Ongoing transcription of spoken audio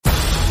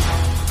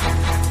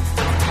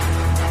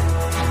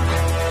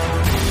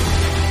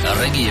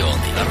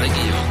Regióny.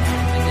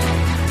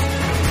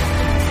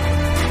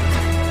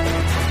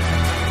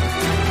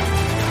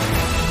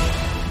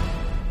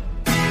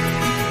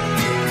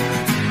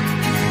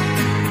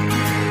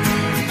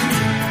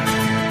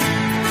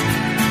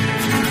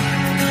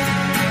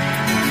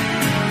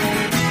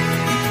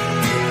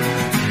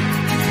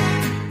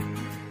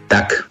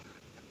 Tak,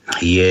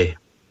 je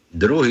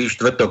druhý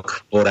štvrtok v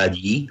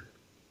poradí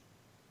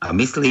a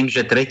myslím,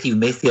 že tretí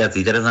v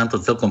mesiaci. Teraz nám to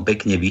celkom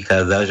pekne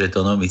vychádza, že to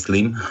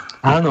myslím.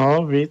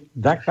 Áno,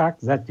 tak,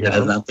 zatiaľ.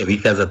 Teraz nám to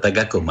vychádza tak,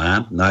 ako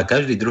má. No a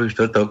každý druhý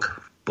štvrtok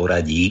v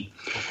poradí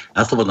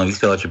na Slobodnom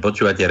vysielači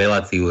počúvate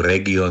reláciu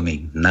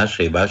Regióny,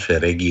 naše,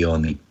 vaše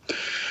regióny.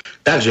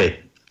 Takže,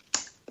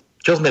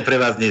 čo sme pre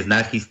vás dnes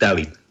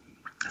nachystali?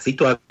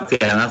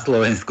 Situácia na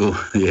Slovensku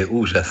je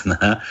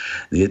úžasná,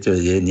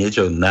 je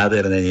niečo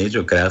nádherné,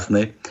 niečo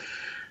krásne.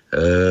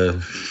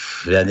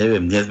 Ja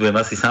neviem, dnes budem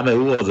asi samé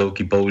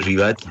úvodzovky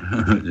používať,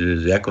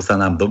 že ako sa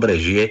nám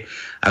dobre žije,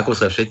 ako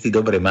sa všetci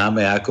dobre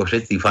máme a ako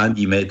všetci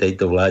fandíme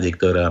tejto vláde,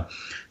 ktorá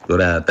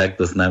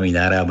takto s nami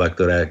narába,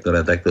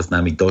 ktorá takto s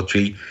nami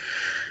točí,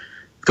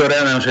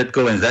 ktorá nám všetko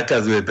len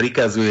zakazuje,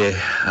 prikazuje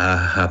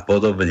a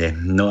podobne.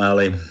 No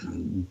ale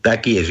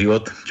taký je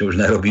život, čo už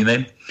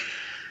narobíme.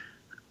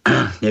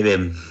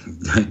 Neviem,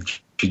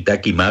 či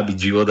taký má byť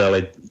život,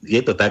 ale je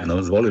to tak, no,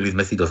 zvolili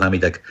sme si to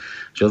sami, tak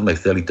čo sme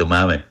chceli, to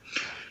máme.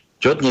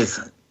 Čo dnes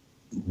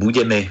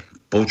budeme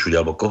počuť,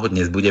 alebo koho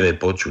dnes budeme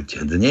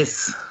počuť?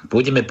 Dnes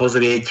budeme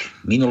pozrieť,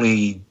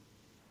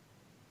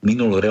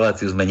 minulú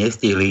reláciu sme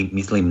nestihli,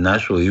 myslím,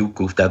 našu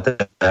Ivku v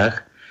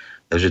Tatrách,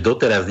 takže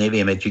doteraz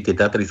nevieme, či tie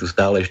Tatry sú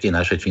stále ešte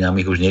naše, či nám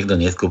ich už niekto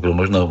neskúpil,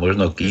 možno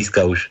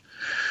Kíska už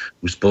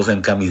s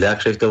pozemkami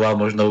zakšeftoval,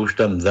 možno už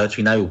tam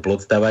začínajú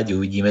plot stavať,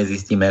 uvidíme,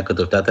 zistíme, ako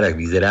to v Tatrách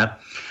vyzerá.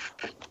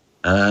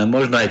 A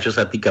možno aj čo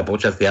sa týka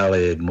počasia,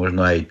 ale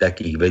možno aj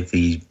takých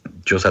vecí,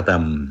 čo sa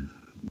tam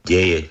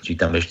deje, či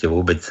tam ešte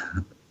vôbec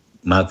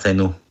má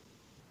cenu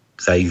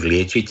sa ich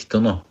zliečiť, to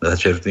za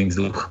čerstvým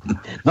vzduchom.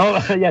 No,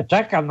 ja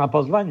čakám na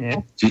pozvanie.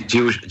 Či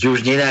už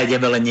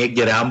nenájdeme len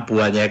niekde rampu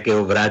a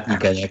nejakého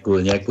vrátnika,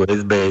 nejakú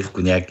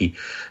SBS-ku,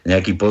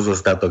 nejaký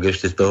pozostatok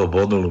ešte z toho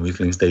bonulu,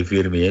 myslím, z tej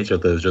firmy, čo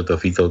to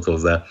Ficovcov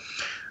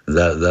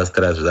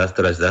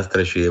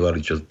zastrašievali,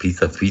 čo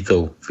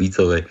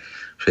Ficové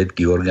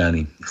všetky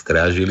orgány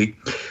strážili.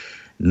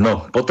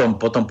 No,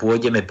 potom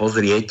pôjdeme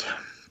pozrieť,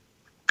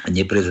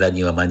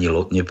 neprezradím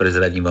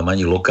vám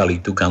ani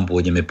lokalitu, kam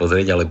pôjdeme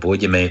pozrieť, ale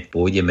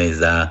pôjdeme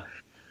za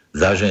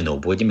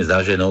ženou. Pôjdeme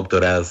za ženou,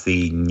 ktorá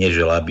si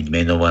neželá byť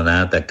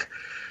menovaná, tak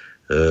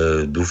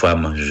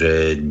dúfam,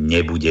 že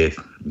nebude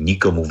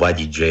nikomu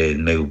vadiť, že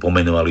sme ju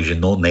pomenovali, že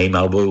no name,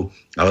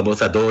 alebo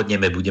sa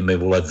dohodneme, budeme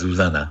volať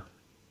Zuzana.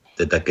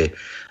 To je také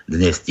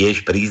dnes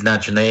tiež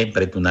príznačné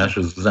pre tú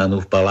našu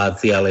Zuzanu v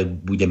paláci, ale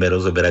budeme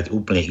rozoberať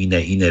úplne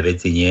iné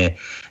veci, nie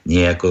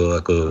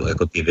ako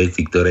tie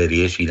veci, ktoré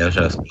rieši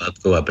naša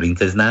splátková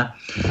princezná.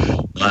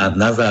 No a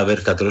na záver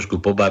sa trošku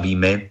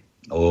pobavíme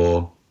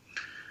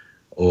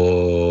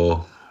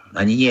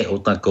ani nie o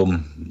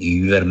takom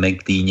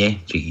ivermektíne,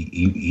 či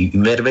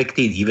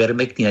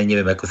ivermektín, ja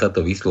neviem, ako sa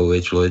to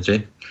vyslovuje,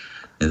 človeče,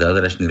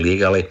 zázračný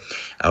liek, ale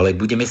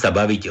budeme sa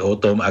baviť o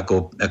tom,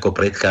 ako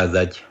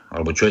predchádzať,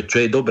 alebo čo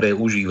je dobré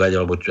užívať,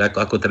 alebo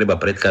ako treba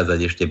predchádzať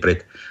ešte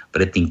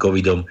pred tým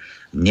covidom,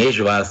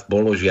 než vás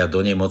položia do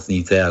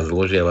nemocnice a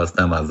zložia vás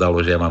tam a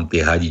založia vám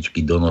tie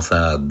hadičky do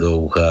nosa,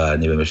 do ucha a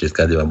neviem ešte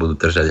skade vám budú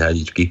držať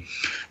hadičky,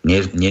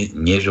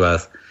 než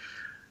vás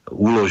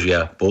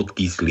uložia pod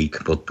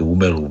kyslík, pod tú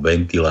umelú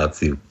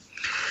ventiláciu.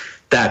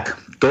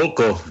 Tak,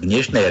 toľko v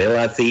dnešnej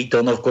relácii.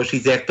 Tono, v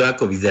Košiciach to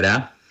ako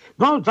vyzerá?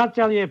 No,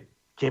 zatiaľ je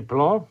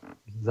teplo,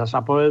 dá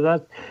sa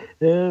povedať.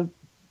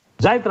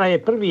 Zajtra je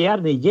prvý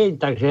jarný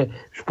deň, takže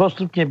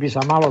postupne by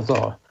sa malo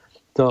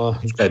to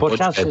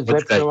počasie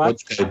zlepšovať.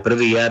 Počkaj,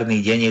 prvý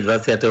jarný deň je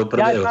 21.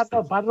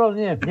 Pardon,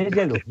 nie, v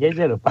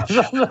nedeľu,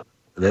 pardon.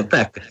 No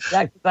tak.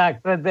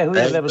 Tak,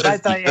 predbehujem, lebo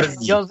zajtra je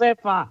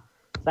Jozefa.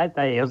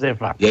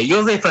 Je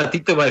Jozefa, ty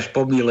to máš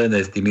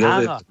pomílené s tým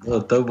Jozefom.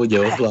 No, to bude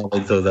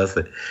oslávencov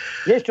zase.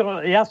 Vieš čo,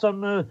 ja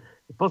som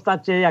v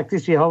podstate, jak ty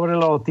si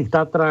hovoril o tých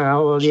Tatrách a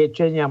o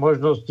liečení a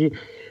možnosti,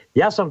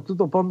 ja som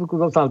túto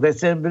ponuku dostal v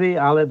decembri,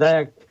 ale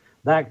tak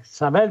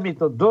sa veľmi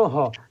to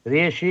dlho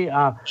rieši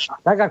a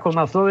tak ako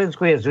na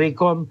Slovensku je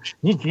zvykom,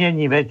 nič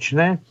není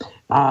večné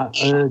a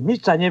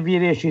nič sa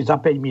nevyrieši za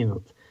 5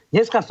 minút.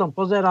 Dneska som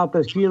pozeral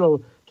pred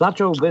chvíľou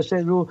tlačovú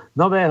besedu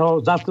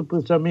nového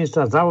zastupujúceho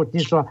ministra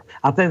zdravotníctva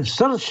a ten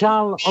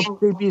sršal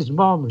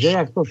optimizmom, že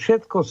jak to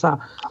všetko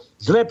sa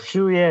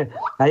zlepšuje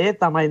a je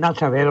tam aj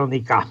naša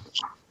Veronika.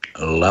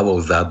 ľavou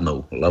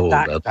zadnou.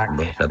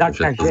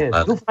 Takže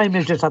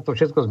dúfajme, že sa to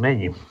všetko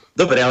zmení.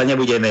 Dobre, ale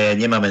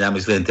nemáme na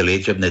mysli len tie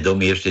liečebné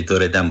domy ešte,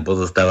 ktoré tam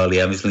pozostávali.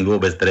 Ja myslím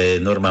vôbec pre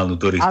normálnu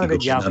turistiku.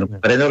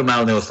 Pre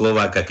normálneho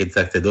Slováka, keď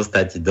sa chce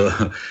dostať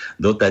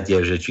do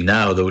Tatier, že či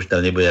náhodou už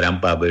tam nebude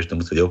rampa a budeš to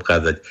musieť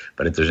obchádzať,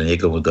 pretože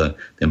niekomu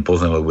ten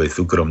pozemok bude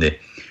súkromne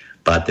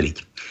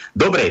patriť.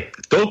 Dobre,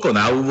 toľko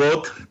na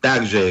úvod,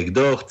 takže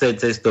kto chce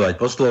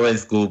cestovať po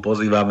Slovensku,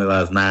 pozývame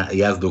vás na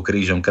jazdu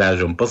krížom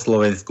krážom po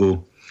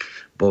Slovensku,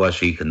 po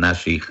vašich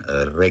našich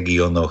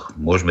regiónoch.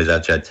 Môžeme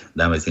začať,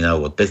 dáme si na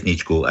úvod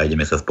pesničku a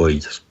ideme sa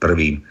spojiť s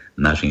prvým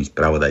našim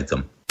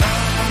spravodajcom.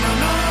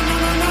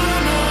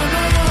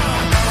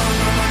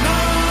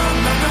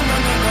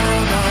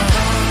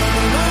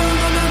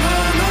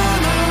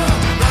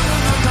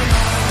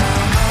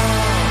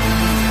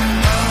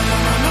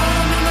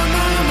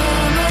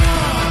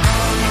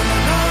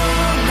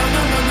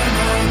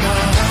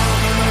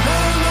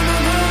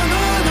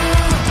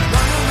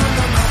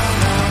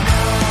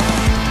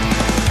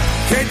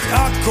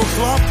 Ako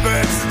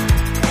chlapec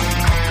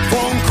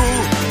vonku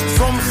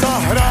som sa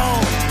hral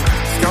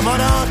s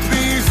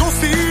kamarátmi zo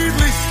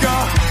sídliska,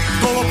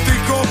 do lopty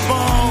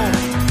kopal.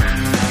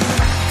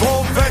 Po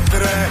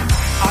vetre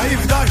aj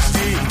v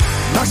daždi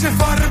naše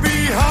farby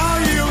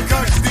hájil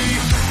každý,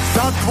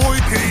 za tvoj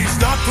kríž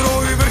na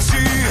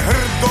trojvrší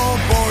hrdo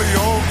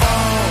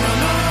bojoval.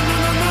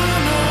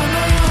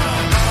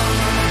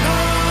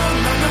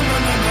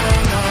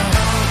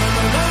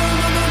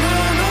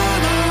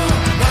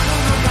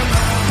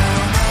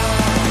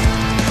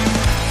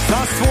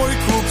 Za svoj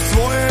klub,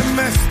 svoje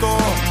mesto,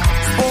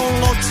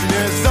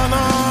 spoločne za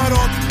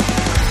národ.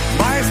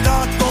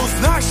 Majestátnosť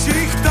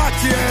našich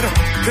Tatier,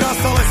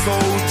 krása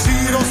lesov či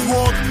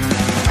rozvod.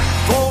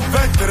 Po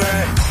vetre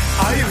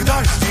aj v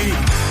daždi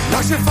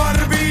naše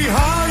farby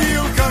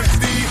hájil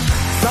každý,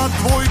 za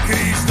tvoj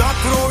kríž na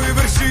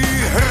trojvrší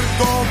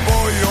hrdo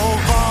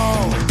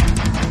bojoval.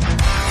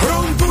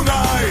 Hrom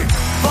Dunaj,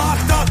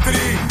 pách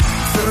Tatry,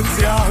 v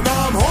srdciach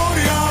nám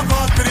horia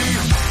vatry,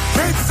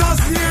 keď sa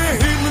znie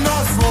hymna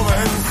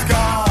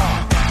Slovenská.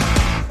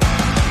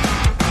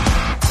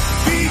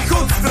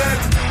 Východ,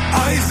 stred,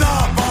 aj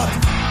západ,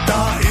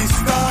 tá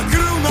istá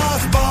krv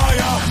nás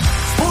spája,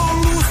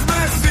 spolu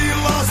sme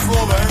sila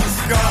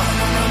Slovenská.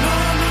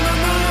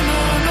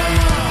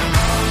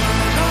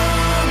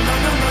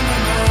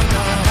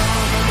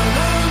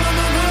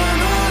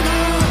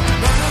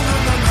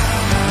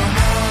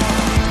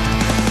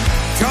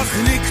 Čas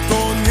nikto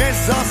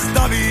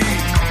nezastaví,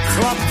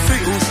 chlapci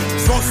už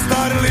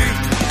zostarli,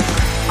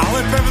 ale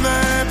pevné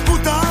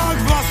putách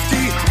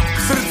vlasti v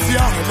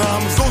srdciach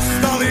nám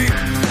zostali.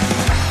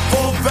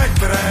 Po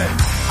vetre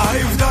aj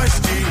v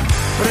daždi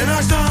pre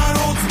náš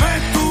národ sme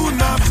tu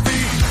navždy,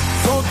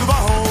 s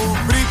odvahou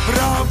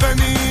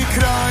pripravený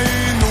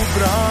krajinu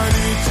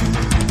brániť.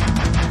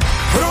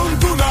 Hrom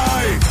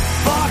Dunaj,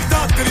 pách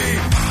Tatry,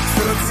 v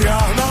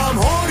srdciach nám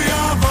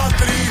horia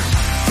vatry,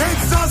 keď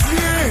sa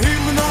znie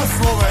hymna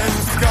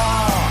Slovenská.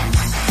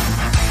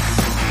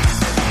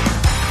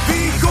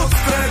 Východ,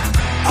 stred,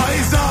 aj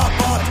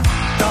západ,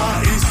 tá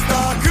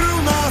istá krv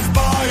nás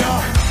spája,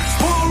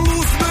 spolu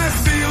sme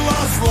sila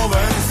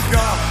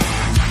Slovenská.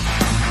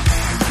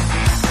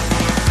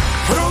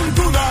 Hrom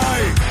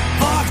Dunaj,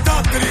 pách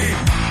Tatry,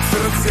 v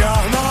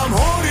srdciach nám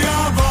horia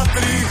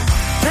vatry,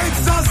 keď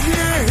sa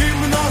znie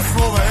hymna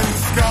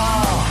Slovenská.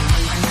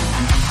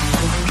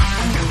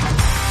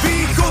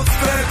 Východ,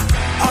 stred,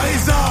 aj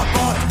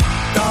západ,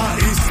 tá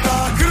istá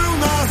krv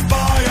nás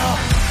spája,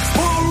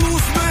 spolu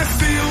sme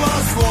sila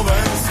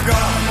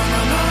Slovenská.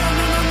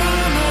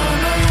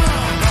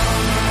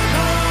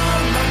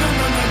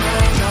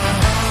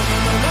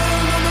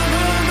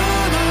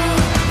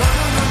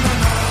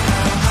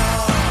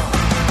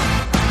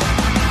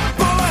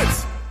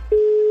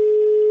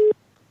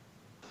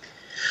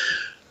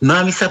 No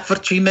a my sa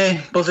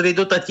Pofrčíme pozrieť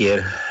do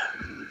Tatier.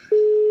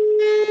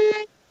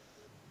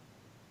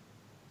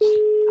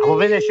 A vo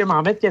ešte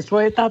máme tie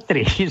svoje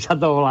Tatry, sa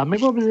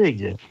dovoláme vôbec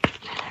niekde.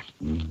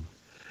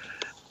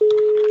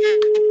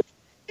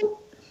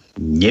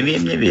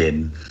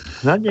 Neviem.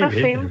 No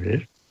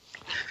neviem.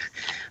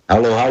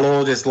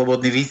 Haló, že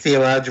slobodný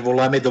vysielač,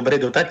 voláme dobre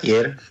do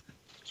Tatier.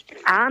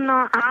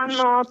 Áno,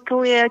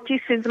 tu je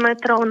 1000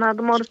 metrov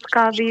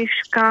nadmorská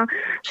výška,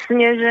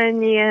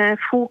 sneženie,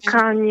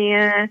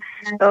 fúkanie,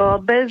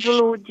 bez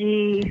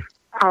ľudí,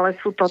 ale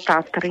sú to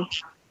Tatry.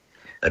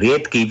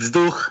 Riedky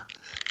vzduch.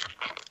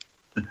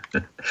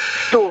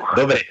 Vzduch,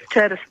 dobre.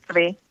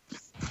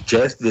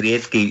 Čerstvý,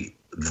 riedky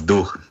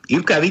vzduch.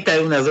 Ivka,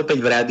 vítajú nás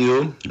opäť v rádiu.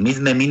 My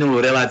sme minulú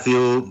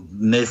reláciu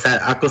sa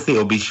ako si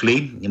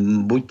obišli.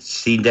 Buď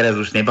si teraz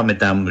už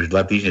nepamätám, už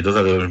 2 týždne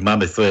dozadu, už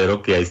máme svoje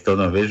roky aj s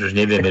tónom, vieš, už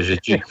nevieme, že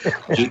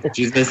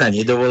či sme sa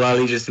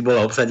nedovolali, že si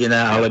bola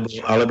obsadená,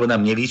 alebo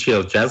nám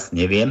nevyšiel čas,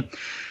 neviem.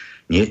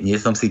 Nie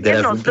som si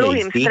teraz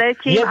úplne istý.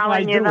 Tretím,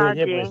 ale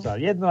nevadí.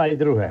 Jedno aj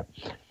druhé.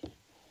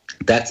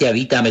 Tak ťa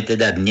vítame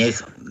teda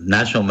dnes v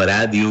našom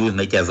rádiu.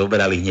 Sme ťa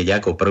zobrali hneď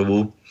ako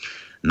prvú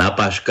na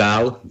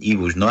paškál.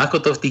 Ivuš, no ako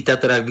to v tých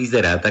Tatrách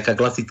vyzerá? Taká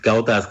klasická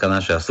otázka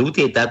naša. Sú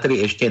tie Tatry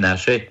ešte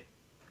naše?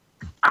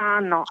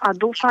 Áno, a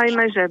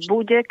dúfajme, že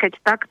bude, keď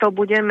takto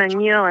budeme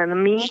nielen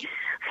my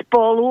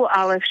spolu,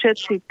 ale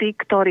všetci tí,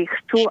 ktorí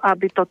chcú,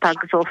 aby to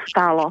tak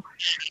zostalo.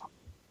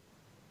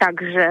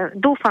 Takže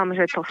dúfam,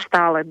 že to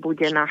stále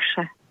bude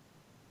naše.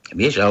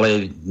 Vieš,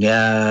 ale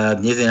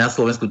dnes je na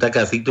Slovensku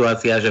taká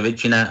situácia, že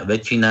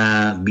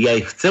väčšina by aj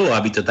chcelo,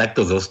 aby to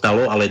takto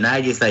zostalo, ale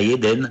nájde sa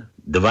 1,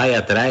 2,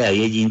 3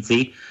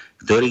 jedinci,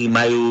 ktorí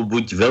majú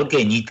buď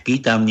veľké nitky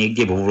tam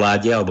niekde vo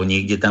vláde, alebo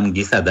niekde tam,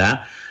 kde sa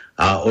dá,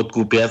 a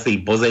odkúpia si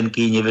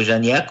pozemky, nevieš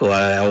ani ako,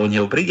 a o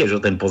neho prídeš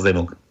o ten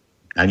pozemok.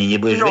 Ani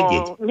nebudeš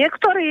vedieť.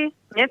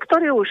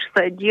 Niektorí už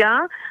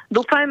sedia.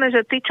 Dúfajme,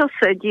 že tí, čo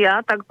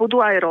sedia, tak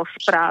budú aj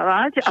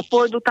rozprávať a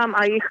pôjdu tam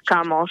aj ich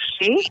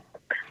kamoši.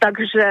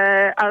 Takže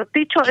a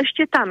tí, čo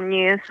ešte tam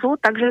nie sú,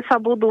 takže sa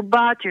budú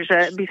báť, že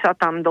by sa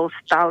tam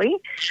dostali.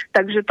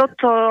 Takže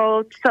toto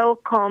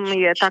celkom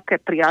je také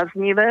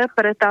priaznivé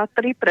pre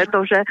Tatry,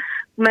 pretože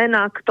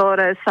mená,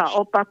 ktoré sa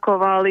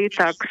opakovali,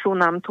 tak sú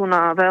nám tu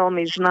na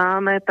veľmi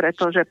známe,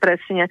 pretože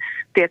presne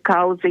tie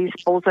kauzy s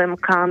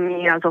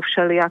pozemkami a so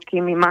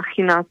všelijakými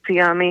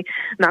machináciami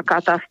na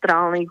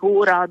katastrálnych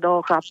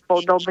úradoch a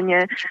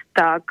podobne,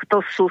 tak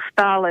to sú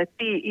stále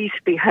tí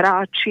istí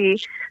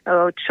hráči,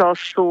 čo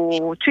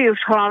sú či už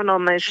v hlavnom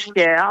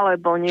meste,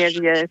 alebo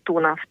niekde tu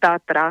v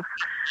Tatrách.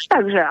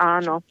 Takže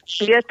áno,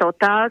 je to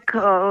tak.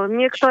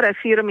 Niektoré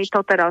firmy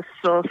to teraz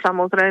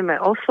samozrejme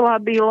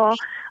oslabilo,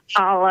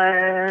 ale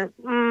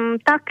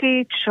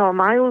takí, čo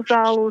majú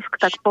záľusk,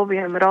 tak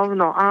poviem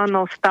rovno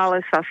áno, stále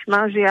sa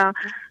snažia,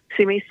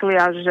 si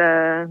myslia, že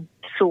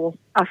sú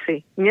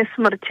asi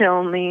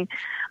nesmrteľní,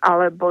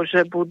 alebo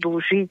že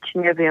budú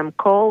žiť neviem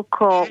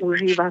koľko,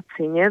 užívať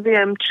si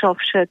neviem čo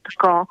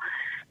všetko.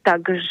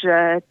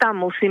 Takže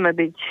tam musíme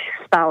byť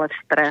stále v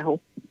strehu.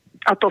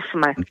 A to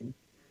sme.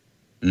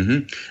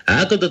 A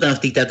ako to tam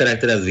v tých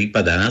Tatrách teraz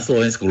vypadá? Na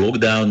Slovensku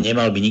lockdown,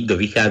 nemal by nikto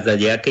vychádzať.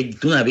 Ja keď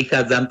tu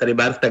vychádzam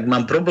trebárs, tak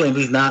mám problém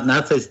ísť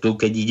na cestu,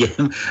 keď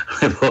idem,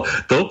 lebo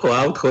toľko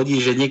aut chodí,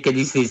 že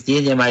niekedy si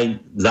stihnem aj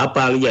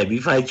zapáliť, aj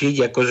vyfajčiť,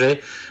 akože,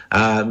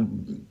 a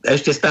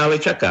ešte stále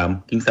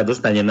čakám, kým sa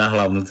dostanem na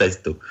hlavnú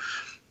cestu.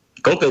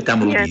 Koľko je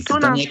tam ľudí? Sú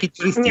tam nejakí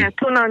turisti? Nie,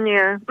 tu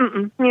nie.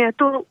 Nie,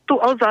 tu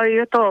ozaj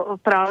je to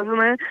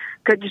prázdne,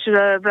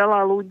 keďže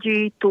veľa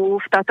ľudí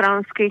tu v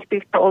tatranských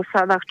týchto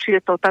osadách, či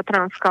je to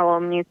Tatranská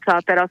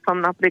Lomnica, teraz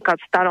som napríklad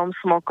v Starom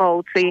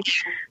Smokovci,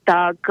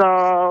 tak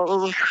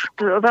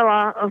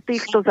veľa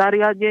týchto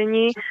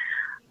zariadení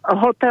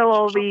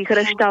hotelových,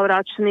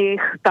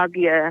 reštauračných, tak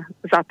je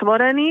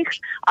zatvorených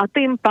a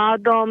tým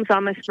pádom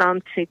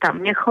zamestnanci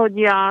tam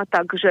nechodia,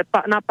 takže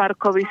na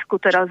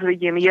parkovisku teraz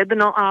vidím 1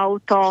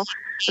 auto,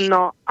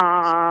 no a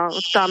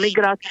tá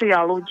migrácia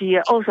ľudí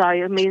je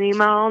ozaj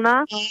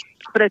minimálna,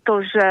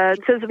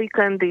 pretože cez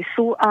víkendy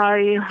sú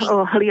aj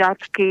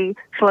hliadky,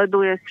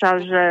 sleduje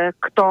sa, že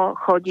kto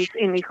chodí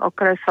z iných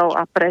okresov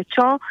a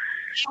prečo.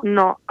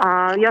 No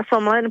a ja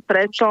som len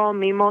preto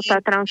mimo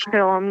Tatranskej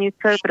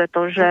Lomnice,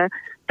 pretože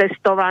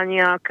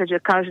testovania, keďže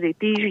každý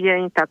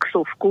týždeň, tak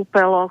sú v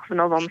kúpeloch v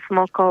Novom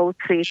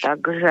Smokovci,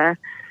 takže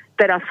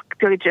teraz,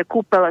 keďže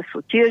kúpele sú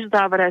tiež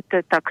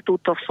zavreté, tak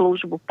túto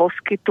službu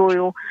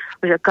poskytujú,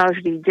 že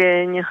každý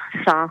deň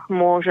sa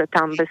môže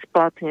tam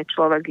bezplatne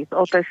človek ísť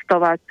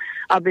otestovať,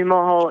 aby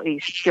mohol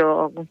ísť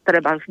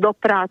treba do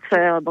práce,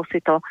 lebo si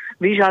to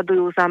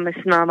vyžadujú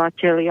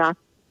zamestnávateľia.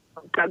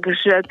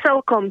 Takže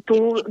celkom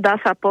tu dá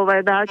sa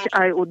povedať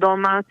aj u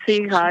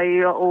domácich, aj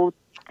u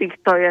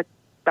týchto je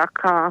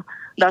taká,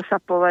 dá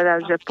sa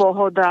povedať, že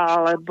pohoda,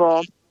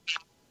 alebo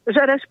že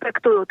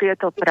rešpektujú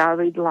tieto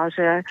pravidla,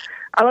 že,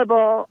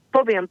 alebo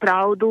poviem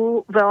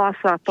pravdu, veľa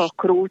sa to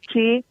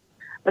krúti,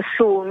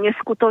 sú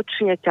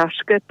neskutočne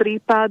ťažké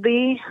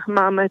prípady,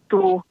 máme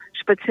tu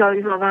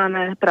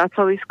špecializované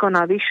pracovisko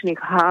na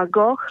Vyšných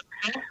Hágoch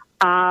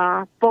a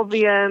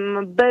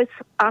poviem bez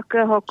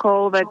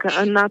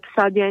akéhokoľvek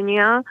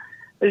nadsadenia,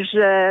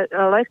 že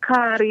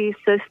lekári,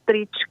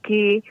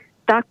 sestričky,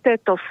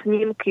 takéto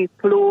snímky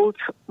plúc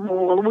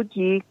u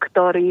ľudí,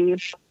 ktorí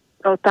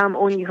tam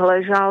u nich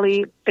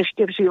ležali,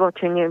 ešte v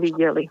živote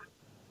nevideli.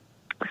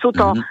 Sú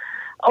to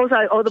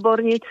ozaj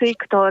odborníci,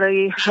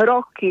 ktorí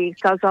roky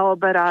sa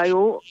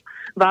zaoberajú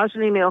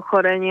vážnymi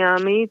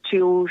ochoreniami,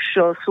 či už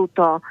sú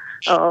to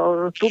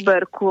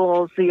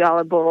tuberkulózy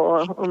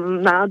alebo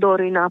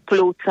nádory na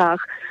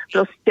plúcach.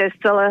 Proste z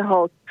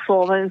celého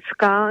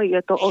Slovenska je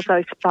to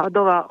ozaj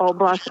spadová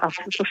oblasť a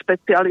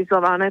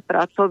špecializované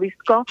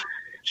pracovisko.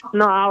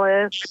 No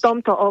ale v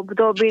tomto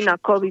období na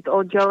COVID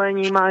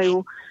oddelení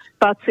majú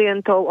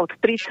pacientov od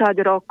 30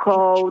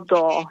 rokov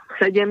do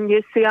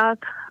 70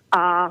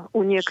 a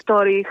u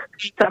niektorých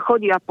sa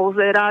chodia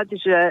pozerať,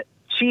 že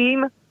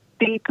čím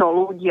títo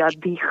ľudia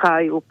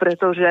dýchajú,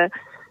 pretože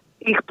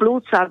ich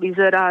plúca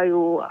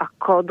vyzerajú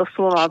ako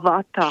doslova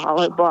vata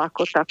alebo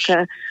ako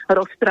také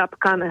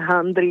roztrapkané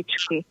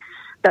handričky.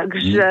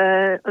 Takže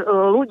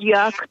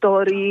ľudia,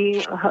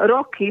 ktorí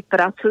roky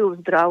pracujú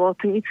v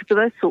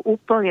zdravotníctve, sú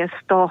úplne z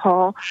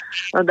toho,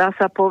 dá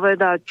sa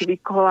povedať,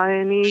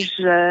 vykolajení,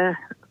 že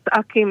s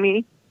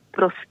akými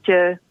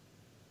proste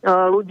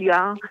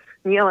ľudia,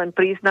 nielen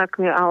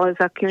príznakmi, ale s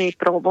akými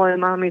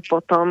problémami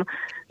potom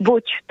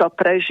buď to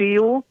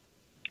prežijú,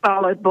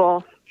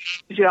 alebo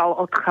žiaľ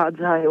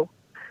odchádzajú.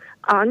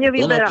 A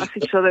nevyberá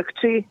si človek,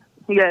 či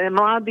je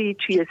mladý,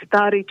 či je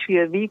starý,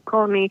 či je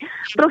výkonný.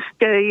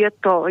 Proste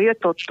je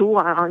to tu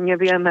a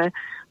nevieme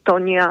to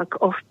nejak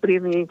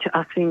ovplyvniť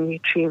asi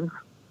ničím.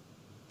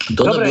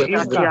 Dobre,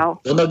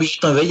 Ono by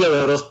to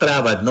vedelo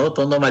rozprávať, no,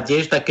 to má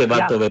tiež také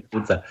vatové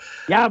púca.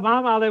 Ja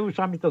mám, ale už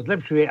sa mi to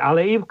zlepšuje.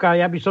 Ale Ivka,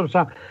 ja by som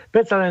sa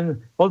predsa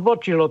len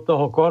odbočil od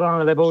toho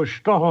korona, lebo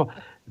už toho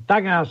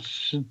tak nás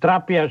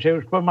trápia, že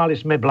už pomaly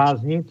sme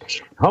blázni.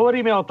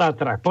 Hovoríme o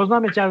Tatrách.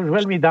 Poznáme ťa už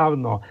veľmi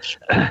dávno.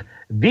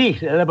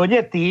 Vy, lebo nie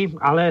ty,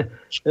 ale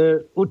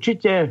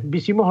určite by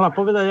si mohla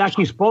povedať,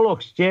 aký spolok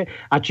ste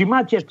a či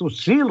máte tú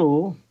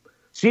silu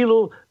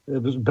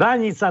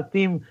brániť sa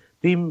tým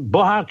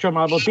boháčom,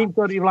 alebo tým,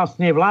 ktorí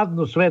vlastne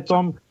vládnu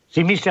svetom,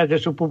 si myslia,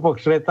 že sú pupok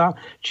sveta,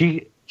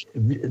 či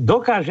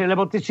dokáže,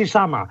 lebo ty si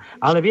sama.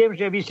 Ale viem,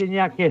 že vy si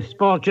nejaké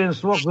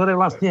spoločenstvo, ktoré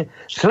vlastne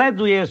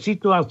sleduje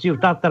situáciu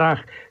v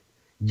Tatrách,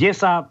 kde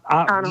sa...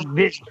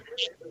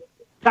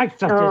 Tak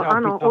sa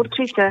áno,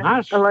 určite.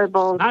 Náš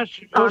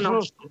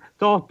možnosť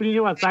to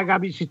ovplyvňovať tak,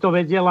 aby si to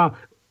vedela,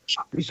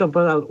 by som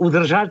povedal,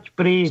 udržať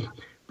pri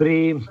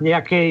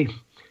nejakej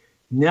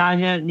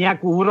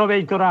nejakú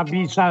úroveň, ktorá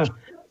by sa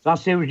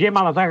zase už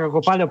nemala, tak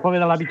ako Paľo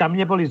povedal, aby tam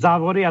neboli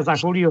závory a za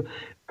chvíľu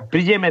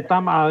prídeme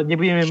tam a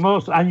nebudeme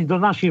môcť ani do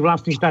našich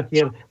vlastných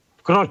Tatier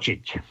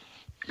vkročiť.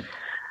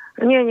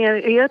 Nie,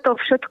 je to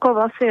všetko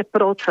vlastne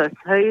proces,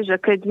 hej, že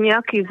keď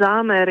nejaký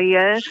zámer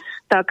je,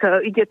 tak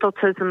ide to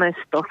cez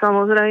mesto.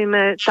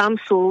 Samozrejme, tam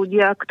sú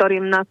ľudia,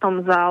 ktorým na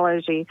tom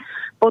záleží.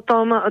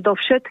 Potom do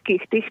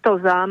všetkých týchto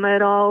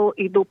zámerov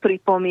idú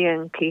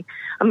pripomienky.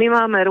 My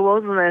máme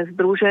rôzne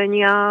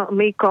združenia,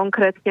 my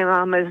konkrétne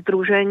máme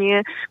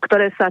združenie,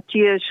 ktoré sa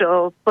tiež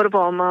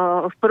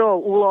prvou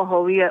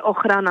úlohou je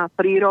ochrana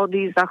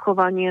prírody,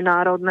 zachovanie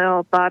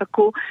národného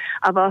parku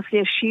a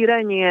vlastne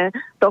šírenie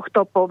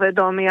tohto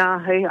povedomia,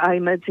 hej, aj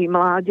medzi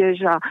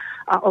mládež a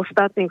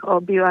ostatných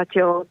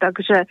obyvateľov.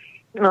 Takže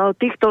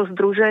týchto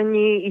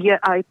združení je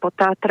aj po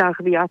Tatrách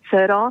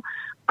viacero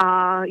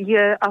a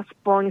je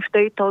aspoň v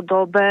tejto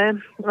dobe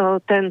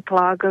ten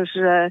tlak,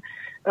 že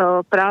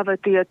práve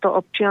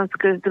tieto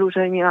občianske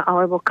združenia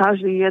alebo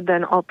každý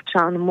jeden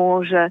občan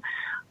môže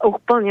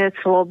úplne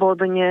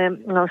slobodne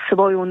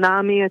svoju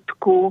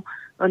námietku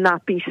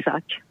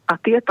napísať. A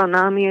tieto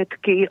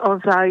námietky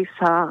ozaj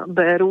sa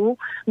berú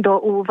do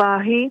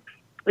úvahy.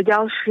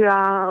 Ďalšia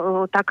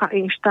taká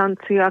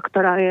inštancia,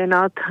 ktorá je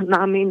nad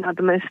nami, nad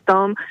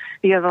mestom,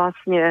 je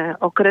vlastne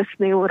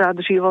okresný úrad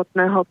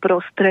životného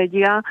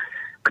prostredia,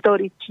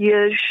 ktorý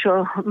tiež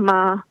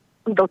má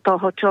do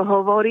toho čo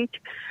hovoriť.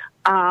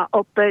 A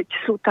opäť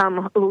sú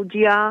tam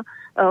ľudia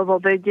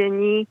vo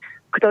vedení,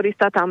 ktorí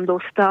sa tam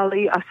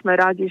dostali a sme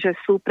radi, že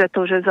sú,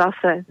 pretože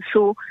zase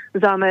sú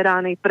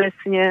zameraní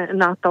presne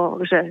na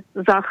to, že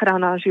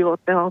záchrana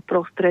životného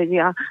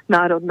prostredia,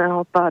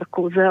 národného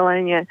parku,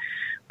 zelene,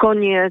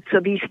 koniec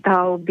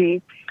výstavby,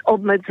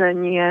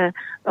 obmedzenie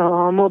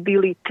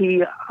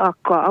mobility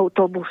ako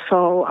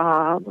autobusov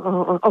a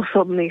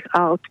osobných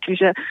aut,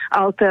 čiže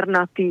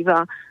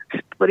alternatíva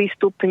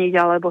sprístupniť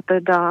alebo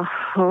teda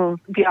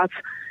viac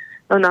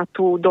na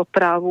tú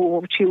dopravu,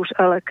 či už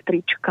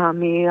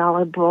električkami,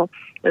 alebo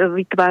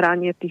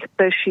vytváranie tých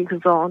peších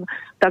zón.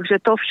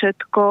 Takže to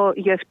všetko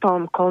je v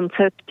tom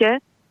koncepte.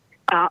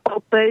 A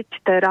opäť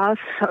teraz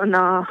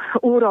na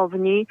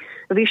úrovni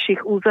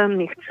vyšších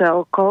územných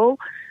celkov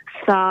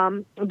sa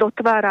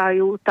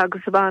dotvárajú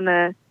tzv.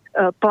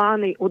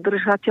 Plány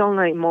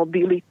udržateľnej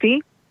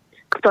mobility,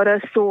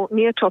 ktoré sú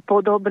niečo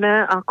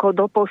podobné, ako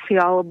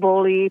doposiaľ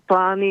boli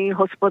plány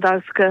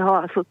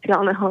hospodárskeho a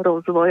sociálneho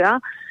rozvoja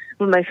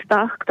v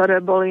mestách, ktoré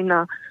boli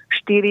na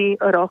 4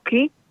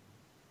 roky,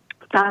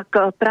 tak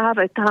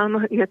práve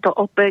tam je to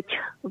opäť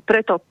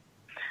preto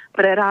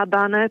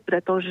prerábané,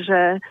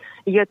 pretože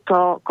je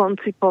to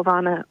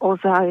koncipované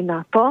ozaj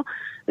na to,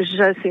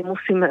 že si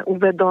musíme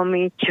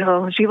uvedomiť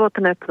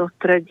životné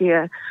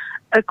prostredie,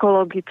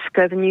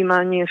 ekologické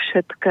vnímanie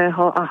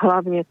všetkého a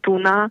hlavne tú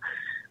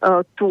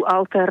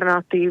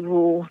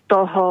alternatívu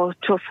toho,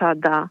 čo sa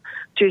dá.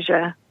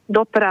 Čiže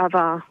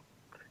doprava,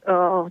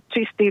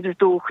 čistý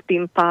vzduch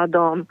tým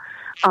pádom,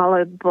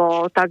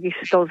 alebo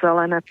takisto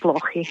zelené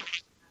plochy.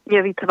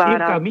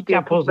 Nevytvára. My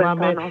ťa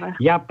poznáme,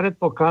 ja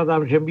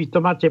predpokladám, že vy to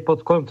máte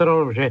pod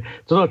kontrolou, že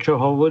to, čo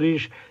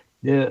hovoríš,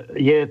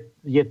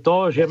 je to,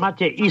 že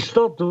máte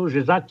istotu,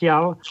 že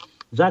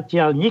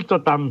zatiaľ nikto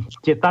tam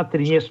tie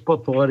Tatry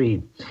nespotvorí.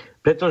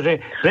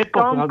 Pretože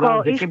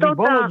predpokladám, že keby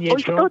bolo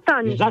niečo,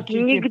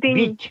 začnite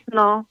byť.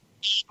 No.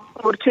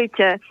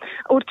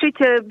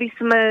 Určite by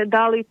sme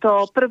dali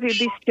to, prvý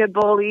by ste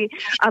boli,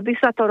 aby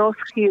sa to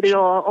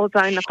rozchýrilo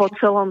ozaj po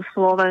celom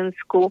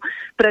Slovensku,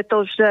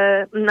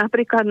 pretože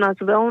napríklad nás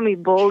veľmi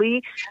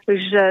bolí,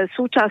 že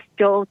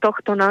súčasťou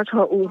tohto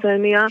nášho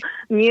územia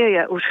nie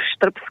je už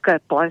Štrbské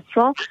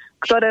pleso,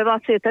 ktoré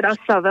vlastne teraz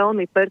sa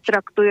veľmi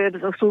pertraktuje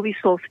v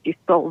súvislosti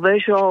s tou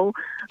vežou,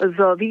 s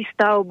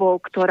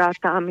výstavbou, ktorá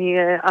tam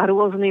je a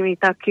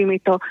rôznymi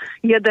takýmito,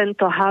 jeden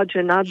to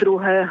hádže na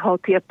druhého,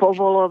 tie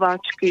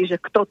povolovačky, že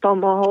kto to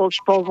mohol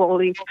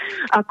povoliť,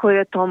 ako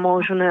je to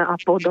možné a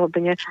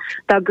podobne.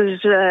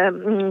 Takže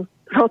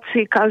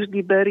hoci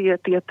každý berie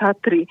tie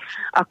Tatry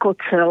ako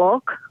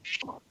celok,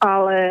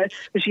 ale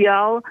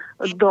žiaľ,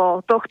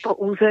 do tohto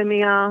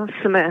územia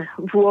sme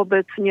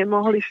vôbec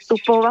nemohli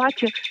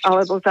vstupovať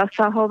alebo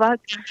zasahovať.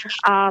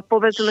 A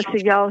povedzme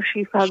si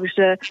ďalší fakt,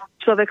 že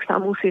človek sa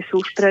musí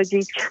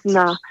sústrediť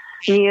na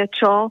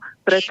niečo,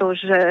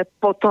 pretože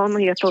potom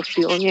je to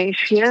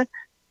silnejšie.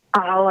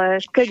 Ale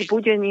keď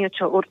bude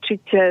niečo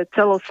určite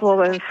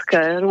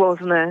celoslovenské,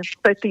 rôzne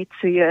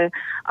petície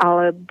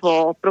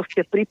alebo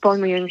proste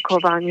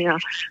pripomienkovania,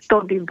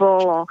 to by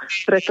bolo,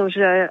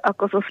 pretože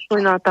ako sa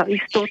spomína, tá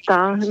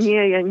istota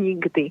nie je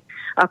nikdy,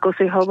 ako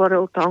si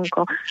hovoril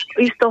Tonko.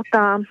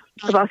 Istota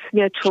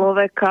vlastne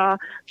človeka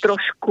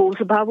trošku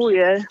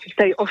zbavuje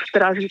tej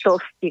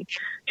ostražitosti.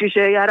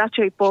 Čiže ja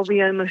radšej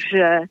poviem,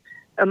 že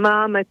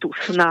máme tú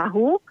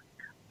snahu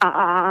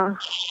a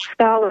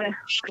stále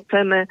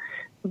chceme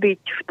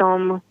byť v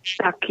tom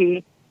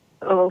taký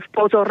v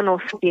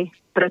pozornosti,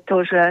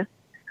 pretože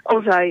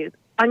ozaj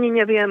ani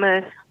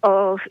nevieme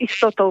s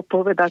istotou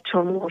povedať,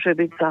 čo môže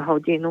byť za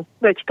hodinu.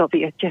 Veď to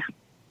viete.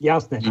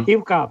 Jasné.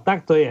 Ivka,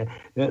 tak to je.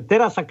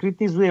 Teraz sa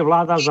kritizuje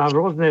vláda za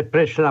rôzne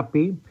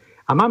prešľapy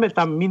a máme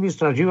tam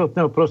ministra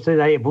životného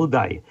prostredia, je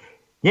Budaj.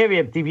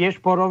 Neviem, ty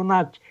vieš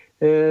porovnať,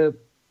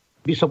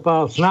 by som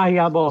povedal, snahy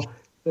alebo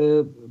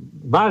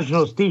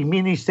vážnosť tých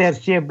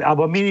ministerstiev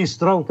alebo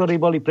ministrov, ktorí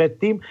boli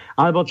predtým,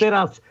 alebo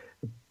teraz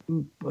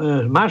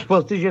máš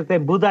pocit, že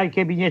ten Budaj,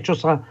 keby niečo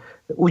sa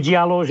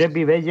udialo, že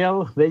by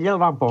vedel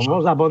vám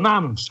pomôcť, alebo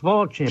nám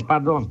spoločne,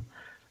 pomôcť.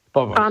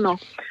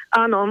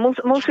 Áno,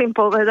 musím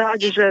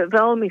povedať, že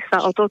veľmi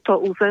sa o toto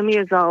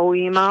územie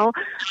zaujímal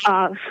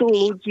a sú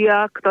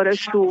ľudia, ktoré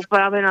sú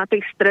práve na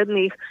tých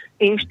stredných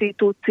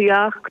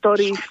inštitúciách,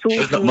 ktorí sú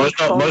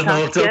možno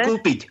ho chcel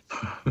kúpiť.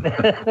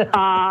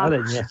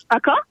 Ale nie.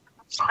 Ako?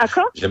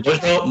 Že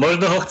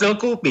možno ho chcel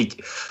kúpiť.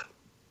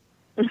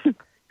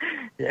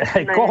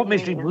 Koho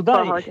myslí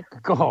Budaj?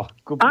 Koho?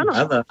 Áno.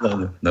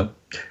 No.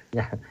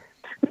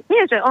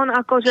 Nie, že on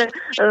akože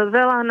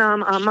veľa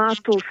nám a má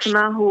tú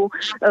snahu,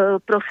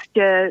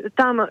 proste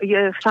tam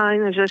je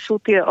fajn, že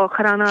sú tie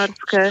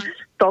ochranárske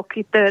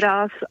toky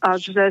teraz a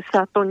že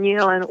sa to nie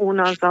len u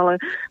nás, ale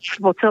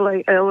po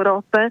celej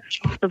Európe.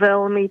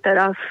 Veľmi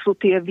teraz sú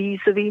tie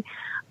výzvy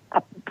a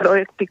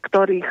projekty,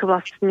 ktorých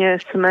vlastne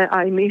sme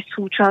aj my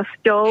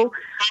súčasťou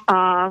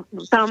a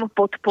tam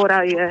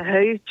podpora je,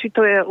 hej, či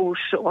to je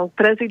už od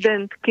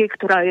prezidentky,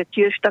 ktorá je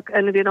tiež tak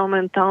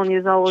environmentálne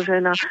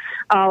založená,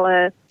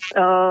 ale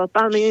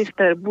pán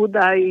minister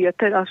Budaj je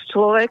teraz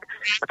človek,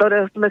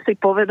 ktoré sme si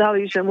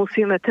povedali, že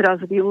musíme teraz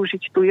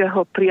využiť tú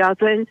jeho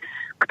priazeň,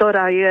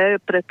 ktorá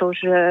je,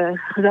 pretože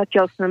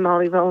zatiaľ sme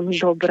mali veľmi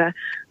dobré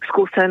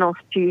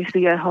skúsenosti s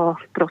jeho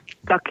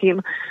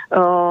takým,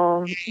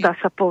 dá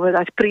sa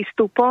povedať,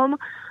 prístupom,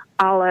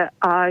 ale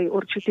aj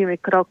určitými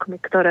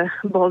krokmi, ktoré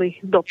boli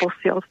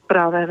doposiaľ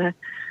spravené.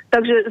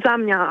 Takže za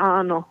mňa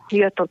áno,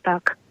 je to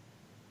tak.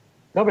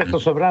 Dobre,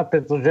 to som rád,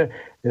 pretože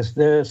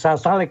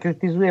sa stále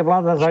kritizuje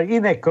vláda za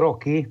iné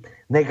kroky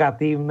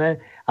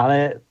negatívne,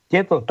 ale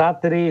tieto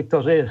Tatry,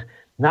 to je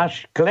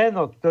náš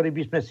klenot, ktorý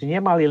by sme si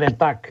nemali len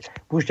tak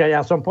púšťať.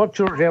 Ja som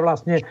počul, že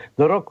vlastne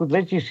do roku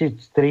 2030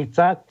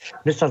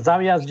 sme sa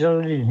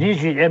zaviazali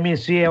znižiť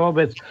emisie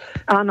vôbec.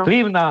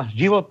 Vplyv na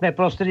životné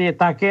prostredie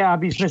také,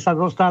 aby sme sa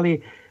dostali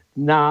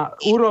na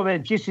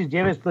úroveň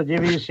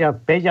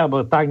 1995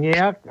 alebo tak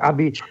nejak,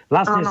 aby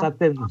vlastne sa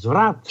ten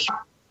zvrat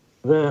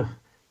v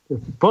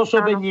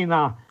pôsobení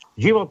na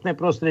životné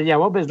prostredie a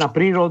vôbec na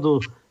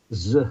prírodu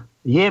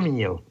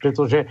zjemnil.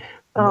 Pretože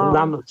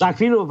nám za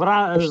chvíľu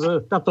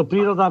táto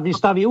príroda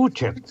vystaví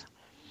účet.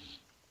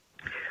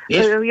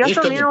 Ja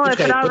som minulé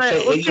práve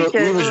určite...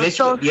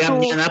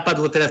 Mňa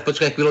napadlo teraz,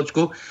 počkaj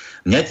chvíľočku,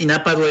 mňa ti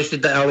napadlo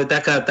ešte ale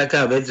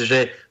taká vec,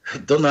 že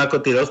to,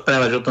 ako ty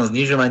rozprávaš o tom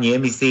znižovaní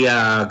emisí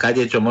a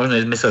kadečo možno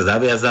sme sa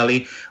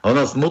zaviazali,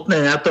 ono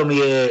smutné na tom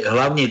je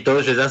hlavne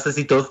to, že zase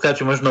si to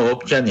odskáču možno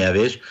občania,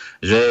 vieš,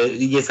 že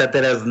ide sa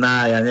teraz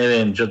ja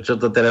neviem, čo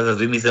to teraz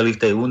vymysleli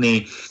v tej únii,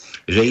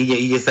 že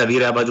ide sa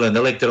vyrábať len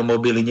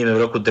elektromobily, neviem,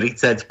 v roku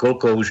 30,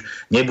 koľko už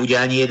nebude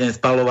ani jeden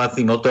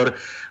spaľovací motor,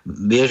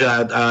 vieš,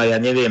 a ja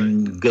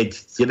neviem, keď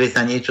tebe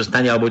sa niečo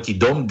stane, alebo ti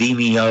dom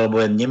dymí,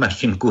 alebo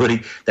nemáš čím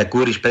kúriť, tak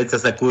kúriš, predsa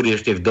sa kúri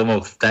ešte v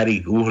domoch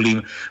starých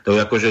uhlím, to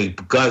je akože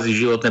kvázi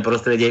životné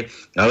prostredie,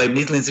 ale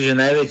myslím si, že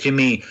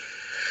najväčšími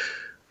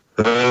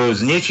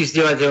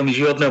znečisťovateľmi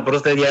životného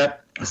prostredia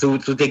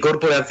sú tie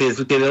korporácie,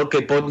 sú tie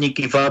veľké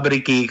podniky,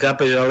 fabriky,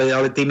 chápeš,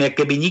 ale tým,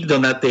 keby nikto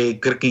na tie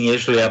krky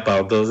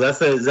nešliapal, to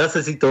zase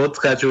si to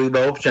odskáču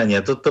iba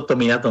občania. Toto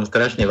mi na tom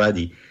strašne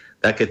vadí.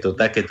 Takéto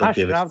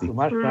tie veci.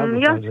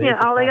 Jasne,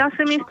 ale ja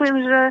si myslím,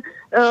 že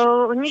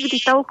nikdy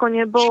toľko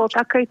nebolo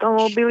takejto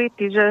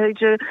mobility,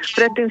 že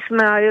predtým sme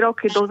aj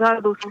roky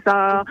dozadu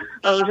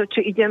že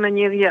či ideme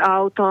nevie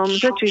autom,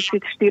 že či si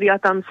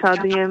 4 tam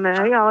sadneme,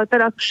 ale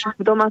teraz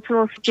v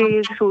domácnosti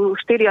sú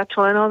 4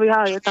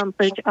 členovia, je tam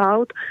 5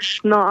 aut,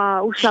 no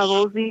a už sa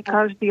vozí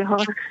každý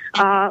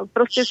a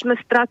proste sme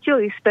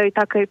stratili z tej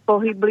takej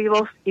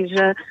pohyblivosti,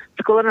 že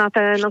skôr na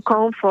ten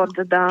komfort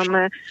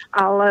dáme,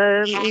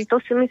 ale to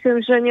si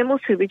myslím, že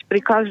nemusí byť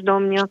pri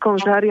každom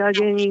nejakom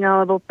zariadení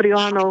alebo pri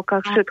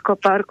lanovkách všetko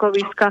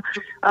parkoviska,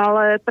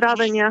 ale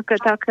práve nejaké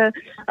také,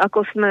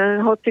 ako sme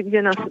hoci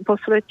kde po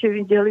svete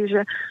videli,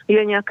 že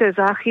je nejaké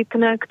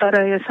záchytné,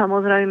 ktoré je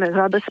samozrejme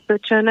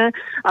zabezpečené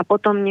a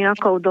potom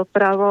nejakou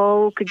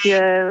dopravou,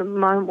 kde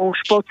mám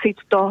už pocit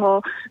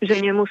toho, že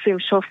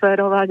nemusím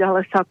šoférovať,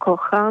 ale sa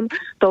kochám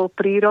tou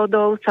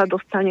prírodou, sa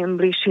dostanem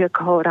bližšie k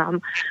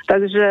horám.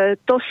 Takže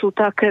to sú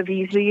také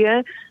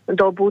vízie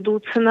do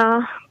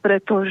budúcna,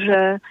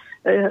 pretože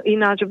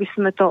ináč by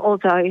sme to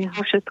ozaj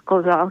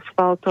všetko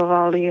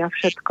zaasfaltovali a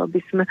všetko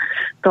by sme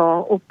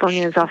to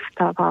úplne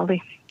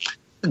zastávali.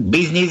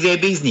 Biznis je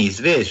biznis,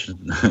 vieš.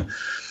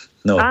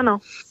 No. Áno.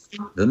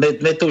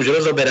 Sme to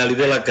už rozoberali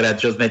veľakrát,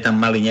 čo sme tam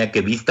mali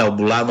nejaké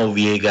výstavbu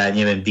lanoviek a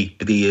neviem,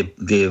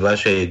 tie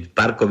vaše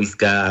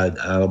parkoviská,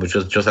 alebo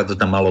čo sa to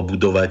tam malo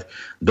budovať.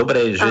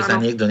 Dobre, že sa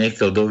niekto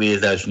nechcel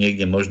doviezť až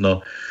niekde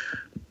možno,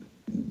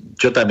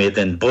 čo tam je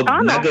ten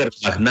na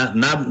Gerlach,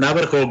 na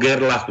vrchol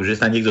Gerlachu,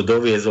 že sa niekto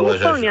doviezol.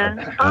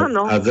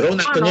 A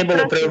zrovna to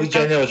nebolo pre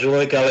obyčajného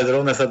človeka, ale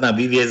zrovna sa tam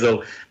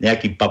vyviezol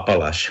nejaký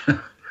papaláš.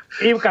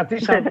 Ivka, ty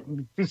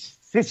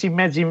si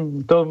medzi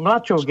tou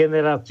mladšou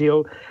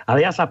generáciou,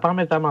 ale ja sa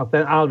pamätám na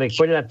ten Alvek.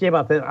 Podľa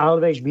teba ten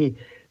Alvek by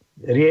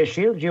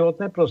riešil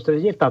životné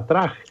prostredie v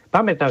Tatrách?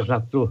 Pamätáš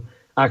na tú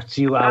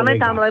akciu Alveka?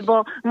 Pamätám,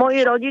 lebo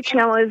moji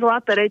rodičia moje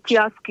zlaté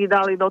reťazky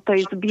dali do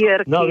tej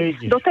zbierky. No,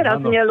 vidíš,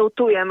 doteraz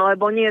neľutujem,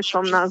 lebo nie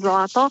som na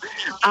zlato,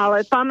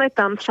 ale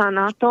pamätám sa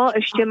na to.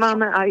 Ešte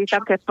máme aj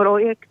také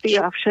projekty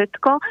a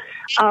všetko,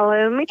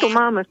 ale my tu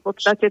máme v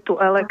podstate tú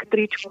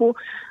električku,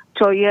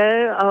 čo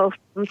je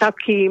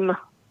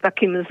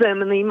takým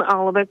zemným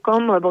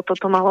Alvekom, lebo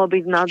toto malo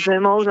byť nad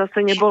zemou. Zase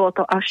nebolo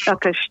to až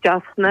také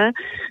šťastné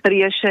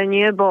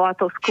riešenie, bola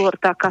to skôr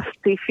taká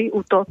sci-fi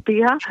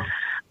utopia,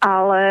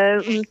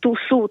 ale tu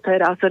sú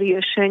teraz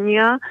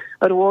riešenia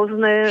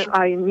rôzne,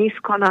 aj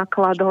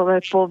nízkonákladové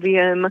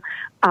poviem,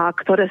 a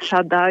ktoré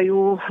sa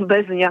dajú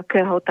bez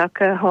nejakého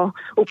takého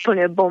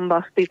úplne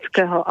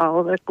bombastického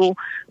Alveku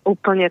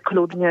úplne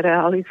kľudne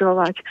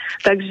realizovať.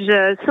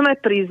 Takže sme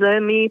pri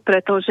zemi,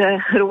 pretože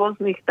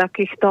rôznych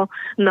takýchto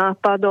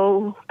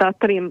nápadov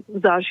Tatry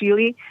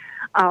zažili,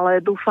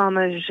 ale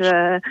dúfame,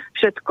 že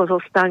všetko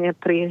zostane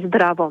pri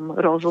zdravom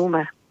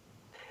rozume.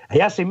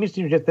 Ja si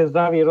myslím, že ten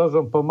zdravý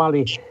rozum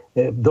pomaly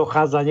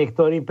dochádza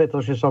niektorým,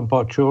 pretože som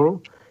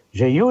počul,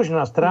 že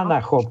južná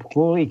strana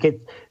Chopku, i keď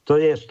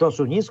to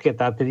sú nízke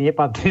Tatry,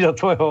 nepatrí do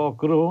tvojho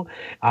okruhu,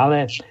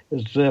 ale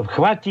v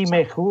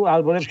Chvatimechu,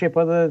 alebo lepšie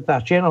povedať, tá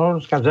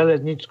čiernohorská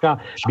železnička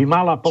by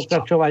mala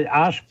pokračovať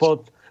až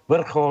pod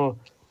vrchol,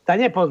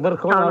 nie pod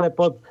vrchol, ale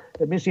pod,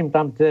 myslím,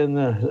 tam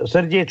ten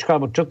srdiečko,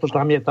 alebo čo to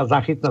tam je, tá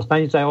zachytná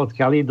stanica,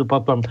 odkiaľ idú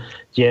potom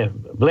tie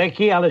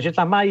vleky, ale že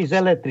tam má ísť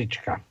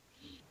električka.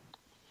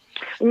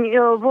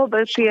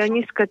 Vôbec tie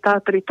nízke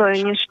Tatry, to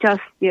je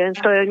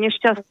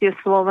nešťastie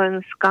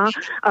Slovenska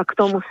a k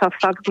tomu sa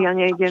fakt ja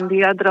nejdem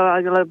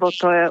vyjadrovať, lebo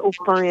to je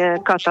úplne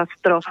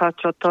katastrofa,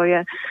 čo to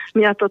je.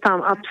 Mňa to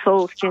tam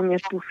absolútne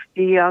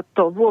nepustí a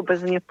to vôbec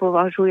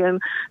nepovažujem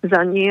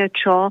za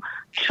niečo,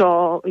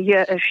 čo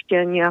je ešte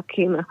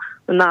nejakým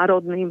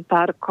národným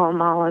parkom,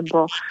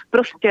 alebo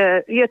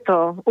proste je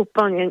to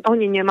úplne,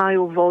 oni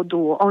nemajú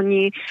vodu,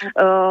 oni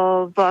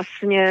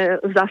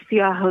vlastne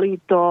zasiahli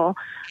do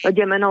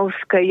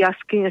Demenovskej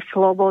jaskyne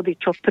Slobody,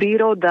 čo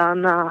príroda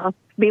na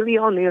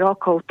milióny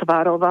rokov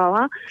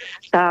tvarovala,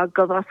 tak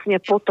vlastne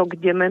potok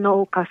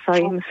Demenovka sa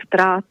im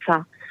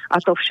stráca. A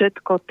to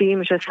všetko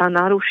tým, že sa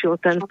narušil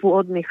ten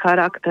pôvodný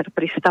charakter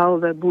pri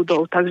stavbe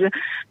budov. Takže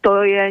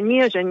to je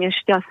nie, že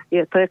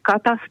nešťastie, to je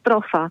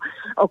katastrofa,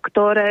 o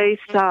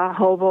ktorej sa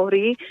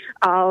hovorí,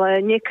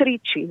 ale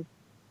nekričí.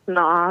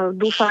 No a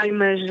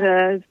dúfajme, že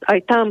aj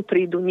tam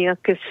prídu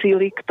nejaké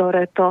sily,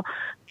 ktoré to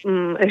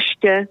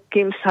ešte,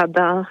 kým sa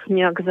dá,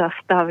 nejak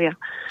zastavia.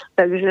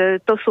 Takže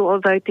to sú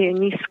ozaj tie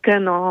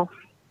nízke, no,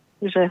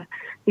 že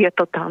je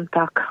to tam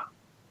tak.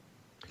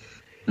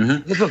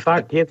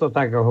 Je to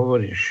tak, ako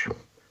hovoríš.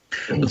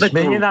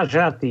 Sme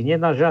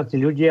nenažratí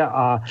ľudia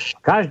a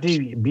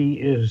každý by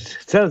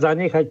chcel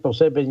zanechať po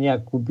sebe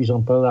nejakú, by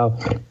som povedal,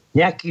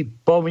 nejaký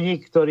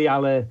pomník, ktorý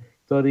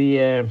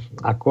je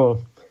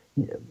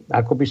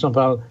ako by som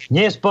povedal,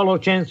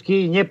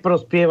 nespoločenský,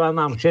 neprospieva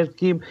nám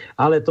všetkým,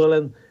 ale to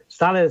len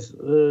stále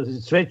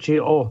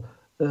svedčí o,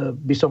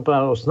 by som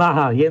povedal, o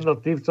snahách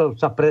jednotlivcov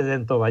sa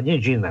prezentovať,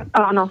 nič iné.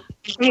 Áno,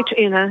 nič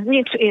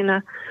iné.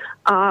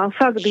 A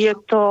fakt je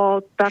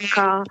to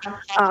taká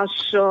až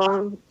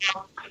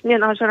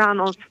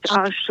nenažranosť,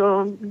 až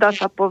dá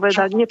sa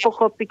povedať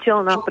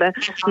nepochopiteľná pre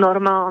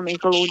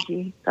normálnych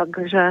ľudí.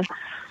 Takže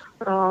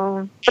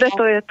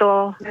preto je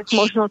to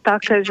možno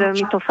také, že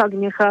my to fakt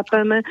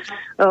nechápeme,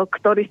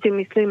 ktorí si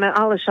myslíme,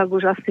 ale však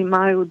už asi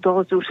majú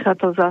dosť, už sa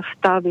to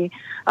zastaví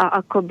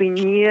a akoby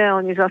nie,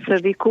 oni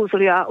zase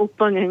vykúzlia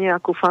úplne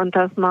nejakú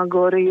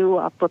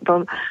fantasmagóriu a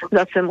potom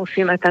zase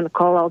musíme ten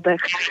kolobeh.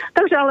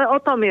 Takže ale o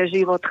tom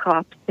je život,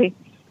 chlapci.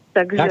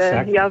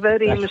 Takže ja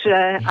verím,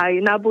 že aj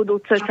na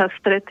budúce sa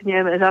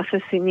stretneme, zase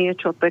si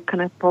niečo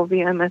pekné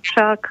povieme.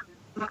 Však?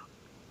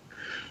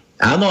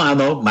 Áno,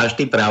 máš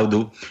ty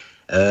pravdu.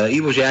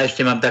 Ivo, že ja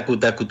ešte mám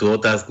takúto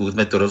otázku,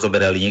 sme tu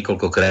rozoberali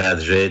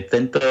niekoľkokrát, že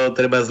tento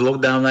treba z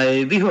lockdown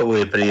aj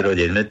vyhovuje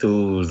prírode. Sme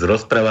tu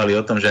rozprávali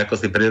o tom, že ako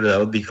si príroda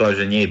oddychla,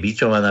 že nie je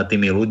bičovaná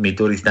tými ľuďmi,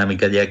 turistami,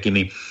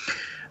 kadejakými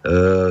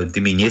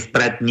tými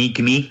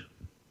nespratníkmi,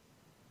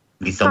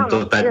 by som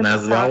to tak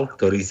nazval,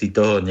 ktorí si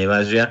toho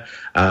nevážia.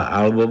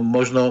 Alebo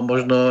možno,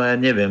 ja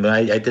neviem,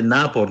 aj ten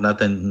nápor na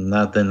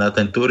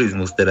ten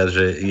turizmus teraz,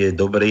 že je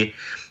dobrý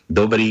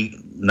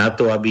na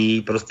to,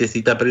 aby proste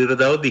si tá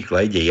príroda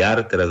oddychla. Ide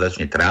jar, teraz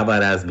začne tráva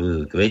rásť,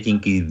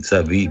 kvetinky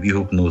sa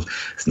vyhupnú,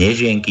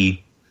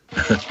 snežienky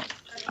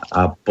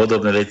a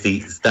podobné veci.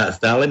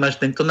 Stále máš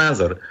tento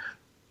názor?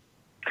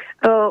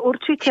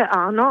 Určite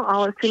áno,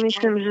 ale si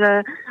myslím,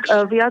 že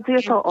viac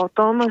je to o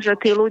tom, že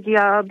tí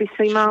ľudia by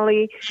si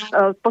mali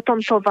potom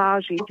to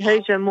vážiť,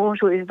 hej, že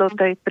môžu ísť do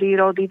tej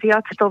prírody,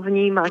 viac to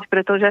vnímať,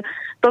 pretože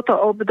toto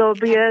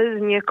obdobie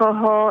z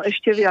niekoho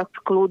ešte viac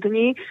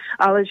kľudní,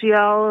 ale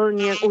žiaľ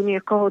u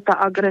niekoho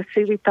tá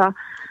agresivita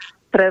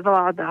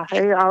prevláda,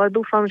 hej, ale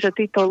dúfam, že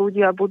títo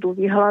ľudia budú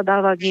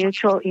vyhľadávať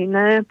niečo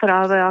iné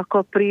práve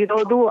ako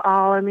prírodu,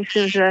 ale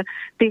myslím, že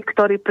tí,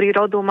 ktorí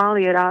prírodu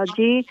mali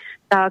rádi,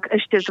 tak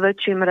ešte s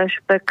väčším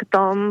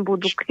rešpektom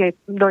budú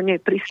do nej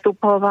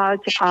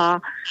pristupovať a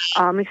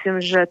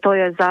myslím, že to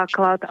je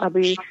základ,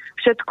 aby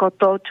všetko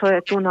to, čo je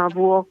tu na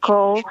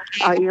vôkol,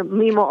 aj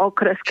mimo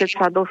okres, keď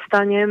sa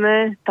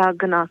dostaneme,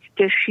 tak nás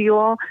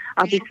tešilo,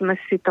 aby sme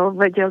si to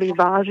vedeli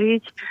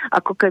vážiť,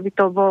 ako keby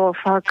to bolo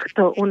fakt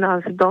u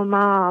nás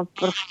doma a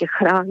proste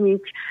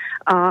chrániť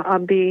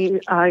a aby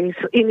aj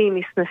s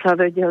inými sme sa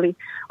vedeli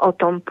o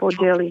tom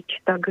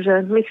podeliť.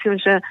 Takže myslím,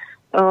 že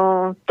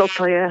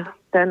toto je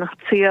ten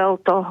cieľ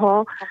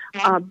toho,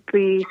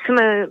 aby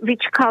sme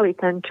vyčkali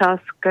ten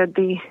čas,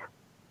 kedy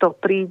to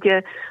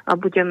príde a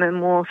budeme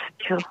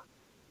môcť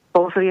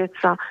pozrieť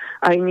sa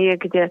aj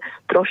niekde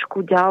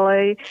trošku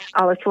ďalej,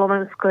 ale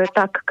Slovensko je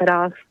tak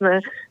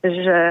krásne,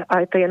 že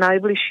aj tie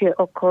najbližšie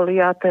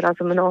okolia teraz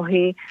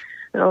mnohí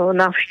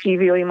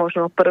navštívili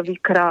možno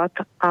prvýkrát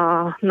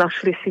a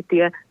našli si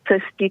tie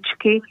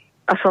cestičky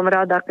a som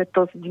rada, keď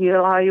to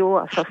zdieľajú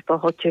a sa z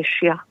toho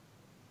tešia.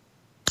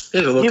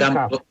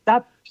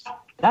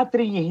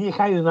 Tatry nech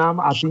nechajú nám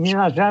a tí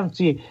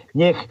nenažanci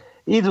nech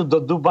idú do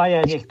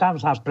Dubaja, nech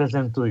tam sa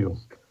prezentujú.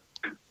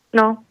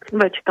 No,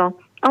 veď to.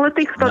 Ale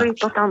tých, ktorí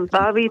to tam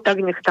baví, tak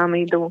nech tam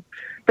idú.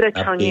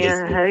 Prečo nie,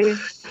 hej?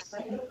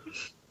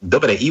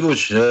 Dobre,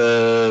 Ivuš,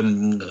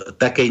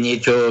 také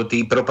niečo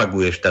ty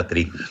propaguješ,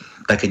 Tatry.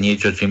 Také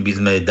niečo, čím by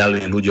sme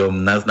dali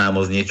ľuďom na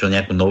známosť niečo,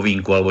 nejakú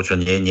novinku, alebo čo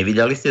nie.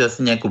 Nevydali ste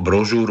zase nejakú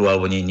brožúru,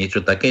 alebo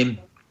niečo také?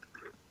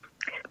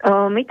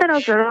 My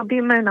teraz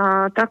robíme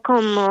na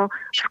takom,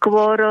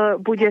 skôr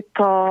bude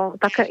to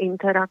také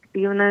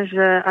interaktívne,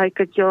 že aj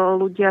keď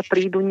ľudia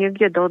prídu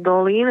niekde do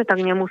dolín,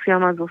 tak nemusia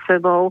mať so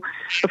sebou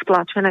v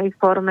tlačenej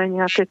forme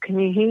nejaké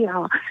knihy,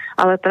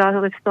 ale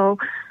práve s tou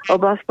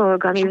oblastnou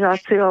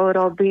organizáciou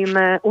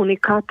robíme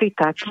unikáty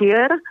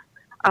Tatier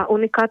a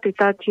unikáty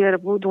Tatier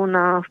budú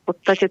na v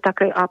podstate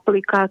takej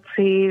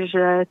aplikácii,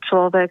 že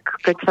človek,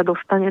 keď sa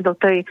dostane do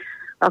tej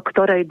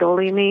ktorej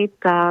doliny,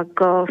 tak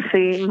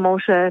si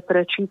môže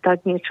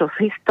prečítať niečo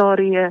z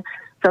histórie,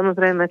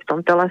 samozrejme v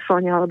tom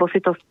telefóne, alebo si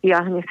to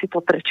stiahne, si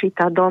to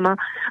prečíta doma,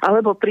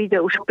 alebo príde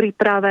už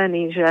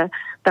pripravený, že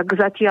tak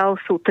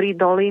zatiaľ sú 3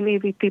 doliny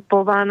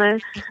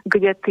vytipované,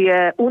 kde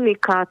tie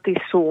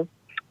unikáty sú.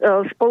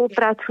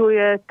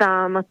 Spolupracuje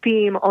tam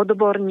tím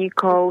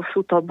odborníkov,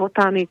 sú to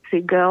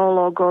botanici,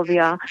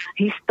 geológovia,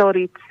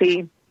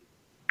 historici,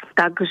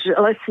 takže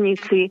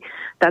lesníci,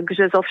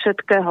 takže zo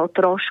všetkého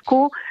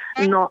trošku.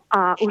 No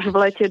a už v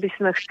lete by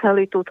sme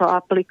chceli túto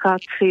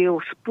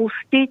aplikáciu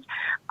spustiť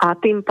a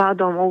tým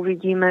pádom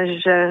uvidíme,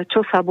 že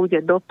čo sa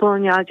bude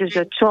doplňať,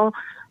 že čo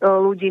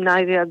ľudí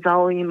najviac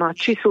zaujíma,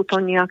 či sú to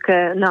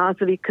nejaké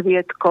názvy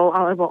kvietkov,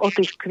 alebo o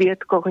tých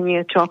kvietkoch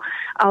niečo,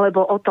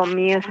 alebo o tom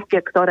mieste,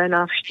 ktoré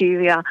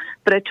navštívia,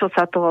 prečo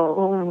sa to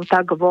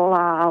tak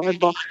volá,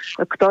 alebo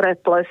ktoré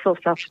pleso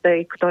sa v tej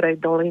ktorej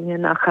doline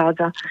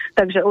nachádza.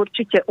 Takže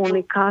určite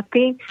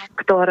unikáty,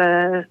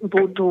 ktoré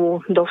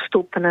budú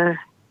dostupné,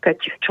 keď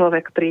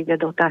človek príde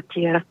do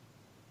Tatier.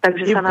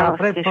 Takže sa na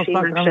vás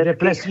tešíme všetkých. Že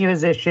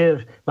plesnivec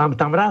ešte vám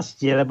tam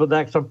rastie, lebo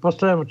tak som v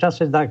poslednom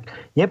čase tak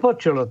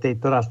nepočul o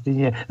tejto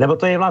rastline, lebo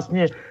to je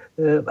vlastne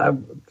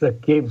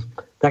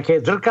také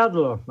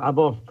zrkadlo,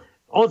 alebo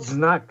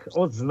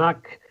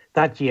odznak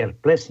Tatier,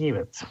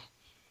 plesnivec.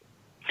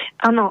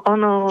 Áno,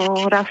 ono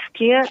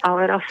rastie,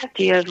 ale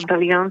rastie v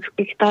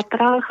Belianských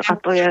Tatrách a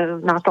to je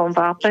na tom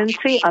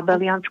vápenci a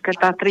Belianské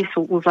Tatry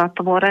sú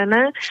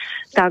uzatvorené,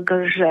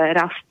 takže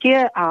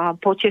rastie a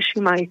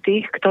poteším aj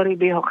tých, ktorí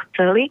by ho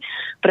chceli,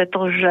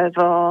 pretože v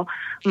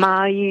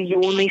máji,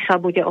 júni sa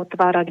bude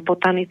otvárať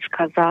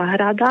botanická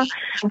záhrada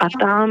a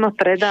tam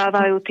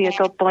predávajú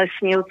tieto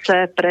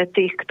plesnivce pre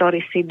tých,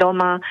 ktorí si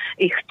doma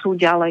ich chcú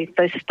ďalej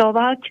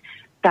pestovať.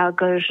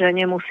 takže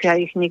nemusia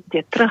ich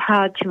nikde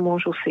trhať,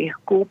 môžu si ich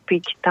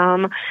kúpiť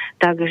tam,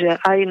 takže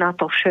aj na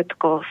to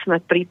všetko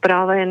sme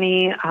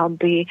pripravení,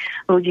 aby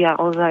ľudia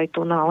ozaj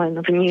tu len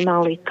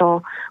vnímali to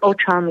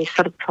očami,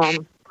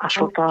 srdcom a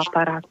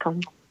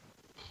fotoaparátom.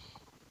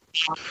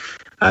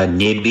 A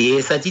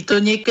nebije sa ti to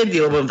niekedy?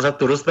 Lebo sa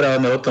tu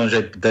rozprávame o tom,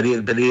 že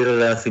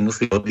príroda si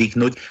musí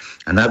oddychnúť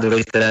a na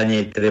druhej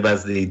strane treba,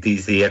 ty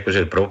si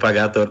akože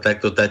propagátor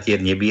takto Tatier,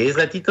 nebije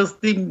sa ti to s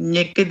tým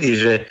niekedy,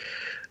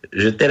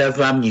 že teraz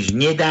vám nič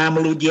nedám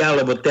ľudia,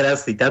 lebo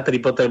teraz si Tatry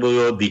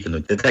potrebujú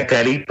oddychnúť? To je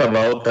taká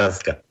rýpavá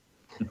otázka.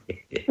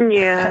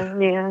 Nie.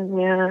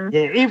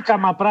 Ivka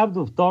má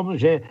pravdu v tom,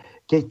 že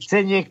keď chce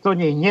niekto,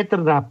 nech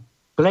netrdá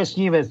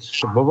plesnivec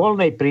vo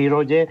voľnej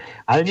prírode,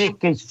 ale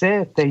keď chce,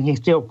 tak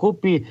nech si ho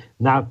kúpi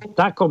na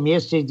takom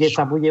mieste, kde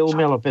sa bude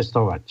umelo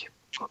pestovať.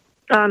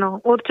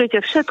 Áno, určite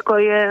všetko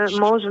je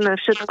možné,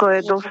 všetko je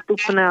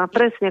dostupné a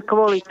presne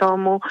kvôli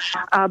tomu,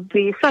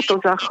 aby sa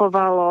to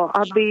zachovalo,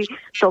 aby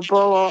to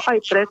bolo aj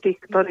pre tých,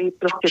 ktorí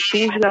proste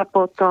túžia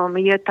potom,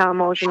 je tá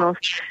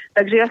možnosť.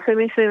 Takže ja si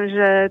myslím,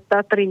 že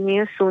Tatry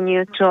nie sú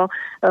niečo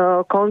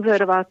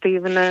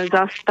konzervatívne,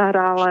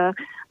 zastaralé,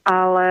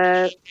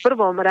 ale v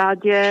prvom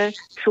rade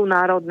sú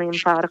národným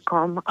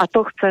parkom a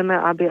to chceme,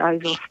 aby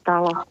aj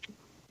zostalo.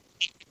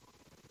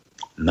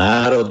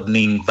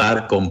 Národným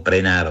parkom pre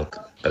národ,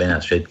 pre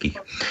nás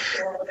všetkých.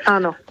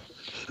 Áno.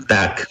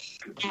 Tak,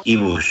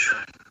 Ivuš,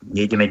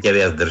 nejdeme ťa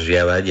viac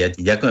zdržiavať. Ja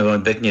ti ďakujem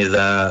veľmi pekne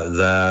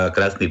za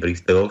krásny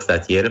príspevok,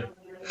 Tatier.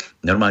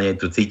 Normálne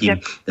tu cítim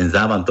ten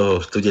závan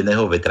toho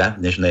studeného vetra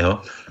dnešného.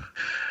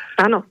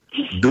 Áno.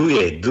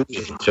 Duje,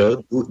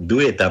 čo?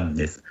 Duje tam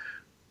dnes.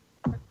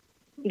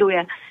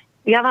 Duje.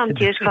 Ja vám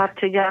tiež,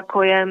 chlapci,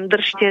 ďakujem.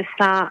 Držte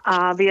sa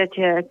a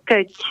viete,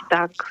 keď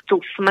tak tu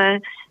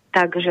sme,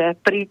 takže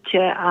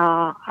príďte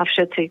a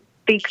všetci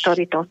tí,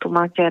 ktorí to tu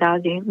máte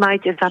radi.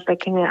 Majte sa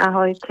pekne.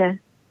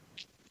 Ahojte.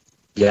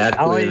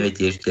 Ďakujeme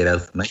ti ešte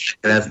raz. Majte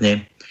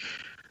krásne.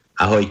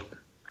 Ahoj.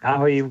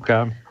 Ahoj,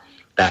 Ivka.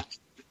 Tak.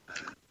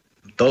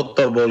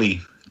 Toto boli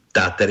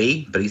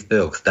Tatry,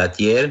 príspevok z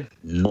Tatier.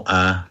 No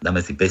a dáme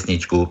si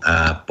pesničku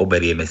a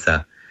poberieme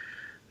sa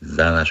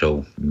za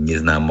našou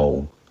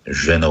neznámou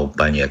ženou,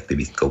 pani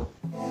aktivistkou.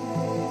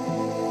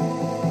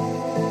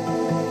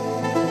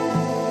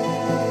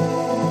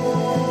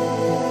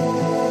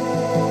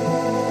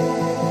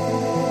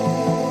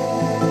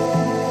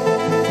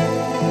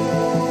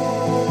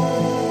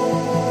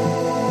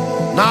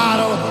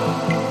 Národ,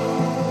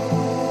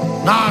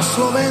 náš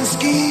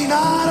slovenský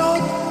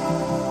národ,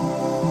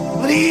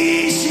 v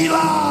ríši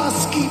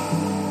lásky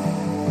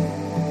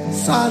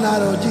sa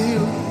narodil.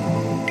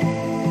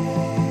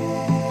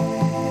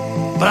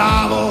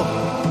 Právo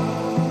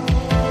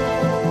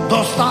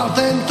dostal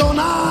tento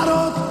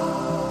národ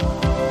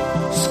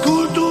s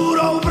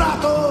kultúrou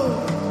bratov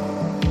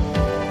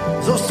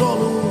zo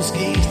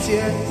solúnskych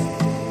ciest.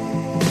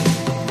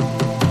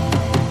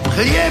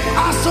 Chlieb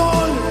a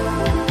soľ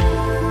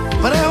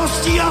pre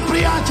hostí a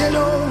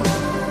priateľov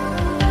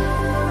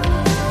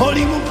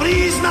boli mu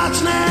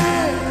príznačné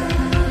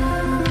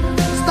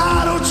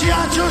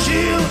stáročia, čo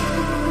žil.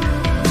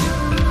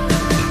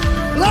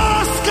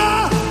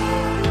 Láska,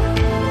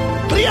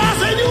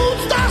 priazeň,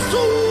 úcta,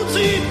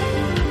 súcit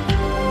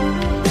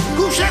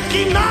ku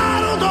všetkým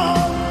národom,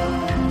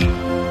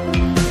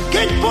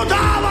 keď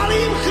podával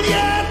im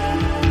chlieb.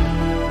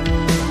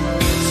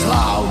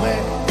 Slávme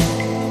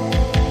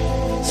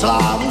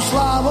slávu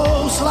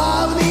slávou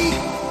slávnych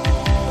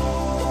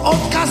v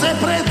odkaze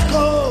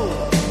predkov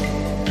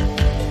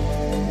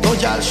do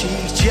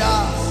ďalších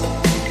čias.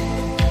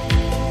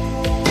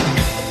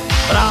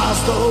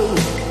 Brázdou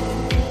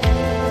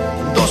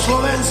do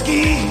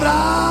slovenských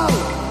bráv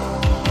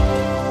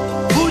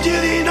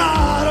budili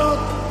národ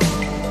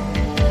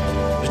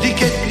vždy,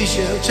 keď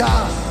prišiel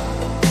čas.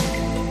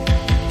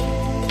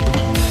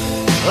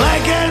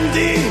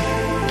 Legendy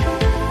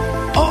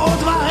o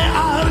odvahe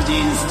a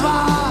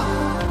hrdinstvách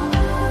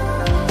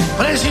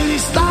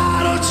prežili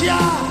stáročia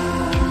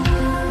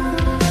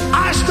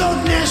až do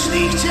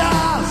dnešných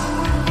čias.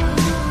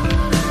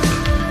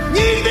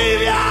 Nikdy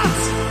viac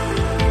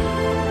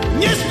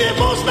nesmie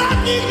poznať,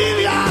 nikdy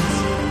viac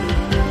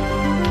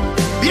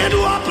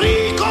biedu a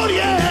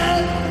príkorie,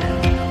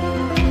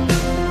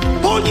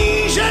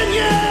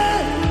 poníženie.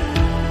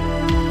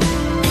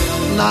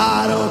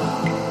 Národ,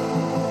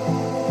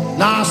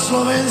 náš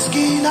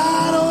slovenský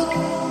národ,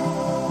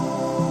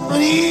 v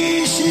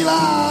ríši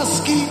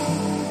lásky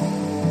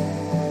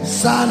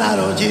sa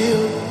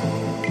narodil.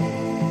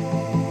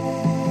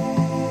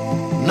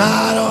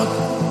 Národ,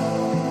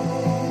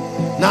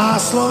 náš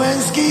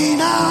slovenský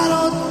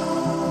národ,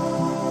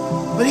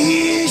 v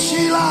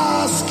ríši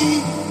lásky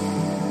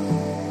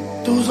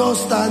tu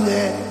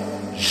zostane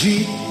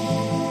žiť.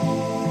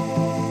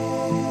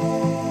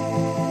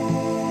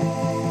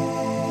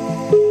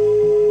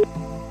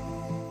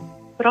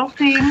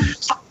 Prosím.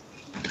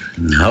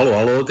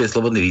 Haló, to je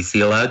Slobodný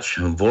vysielač.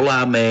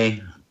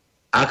 Voláme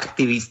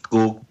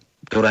aktivistku,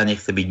 ktorá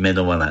nechce byť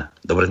menovaná.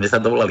 Dobre sme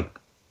sa dovolali?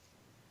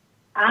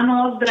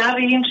 Áno,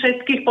 zdravím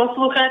všetkých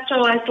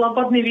poslucháčov, aj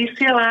slobodný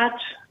vysielač.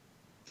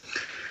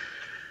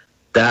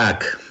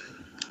 Tak,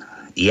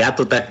 ja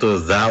to takto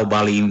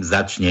zaobalím,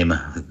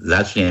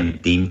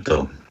 začnem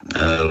týmto.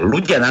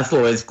 Ľudia na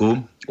Slovensku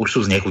už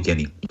sú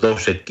znechutení. To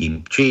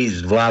všetkým. Či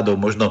s vládou,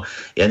 možno,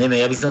 ja neviem,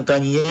 ja by som to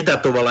ani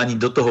nedatoval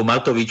ani do toho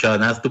Matoviča,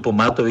 nástupom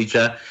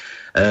Matoviča,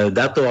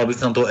 datoval by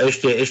som to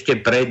ešte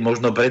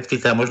možno pred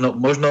Fica, možno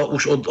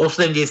už od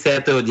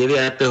 89.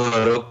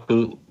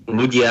 roku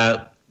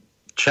ľudia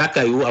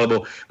čakajú,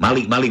 alebo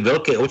mali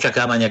veľké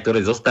očakávania, ktoré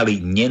zostali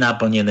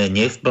nenaplnené,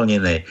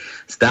 nesplnené.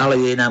 Stále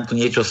je nám tu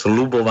niečo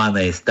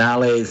sľubované,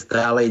 stále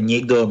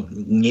niekto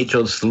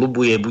niečo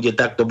sľubuje, bude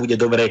takto, bude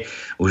dobre.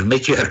 Už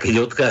Mečiar,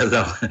 keď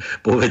odchádzal,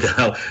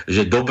 povedal,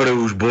 že dobre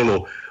už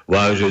bolo,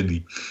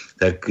 vážený.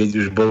 Tak keď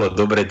už bolo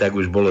dobre, tak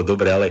už bolo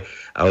dobre,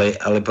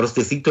 ale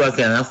proste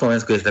situácia na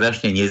Slovensku je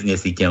strašne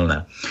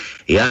neznesiteľná.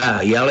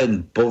 Ja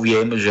len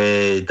poviem,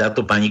 že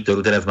táto pani,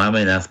 ktorú teraz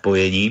máme na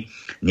spojení,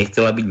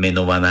 nechcela byť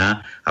menovaná,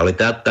 ale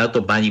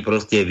táto pani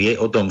proste vie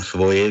o tom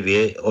svoje,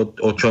 vie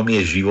o čom je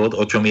život,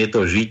 o čom je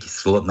to žiť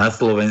na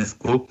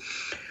Slovensku.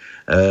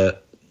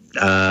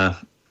 A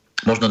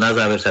možno na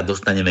záver sa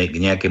dostaneme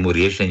k nejakému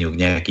riešeniu, k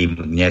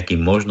nejakým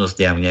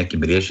možnostiam, k nejakým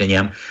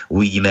riešeniam.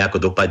 Uvidíme,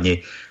 ako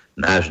dopadne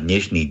náš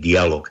dnešný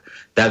dialog.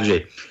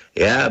 Takže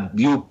ja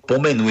ju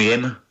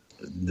pomenujem,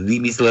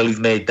 vymysleli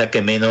sme jej také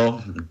meno,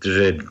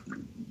 že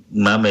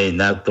máme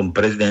na tom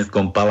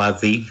prezidentskom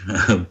paláci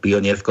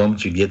pionierskom,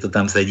 či kde to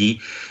tam sedí,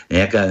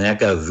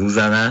 nejaká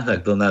Zuzana,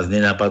 tak to nás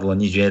nenapadlo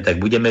nič iné, tak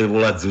budeme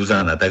volať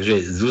Zuzana.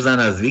 Takže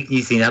Zuzana,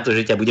 zvykni si na to,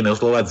 že ťa budeme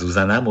oslovať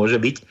Zuzana, môže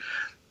byť?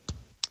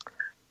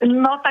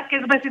 No, tak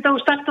keď sme si to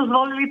už takto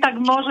zvolili, tak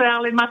môže,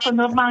 ale ma to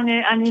normálne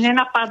ani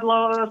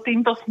nenapadlo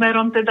týmto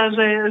smerom, teda,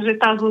 že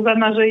tá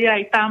Zuzana, že je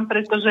aj tam,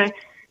 pretože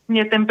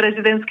mne ten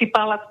prezidentský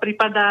palác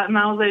pripadá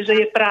naozaj, že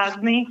je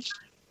prázdny.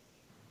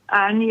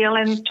 A nie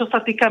len čo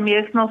sa týka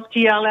miestnosti,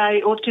 ale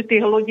aj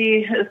určitých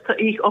ľudí s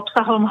ich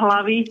obsahom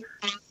hlavy.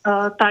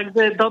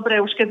 Takže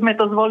dobre, už keď sme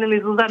to zvolili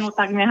Zuzanu,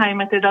 tak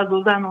nehajme teda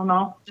Zuzanu,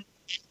 no.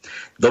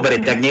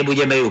 Dobre, tak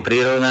nebudeme ju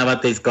prirovnávať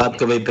tej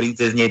skladkovej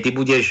princezne. Ty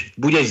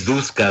budeš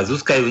Zuzka.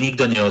 Zuzka ju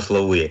nikto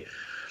neoslovuje.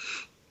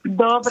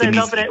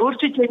 Dobre,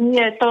 určite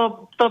nie.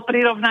 To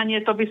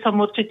prirovnanie, to by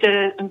som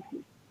určite,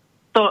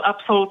 to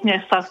absolútne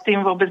sa s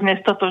tým vôbec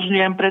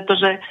nestotožňujem,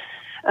 pretože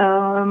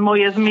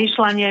moje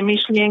zmýšľanie,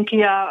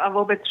 myšlienky a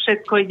vôbec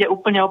všetko ide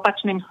úplne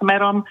opačným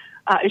smerom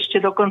a ešte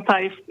dokonca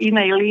aj v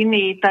inej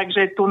línii,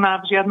 takže tu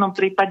v žiadnom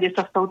prípade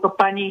sa s touto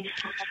pani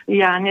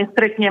ja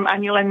nestretnem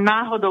ani len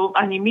náhodou,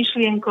 ani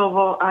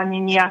myšlienkovo,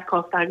 ani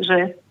nejako,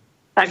 takže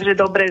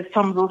dobre,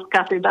 som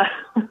Zuzka teda.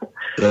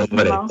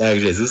 Dobre, no.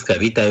 Takže Zuzka,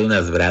 vítaj u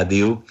nás v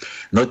rádiu.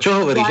 No čo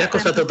hovoríš, ako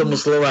sa to tomu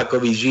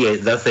Slovákovi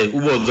žije zase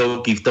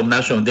úvodzovky v tom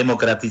našom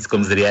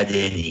demokratickom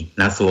zriadení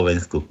na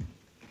Slovensku?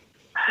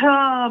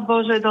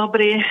 Bože,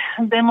 dobrý,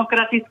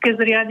 demokratické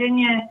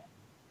zriadenie.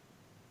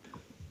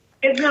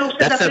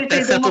 Tak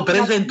sa to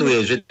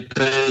prezentuje,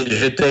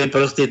 že to je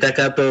proste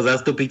takáto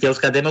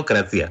zastupiteľská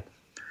demokracia.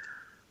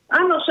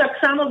 Áno,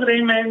 však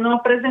samozrejme, no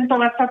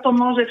prezentovať sa to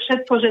môže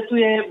všetko, že tu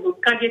je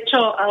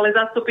kadečo, ale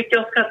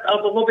zastupiteľská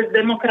alebo vôbec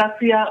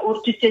demokracia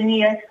určite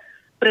nie,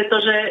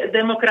 pretože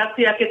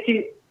demokracia, keď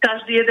si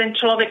každý jeden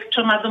človek,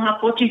 čo má doma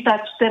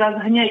počítač, teraz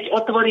hneď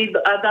otvorí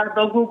a dá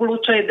do Google,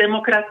 čo je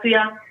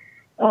demokracia,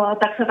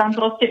 tak sa tam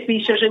proste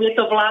píše, že je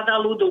to vláda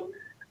ľudu.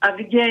 A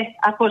kde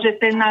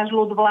akože ten náš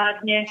ľud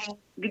vládne?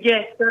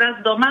 Kde?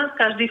 Teraz doma,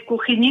 každý v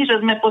kuchyni,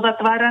 že sme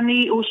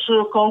pozatváraní už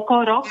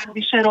koľko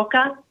vyše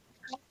roka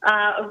a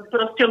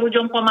proste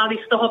ľuďom pomaly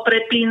z toho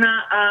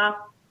prepína a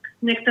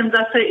nechcem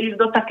zase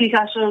ísť do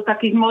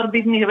takých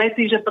morbidných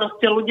vecí, že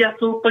proste ľudia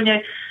sú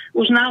úplne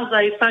už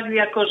naozaj fakt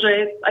akože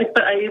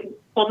aj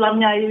podľa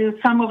mňa aj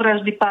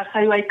samovraždy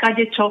páchajú, aj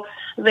kadečo.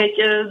 Veď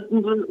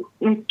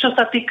čo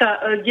sa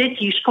týka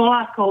detí,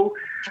 školákov,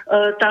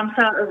 tam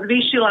sa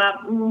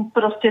zvýšila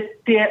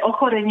proste tie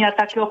ochorenia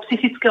takého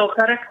psychického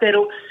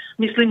charakteru.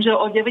 Myslím, že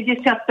o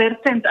 90%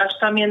 až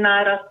tam je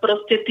náraz.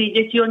 Proste tí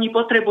deti, oni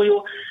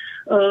potrebujú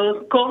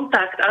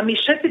kontakt a my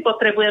všetci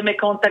potrebujeme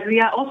kontakt.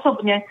 Ja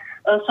osobne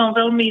som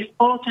veľmi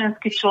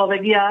spoločenský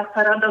človek, ja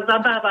sa rada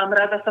zabávam,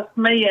 rada sa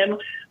smejem,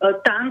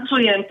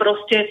 tancujem,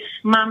 proste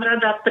mám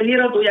rada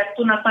prírodu, jak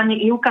tu na pani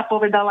Ivka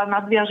povedala,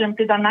 nadviažem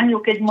teda na ňu,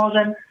 keď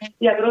môžem,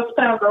 jak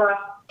rozprávala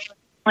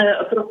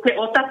proste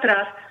o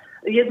Tatrách.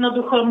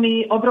 Jednoducho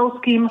my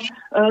obrovským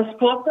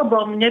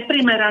spôsobom,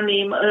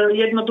 neprimeraným,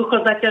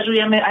 jednoducho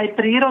zaťažujeme aj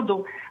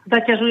prírodu,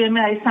 zaťažujeme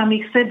aj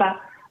samých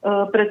seba.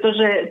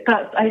 Pretože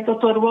aj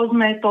toto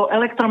rôzne, to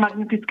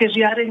elektromagnetické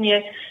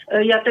žiarenie,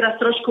 ja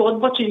teraz trošku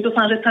odbočím,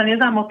 dúfam, že sa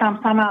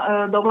nezamotám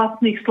sama do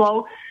vlastných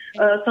slov,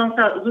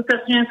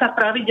 zúčastňujem sa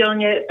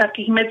pravidelne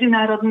takých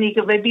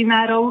medzinárodných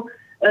webinárov,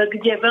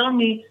 kde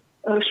veľmi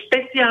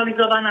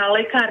špecializovaná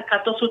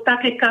lekárka, to sú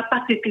také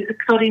kapacity, s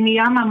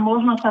ktorými ja mám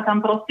možnosť sa tam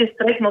proste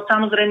stretnúť,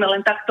 samozrejme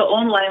len takto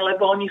online,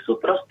 lebo oni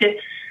sú proste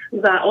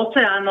za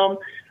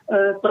oceánom,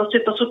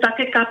 proste to sú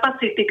také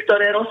kapacity,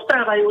 ktoré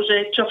rozprávajú,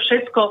 že čo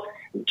všetko,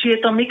 či je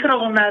to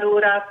mikrovlnná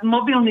rúra,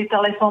 mobilný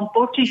telefón,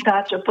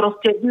 počítač,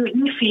 proste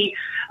Wi-Fi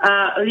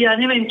a ja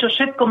neviem, čo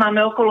všetko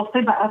máme okolo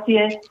seba a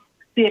tie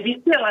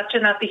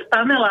vysielače na tých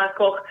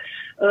panelákoch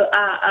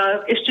a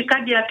ešte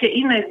kadejaké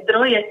iné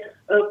zdroje,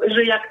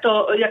 že jak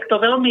to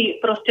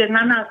veľmi proste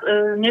na nás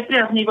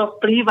nepriaznivo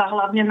vplýva,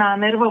 hlavne na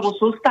nervovú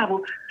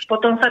sústavu.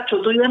 Potom sa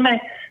čudujeme,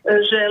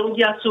 že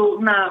ľudia sú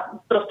na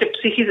proste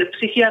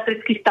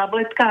psychiatrických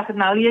tabletkách,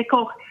 na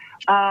liekoch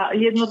a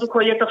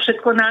jednoducho je to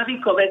všetko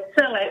návykové.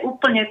 Celé,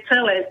 úplne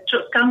celé,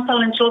 kam sa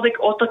len človek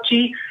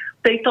otočí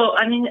v tejto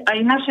aj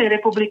našej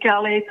republike,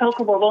 ale aj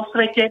celkovo vo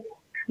svete,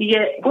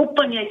 je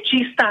úplne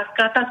čistá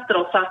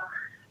katastrofa.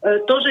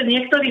 To, že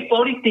niektorý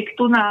politik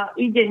tu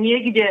ide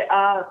niekde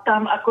a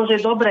tam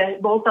akože dobre,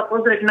 bol sa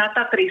pozrieť na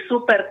Tatry,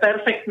 super,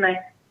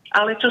 perfektné,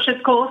 ale čo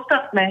všetko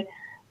ostatné?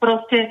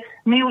 Proste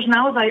my už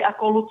naozaj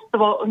ako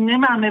ľudstvo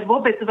nemáme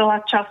vôbec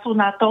veľa času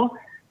na to,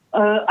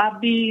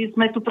 aby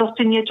sme tu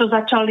proste niečo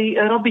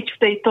začali robiť v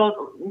tejto,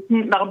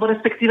 alebo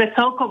respektíve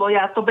celkovo,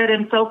 ja to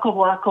beriem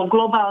celkovo ako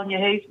globálne,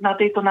 hej, na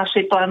tejto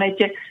našej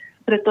planete,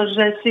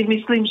 pretože si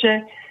myslím,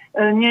 že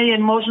nie je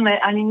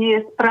možné, ani nie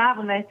je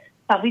správne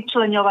sa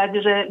vyčleňovať,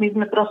 že my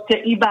sme proste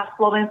iba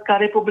Slovenská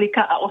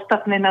republika a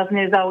ostatné nás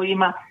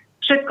nezaujíma.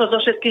 Všetko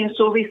so všetkým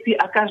súvisí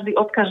a každý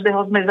od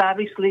každého sme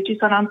závislí, či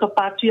sa nám to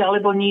páči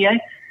alebo nie,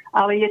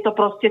 ale je to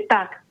proste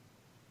tak.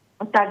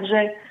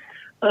 Takže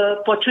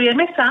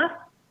počujeme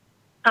sa?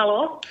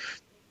 Haló?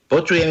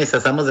 Počujeme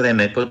sa,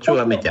 samozrejme,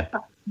 počúvame ťa.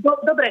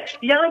 Dobre,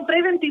 ja len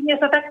preventívne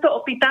sa takto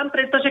opýtam,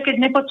 pretože keď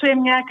nepočujem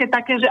nejaké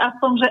také, že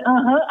aspoň, že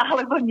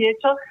alebo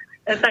niečo,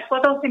 tak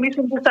potom si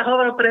myslím, že sa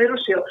hovor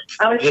prerušil.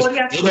 Ale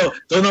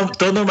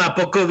to má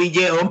po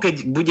covide, on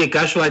keď bude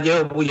kašľať,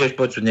 jeho budeš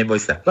počuť,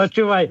 neboj sa.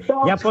 Počúvaj,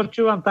 ja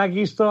počúvam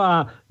takisto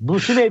a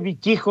musíme byť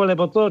ticho,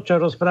 lebo to,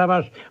 čo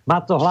rozprávaš,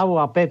 má to hlavu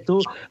a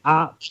petu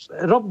a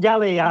rob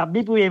ďalej a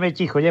my budeme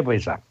ticho, neboj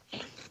sa.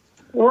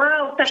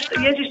 Wow, tak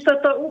Ježiš,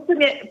 toto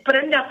úplne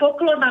pre mňa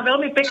poklon a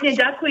veľmi pekne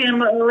ďakujem,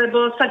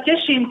 lebo sa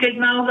teším,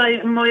 keď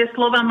naozaj moje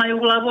slova majú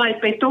hlavu aj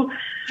petu.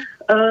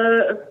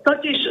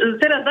 Totiž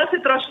teraz zase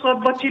trošku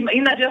odbočím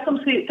ináč. Ja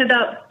som si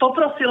teda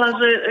poprosila,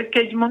 že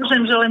keď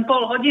môžem, že len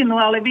pol hodinu,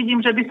 ale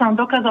vidím, že by som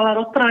dokázala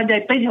rozprávať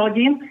aj 5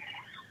 hodín.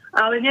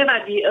 Ale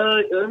nevadí.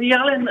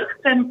 Ja len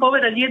chcem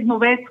povedať jednu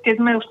vec,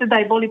 keď sme už teda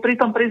aj boli pri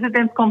tom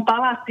prezidentskom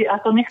paláci a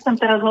to nechcem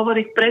teraz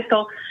hovoriť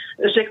preto,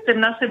 že chcem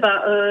na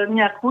seba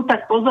nejak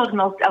pútať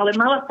pozornosť, ale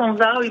mala som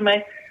v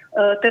záujme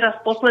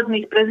teraz v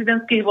posledných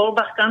prezidentských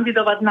voľbách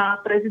kandidovať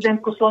na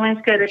prezidentku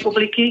Slovenskej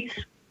republiky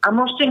a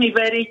môžete mi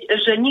veriť,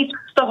 že nič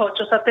z toho,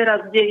 čo sa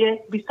teraz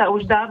deje, by sa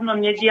už dávno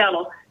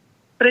nedialo.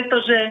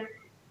 Pretože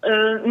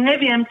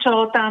neviem,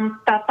 čo tam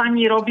tá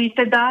pani robí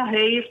teda,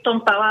 hej, v tom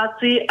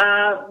paláci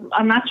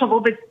a na čo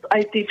vôbec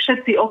aj tí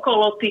všetci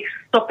okolo tých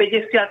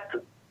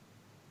 150,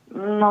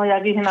 no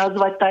jak ich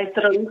nazvať,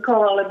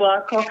 tajtrolíkov, alebo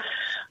ako.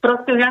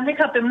 Proste ja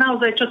nechápem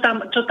naozaj,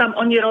 čo tam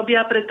oni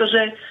robia,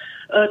 pretože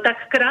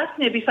tak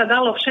krásne by sa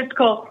dalo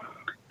všetko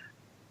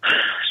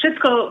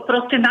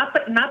proste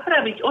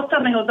napraviť od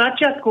samého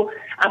začiatku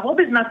a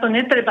vôbec na to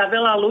netreba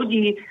veľa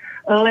ľudí,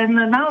 len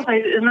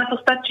naozaj na to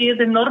stačí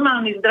jeden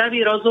normálny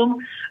zdravý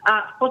rozum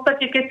a v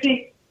podstate keď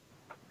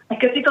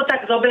si to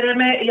tak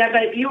zoberieme, jak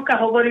aj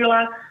Ivka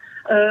hovorila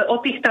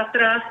o tých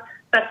Tatrách,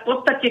 tak v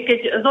podstate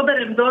keď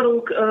zoberiem do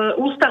rúk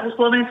Ústavu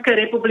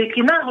Slovenskej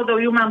republiky, náhodou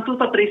ju mám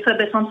túto pri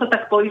sebe, som sa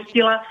tak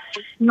poistila,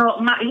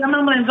 no ja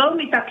mám len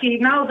veľmi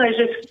taký naozaj,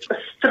 že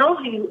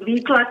strohý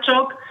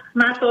výtlačok,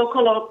 má to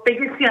okolo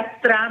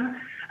 50 strán,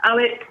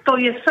 ale to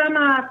je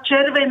samá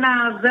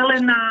červená,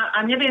 zelená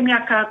a neviem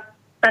jaká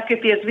také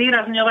tie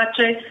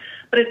zvýrazňovače,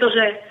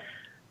 pretože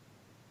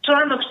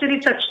článok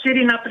 44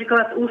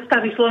 napríklad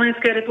Ústavy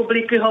Slovenskej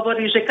republiky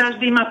hovorí, že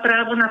každý má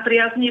právo na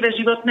priaznivé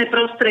životné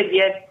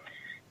prostredie.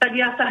 Tak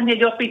ja sa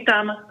hneď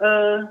opýtam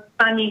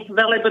pani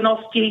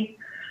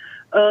velebnosti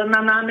na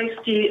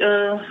námestí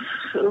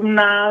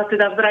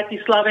teda v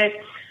Bratislave,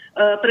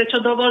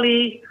 prečo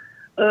dovolí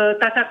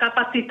taká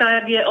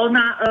kapacita, jak je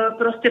ona,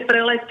 proste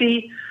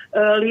prelety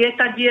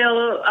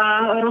lietadiel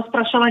a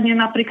rozprašovanie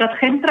napríklad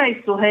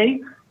chemtrajsu, hej?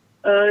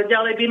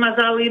 Ďalej by ma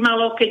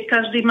zaujímalo, keď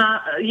každý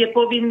je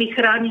povinný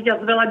chrániť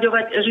a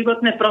zveľaďovať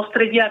životné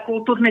prostredie a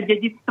kultúrne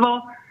dedičstvo,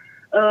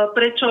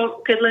 prečo,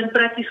 keď len v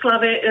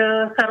Bratislave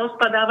sa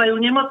rozpadávajú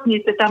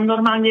nemocnice, tam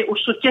normálne už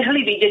sú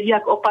tehly vidieť,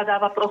 jak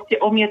opadáva proste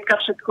omietka,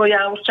 všetko.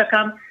 Ja už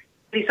čakám,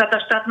 kedy sa tá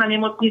štátna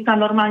nemocnica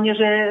normálne,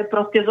 že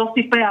proste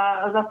zosype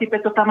a zasype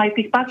to tam aj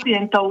tých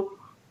pacientov.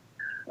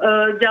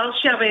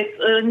 Ďalšia vec,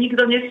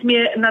 nikto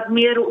nesmie nad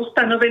mieru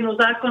ustanovenú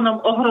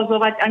zákonom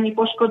ohrozovať ani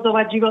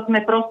poškodzovať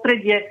životné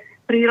prostredie,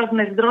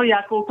 prírodné zdroje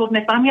a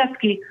kultúrne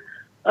pamiatky.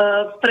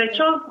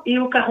 Prečo?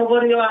 Ivka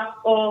hovorila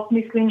o,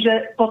 myslím,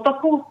 že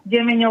potoku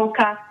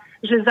Demeňovka,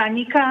 že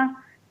zaniká.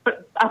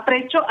 A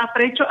prečo? A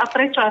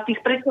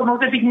tých prečo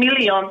môže byť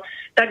milión.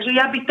 Takže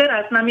ja by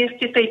teraz na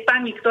mieste tej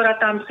pani,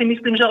 ktorá tam si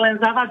myslím, že len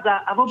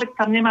zavadza a vôbec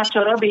tam nemá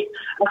čo robiť,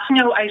 a s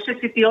ňou aj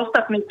všetci tí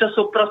ostatní, čo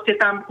sú proste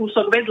tam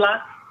kúsok vedľa,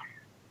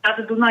 nad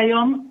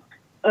Dunajom,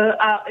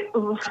 a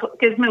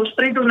keď sme už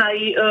pri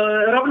Dunaji,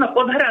 rovno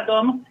pod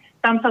hradom,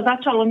 tam sa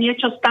začalo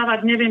niečo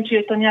stavať, neviem,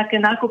 či je to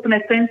nejaké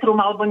nákupné centrum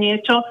alebo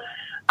niečo,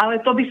 ale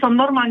to by som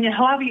normálne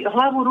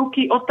hlavu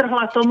ruky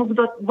odtrhla tomu,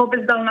 kto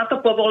vôbec dal na to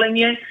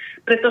povolenie,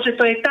 pretože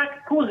to je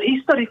tak kus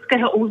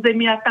historického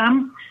územia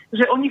tam,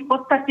 že oni v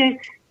podstate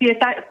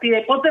tie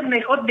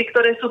podzemné chodby,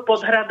 ktoré sú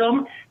pod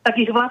hradom, tak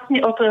ich vlastne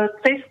od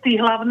cesty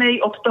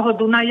hlavnej, od toho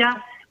Dunaja,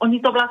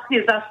 oni to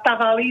vlastne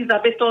zastavali,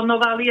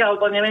 zabetonovali,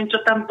 alebo neviem, čo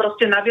tam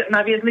proste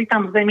naviezli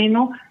tam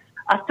zeminu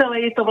a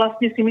celé je to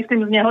vlastne, si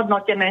myslím,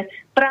 znehodnotené.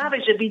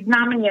 Práve, že byť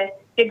na mne,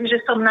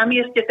 keďže som na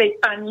mieste tej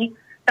pani,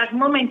 tak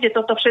v momente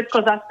toto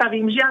všetko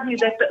zastavím. Žiadny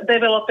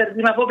developer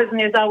by ma vôbec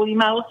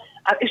nezaujímal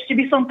a ešte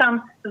by som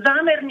tam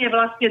zámerne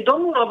vlastne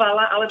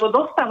domurovala alebo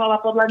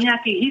dostávala podľa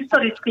nejakých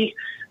historických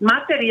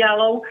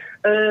materiálov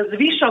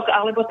zvyšok,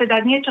 alebo teda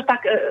niečo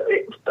tak,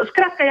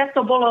 skrátka, jak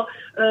to bolo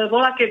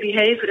volakeby,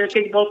 hej,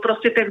 keď bol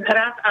proste ten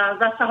hrad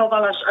a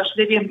zasahoval až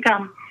neviem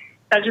kam.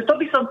 Takže to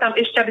by som tam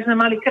ešte, aby sme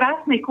mali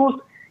krásny kus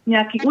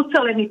nejaký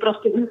ucelený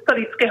proste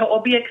historického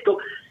objektu.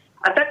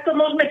 A takto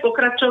môžeme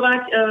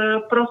pokračovať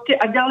proste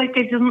a ďalej,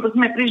 keď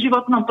sme pri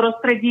životnom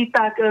prostredí,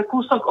 tak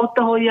kúsok od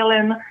toho je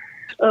len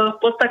v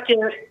podstate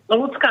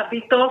ľudská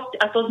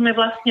bytosť a to sme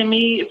vlastne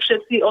my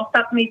všetci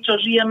ostatní,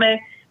 čo žijeme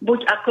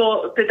buď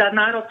ako teda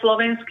národ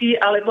slovenský,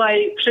 alebo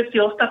aj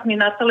všetci ostatní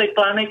na celej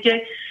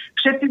planete.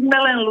 Všetci sme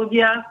len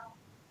ľudia,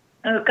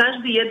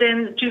 každý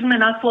jeden, či sme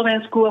na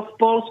Slovensku, v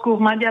Poľsku,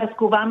 v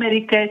Maďarsku, v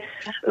Amerike,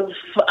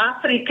 v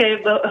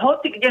Afrike,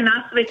 hoci kde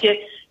na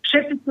svete,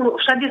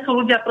 všade sú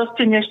ľudia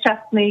proste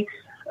nešťastní.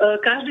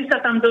 Každý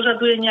sa tam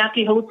dožaduje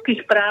nejakých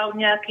ľudských práv,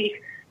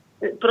 nejakých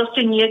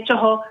proste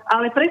niečoho.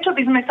 Ale prečo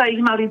by sme sa ich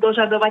mali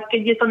dožadovať,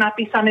 keď je to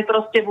napísané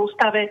proste v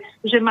ústave,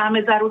 že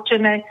máme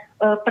zaručené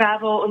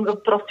právo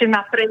proste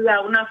na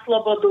prejav, na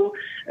slobodu,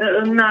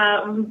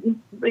 na,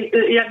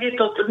 jak je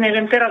to,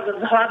 neviem teraz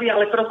z hlavy,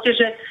 ale proste,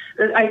 že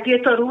aj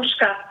tieto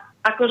rúška,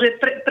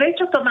 akože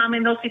prečo to máme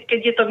nosiť, keď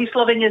je to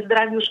vyslovene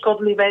zdraviu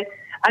škodlivé?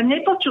 A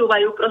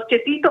nepočúvajú proste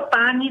títo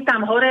páni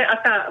tam hore a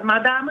tá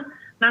madám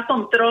na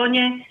tom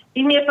tróne,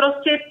 im je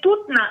proste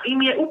tutná,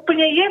 im je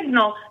úplne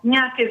jedno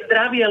nejaké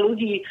zdravie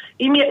ľudí.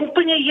 Im je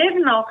úplne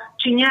jedno,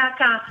 či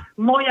nejaká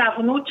moja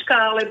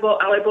vnúčka,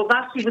 alebo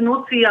vaši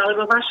vnúci,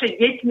 alebo vaše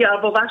deti,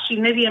 alebo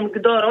vaši neviem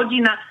kto,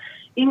 rodina.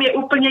 Im je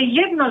úplne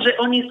jedno, že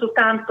oni sú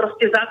tam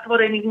proste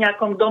zatvorení v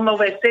nejakom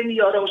domove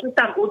seniorov, že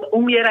tam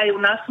umierajú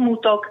na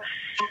smútok.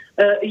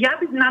 Ja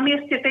by na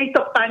mieste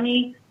tejto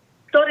pani,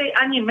 ktorej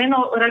ani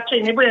meno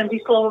radšej nebudem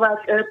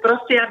vyslovovať,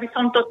 proste ja by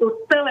som to tu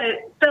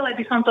celé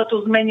by som to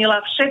tu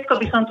zmenila,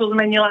 všetko by som tu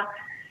zmenila.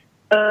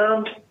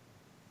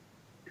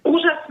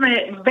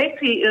 Úžasné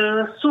veci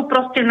sú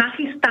proste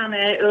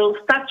nachystané,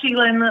 stačí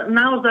len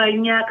naozaj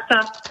nejak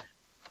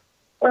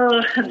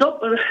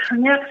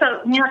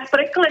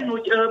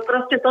preklenúť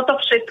proste toto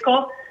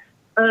všetko.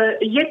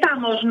 Je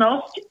tá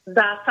možnosť,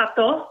 dá sa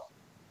to,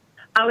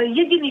 ale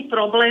jediný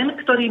problém,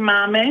 ktorý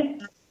máme,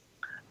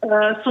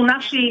 sú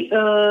naši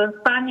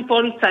páni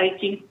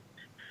policajti.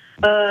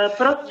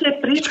 Proste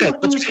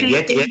príslušníci...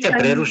 Ja ťa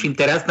preruším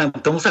teraz,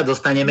 k tomu sa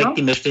dostaneme k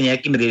tým ešte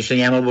nejakým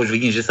riešeniam, lebo už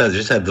vidím, že sa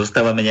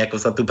dostávame,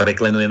 nejako sa tu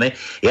preklenujeme.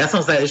 Ja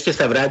som sa, ešte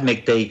sa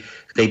vráťme k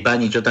tej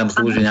pani, čo tam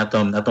slúži na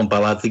tom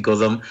paláci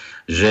kozom,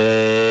 že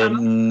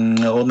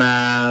ona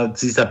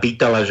si sa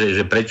pýtala,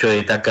 že prečo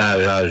je taká,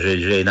 že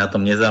jej na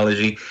tom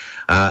nezáleží.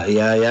 A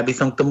ja by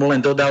som k tomu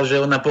len dodal, že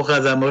ona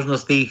pochádza možno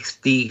z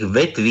tých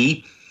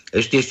vetví,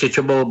 ešte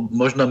čo bol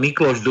možno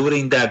Mikloš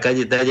Dzurinda a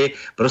kade,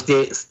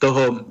 proste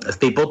z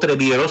tej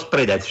potreby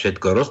rozpredať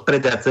všetko,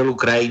 rozpredať celú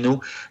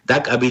krajinu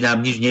tak, aby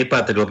nám nič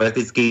nepatrilo.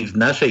 Prakticky v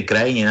našej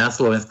krajine na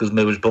Slovensku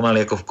sme už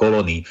pomaly ako v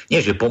kolónii.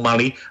 Nie, že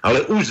pomaly,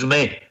 ale už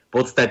sme v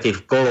podstate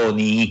v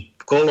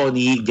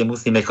kolónii, kde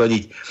musíme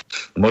chodiť,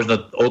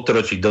 možno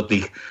otročiť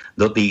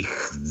do tých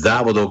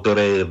závodov,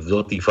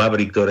 do tých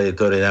fabrík,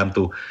 ktoré nám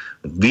tu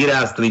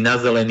vyrástli na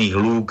zelených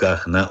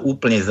lúkach, na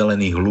úplne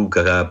zelených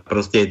lúkach a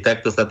proste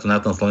takto sa tu na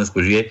tom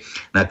Slovensku žije.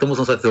 A k tomu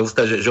som sa chcel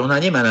dostať, že ona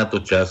nemá na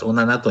to čas,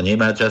 ona na to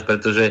nemá čas,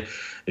 pretože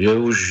že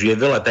už je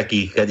veľa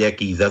takých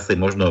kadejakých zase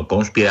možno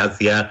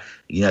konšpirácia,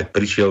 inak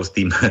prišiel s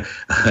tým,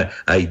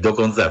 aj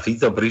dokonca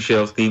Fico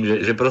prišiel s tým,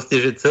 že proste,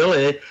 že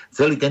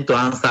celý tento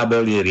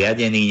ansábel je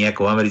riadený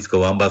nejakou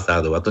americkou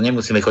ambasádou a to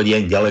nemusíme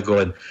chodiť ani ďaleko,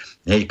 len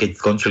keď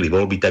skončili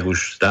voľby, tak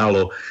už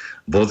stálo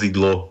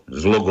vozidlo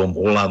s logom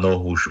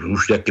Olano,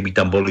 už keby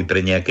tam boli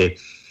pre nejaké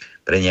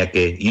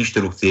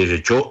inštrukcie,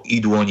 že čo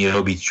idú oni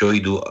robiť,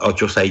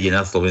 čo sa ide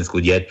na Slovensku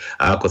diať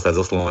a ako sa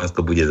zo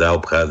Slovensko bude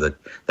zaobchádzať.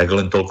 Tak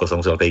len toľko som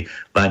musel tej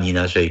pani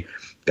našej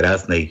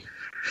krásnej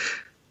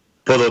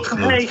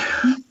podotknúť.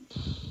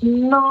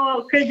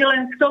 No, keď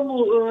len k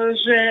tomu,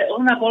 že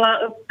ona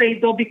bola v tej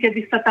doby,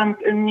 kedy sa tam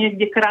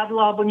niekde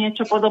kradlo alebo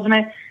niečo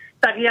podobné,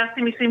 tak ja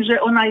si myslím,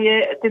 že ona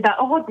je teda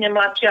o hodne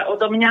mladšia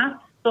odo mňa.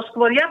 To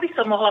skôr ja by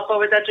som mohla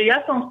povedať, že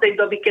ja som z tej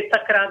doby, keď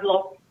sa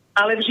krádlo,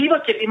 ale v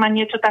živote by ma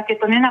niečo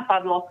takéto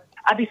nenapadlo.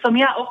 Aby som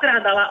ja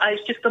okrádala a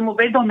ešte k tomu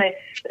vedome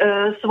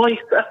svojich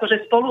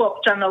akože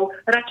spoluobčanov.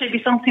 Radšej by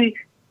som si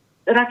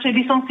radšej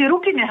by som si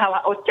ruky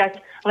nehala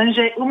odťať.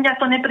 Lenže u mňa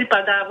to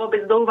nepripadá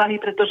vôbec do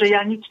úvahy, pretože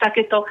ja nič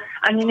takéto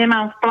ani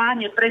nemám v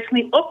pláne.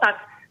 Presný opak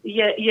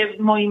je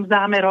môjim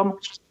zámerom.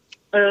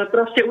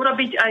 Proste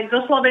urobiť aj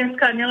zo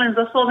Slovenska, nielen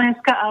zo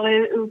Slovenska,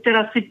 ale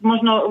teraz si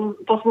možno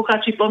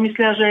poslucháči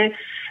pomyslia, že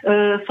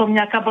som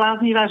nejaká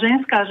bláznivá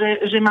ženská,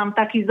 že mám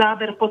taký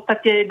záber v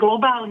podstate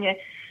globálne.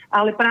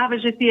 Ale práve,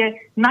 že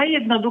tie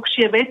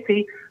najjednoduchšie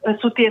veci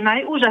sú tie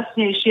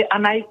najúžasnejšie a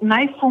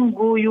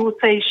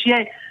najfungujúcejšie,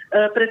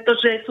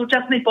 pretože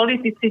súčasní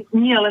politici,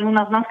 nie len u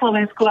nás na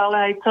Slovensku,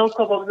 ale aj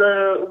celkovo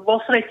vo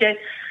svete,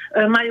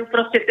 majú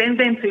proste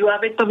tendenciu,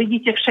 a veď to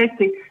vidíte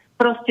všetci,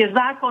 proste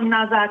zákon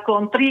na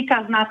zákon,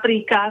 príkaz na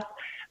príkaz,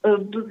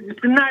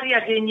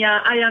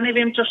 nariadenia a ja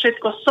neviem čo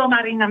všetko,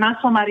 somarina na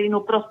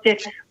somarinu, proste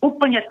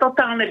úplne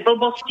totálne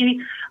blbosti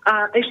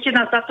a ešte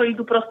nás za to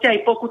idú proste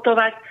aj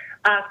pokutovať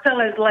a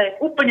celé zlé,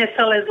 úplne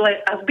celé zlé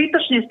a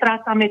zbytočne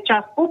strácame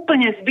čas,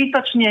 úplne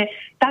zbytočne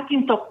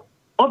takýmto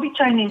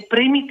obyčajným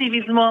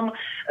primitivizmom.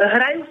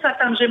 Hrajú sa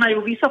tam, že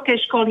majú vysoké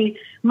školy,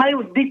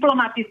 majú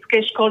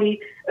diplomatické školy,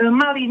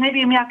 mali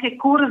neviem aké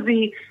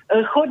kurzy,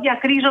 chodia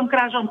krížom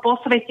krážom po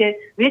svete.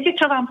 Viete,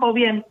 čo vám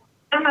poviem?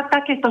 Ja mám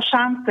takéto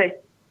šance,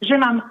 že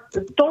mám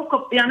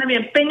toľko, ja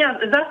neviem,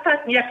 peniaz,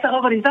 jak sa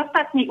hovorí,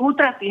 zastatní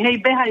útraty,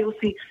 hej, behajú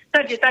si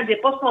tade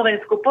po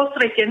Slovensku, po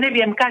svete,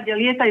 neviem kade,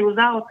 lietajú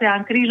za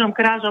oceán krížom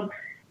krážom.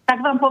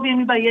 Tak vám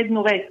poviem iba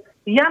jednu vec.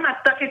 Ja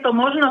mám takéto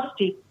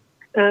možnosti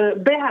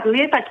behať,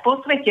 lietať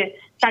po svete,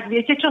 tak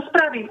viete, čo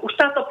spravím? Už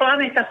táto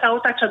planéta sa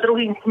otáča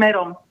druhým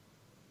smerom.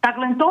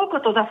 Tak len toľko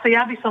to zase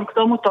ja by som k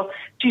tomuto.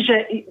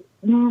 Čiže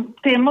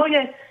tie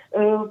moje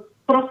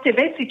proste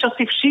veci, čo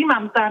si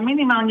všímam za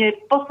minimálne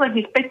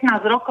posledných 15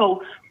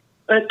 rokov,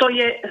 to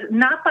je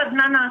nápad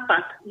na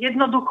nápad.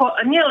 Jednoducho,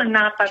 nielen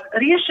nápad,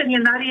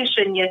 riešenie na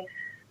riešenie.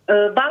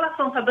 Bála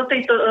som sa do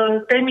tejto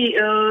témy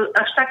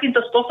až takýmto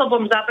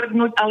spôsobom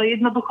zavrhnúť, ale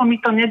jednoducho mi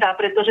to nedá,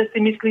 pretože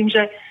si myslím,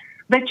 že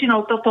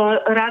väčšinou toto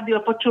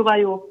rádio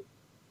počúvajú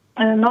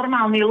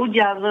normálni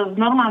ľudia s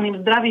normálnym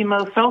zdravým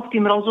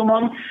selským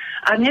rozumom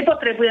a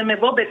nepotrebujeme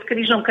vôbec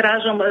krížom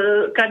krážom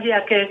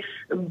kadejaké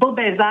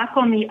blbé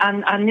zákony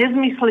a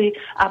nezmysly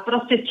a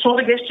proste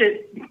človek ešte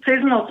cez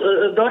noc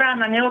do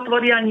rána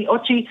neotvorí ani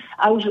oči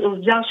a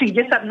už z ďalších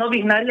 10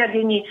 nových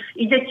nariadení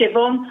idete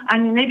von,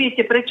 ani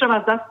neviete, prečo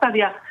vás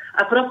zastavia.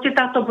 A proste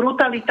táto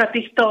brutalita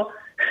týchto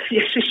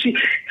Ježiši,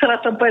 chcela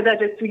som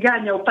povedať, že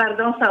cigáňov,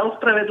 pardon, sa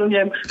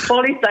ospravedlňujem,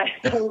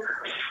 policajtov.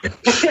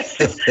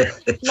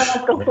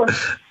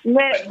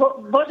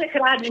 Bože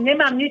chráň,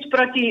 nemám nič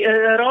proti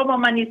Rómom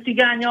ani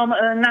cigáňom,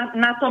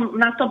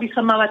 na to by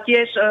som mala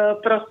tiež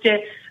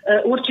proste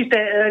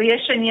určité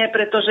riešenie,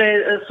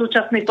 pretože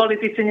súčasní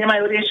politici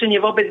nemajú riešenie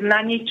vôbec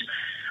na nič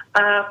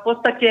a v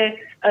podstate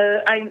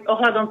aj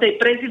ohľadom tej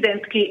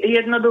prezidentky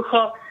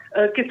jednoducho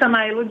keď sa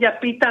ma aj ľudia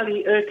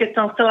pýtali, keď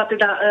som chcela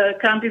teda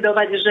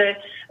kandidovať, že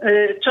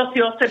čo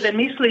si o sebe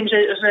myslím,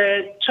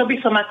 že čo by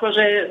som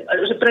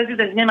že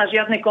prezident nemá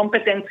žiadne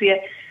kompetencie.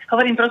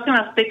 Hovorím, prosím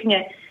vás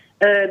pekne,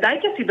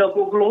 dajte si do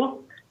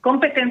Google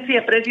kompetencie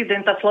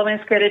prezidenta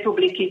Slovenskej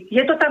republiky.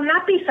 Je to tam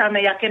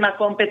napísané, aké má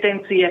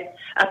kompetencie.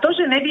 A to,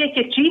 že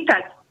neviete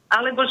čítať,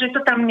 alebo že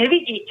to tam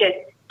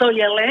nevidíte, to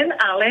je len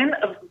a len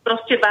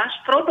proste váš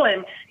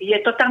problém. Je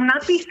to tam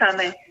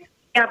napísané.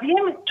 Ja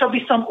viem, čo by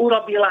som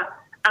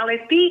urobila,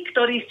 ale tí,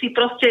 ktorí si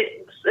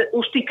proste,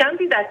 už tí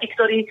kandidáti,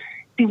 ktorí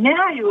si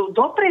nehajú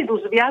dopredu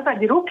zviazať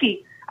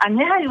ruky a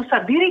nehajú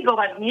sa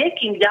dirigovať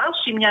niekým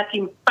ďalším,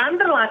 nejakým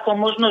pandrlákom,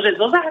 možno, že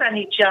zo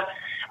zahraničia,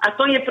 a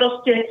to je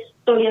proste,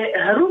 to je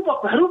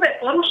hrubé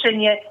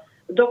porušenie,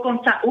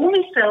 dokonca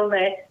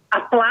úmyselné a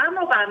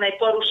plánované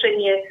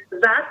porušenie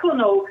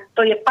zákonov,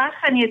 to je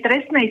páchanie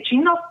trestnej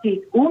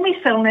činnosti,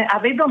 úmyselné a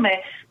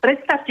vedomé.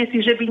 Predstavte si,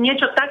 že by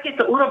niečo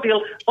takéto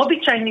urobil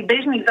obyčajný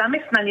bežný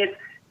zamestnanec,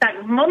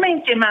 tak v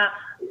momente má,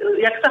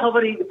 jak sa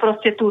hovorí,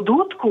 proste tú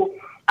dúdku,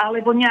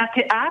 alebo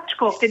nejaké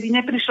áčko, keby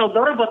neprišiel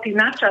do roboty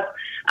na čas,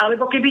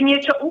 alebo keby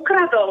niečo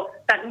ukradol,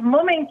 tak v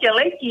momente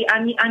letí,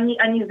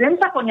 ani zem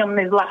sa po ňom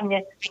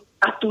nezlahne.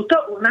 A tuto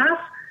u nás,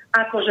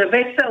 akože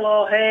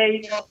veselo,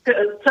 hej,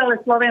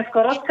 celé Slovensko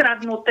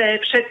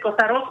rozkradnuté, všetko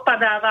sa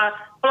rozpadáva,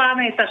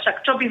 planéta,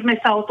 však čo by sme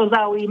sa o to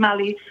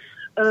zaujímali,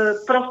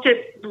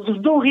 proste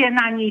vzduch je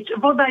na nič,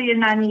 voda je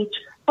na nič,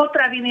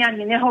 potraviny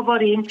ani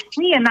nehovorím.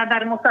 Nie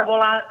nadarmo sa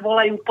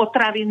volajú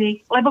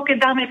potraviny, lebo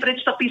keď dáme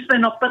preč to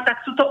písmeno P,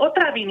 tak sú to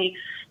otraviny.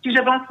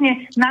 Čiže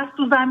vlastne nás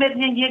tu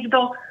zámerne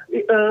niekto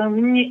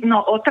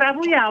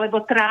otravuje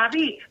alebo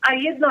trávi. Aj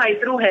jedno, aj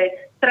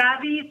druhé.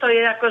 Trávi, to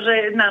je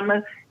akože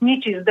nám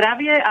ničí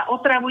zdravie a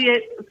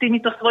otravuje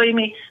týmito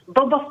svojimi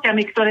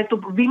blbosťami, ktoré tu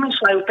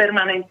vymýšľajú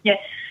permanentne.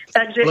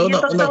 Takže je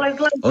to celé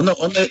zle.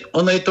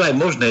 Ono je to aj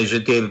možné,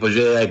 že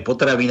aj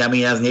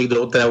potravinami nás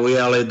niekto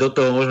otravuje, ale do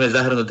toho môžeme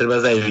zahrnúť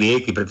treba aj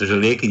lieky, pretože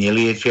lieky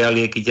neliečia,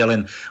 lieky ťa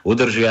len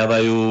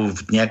udržiavajú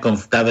v nejakom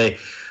stave,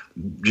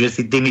 že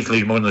si ty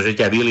myslíš možno, že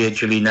ťa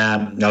vyliečili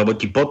alebo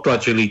ti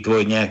potlačili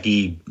tvoj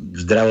nejaký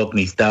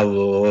zdravotný stav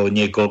o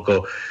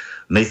niekoľko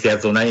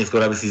mesiacov na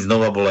neskôr, aby si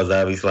znova bola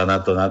závislá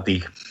na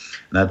tých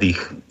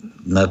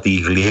na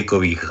tých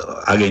liekových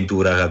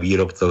agentúrach a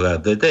výrobcoch. A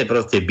to je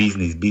proste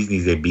biznis.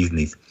 Biznis je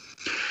biznis.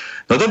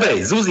 No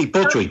dobre, Zuzi,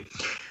 počuj.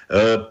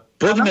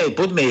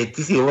 Poďme,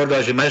 ty si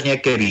hovorila, že máš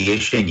nejaké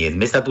riešenie.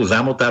 Sme sa tu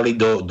zamotali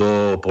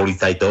do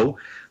policajtov,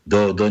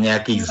 do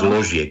nejakých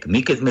zložiek.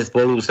 My, keď sme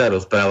spolu sa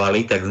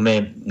rozprávali, tak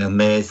sme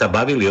sa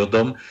bavili o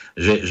tom,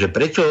 že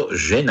prečo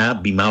žena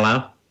by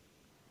mala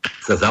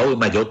sa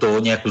zaujímať o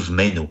nejakú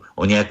zmenu,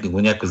 o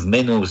nejakú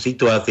zmenu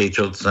situácie,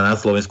 čo sa na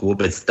Slovensku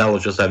vôbec stalo,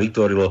 čo sa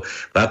vytvorilo,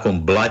 v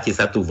akom blate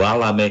sa tu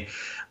váľame,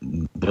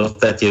 v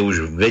podstate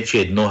už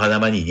väčšie dno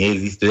hádam ani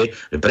neexistuje.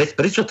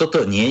 Prečo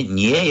toto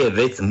nie je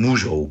vec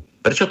mužov?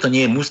 Prečo to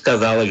nie je mužská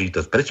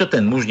záležitosť? Prečo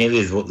ten muž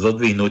nevie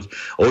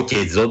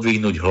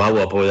zodvihnúť hlavu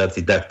a povedať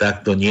si, tak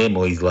to nie je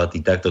môj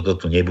zlatý, takto to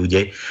tu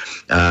nebude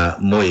a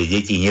moje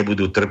deti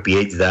nebudú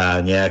trpieť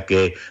za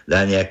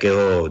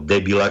nejakého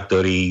debila,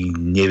 ktorý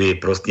nevie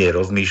proste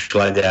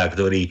rozmýšľať a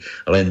ktorý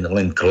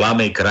len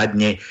klame,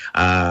 kradne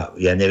a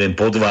ja neviem,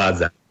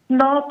 podvádza.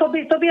 No, to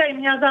by aj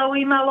mňa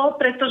zaujímalo,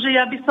 pretože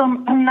ja by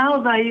som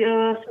naozaj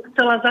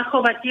chcela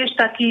zachovať tiež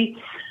taký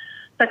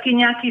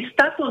nejaký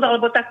status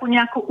alebo takú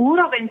nejakú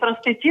úroveň,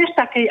 proste tiež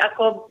takej,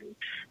 ako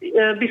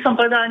by som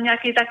povedala,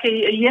 nejakej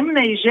takej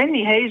jemnej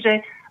ženy, hej, že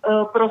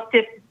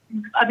proste,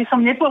 aby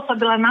som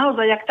nepôsobila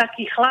naozaj jak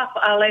taký chlap,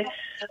 ale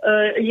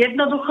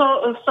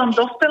jednoducho som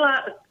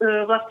dospela,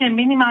 vlastne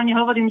minimálne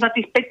hovorím za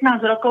tých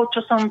 15 rokov,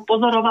 čo som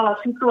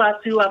pozorovala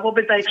situáciu a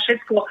vôbec aj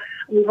všetko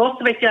vo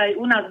svete, aj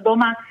u nás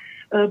doma,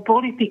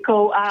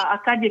 politikov a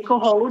kade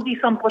koho ľudí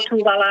som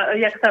počúvala,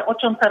 o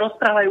čom sa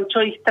rozprávajú, čo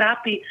ich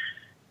trápi.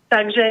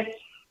 Takže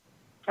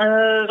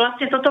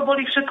vlastne toto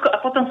boli všetko a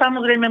potom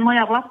samozrejme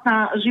moja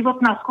vlastná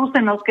životná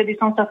skúsenosť, kedy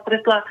som sa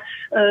stretla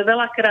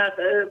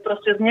veľakrát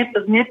proste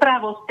s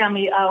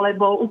neprávosťami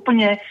alebo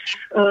úplne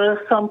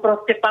som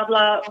proste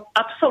padla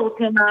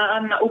absolútne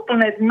na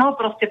úplné dno,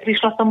 proste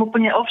prišla som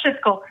úplne o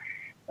všetko,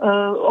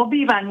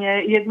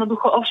 obývanie,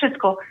 jednoducho o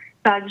všetko.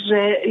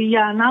 Takže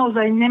ja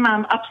naozaj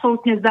nemám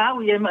absolútne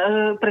záujem,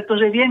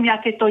 pretože viem,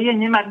 aké to je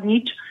nemať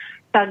nič.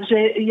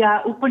 Takže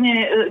ja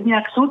úplne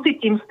nejak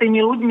súcitím s tými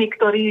ľuďmi,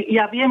 ktorí,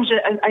 ja viem, že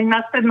aj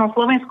na strednom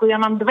Slovensku,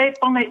 ja mám 2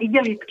 plné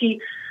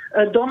igelitky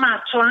doma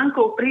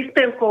článkov,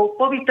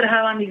 príspevkov,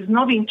 povytrhávaných z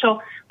novín,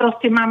 čo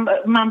proste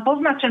mám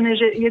poznačené,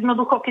 že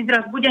jednoducho, keď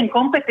raz budem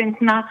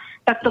kompetentná,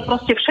 tak to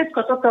proste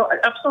všetko toto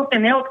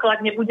absolútne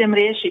neodkladne budem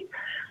riešiť.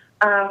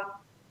 A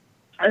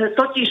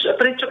totiž,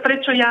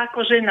 prečo ja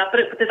ako žena,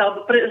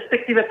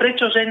 respektíve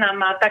prečo žena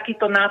má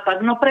takýto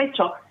nápad? No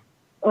prečo?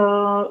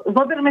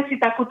 Zoberme si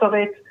takúto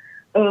vec.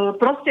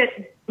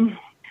 Proste,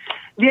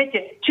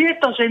 viete, či je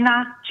to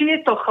žena, či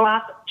je to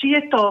chlap, či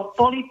je to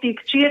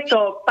politik, či je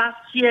to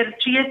pastier,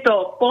 či je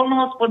to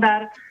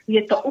poľnohospodár,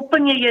 je to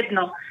úplne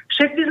jedno.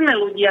 Všetci sme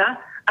ľudia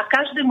a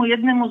každému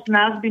jednému z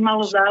nás by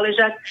malo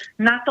záležať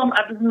na tom,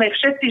 aby sme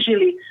všetci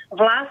žili v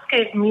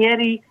láske, v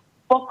miery,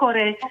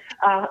 pokore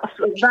a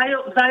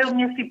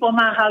vzájomne si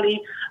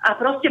pomáhali a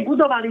proste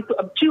budovali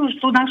či už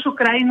tú našu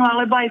krajinu,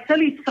 alebo aj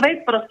celý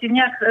svet, proste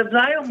nejak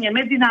vzájomne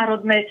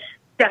medzinárodné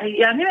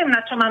vzťahy. Ja neviem, na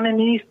čo máme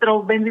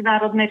ministrov,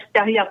 medzinárodné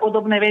vzťahy a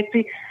podobné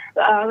veci.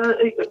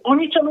 O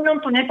ničom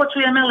inom tu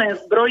nepočujeme, len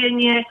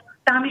zbrojenie.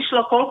 Tam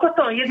išlo koľko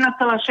to? 1,6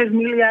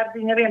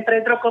 miliardy, neviem,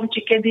 pred rokom,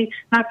 či kedy,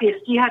 na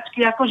tie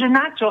stíhačky. Akože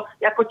na čo?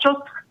 Ako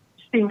čo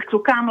s tým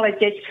chcú, kam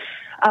leteť?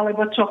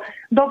 Alebo čo?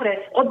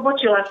 Dobre,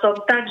 odbočila som.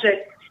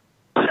 Takže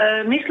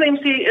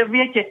myslím si,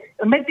 viete,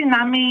 medzi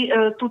nami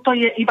tuto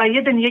je iba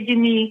jedna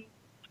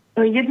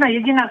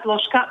jediná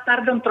zložka.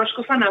 Pardon,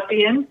 trošku sa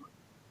napijem.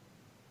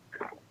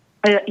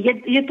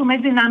 Je tu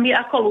medzi nami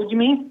ako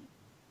ľuďmi.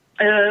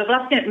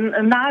 Vlastne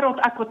národ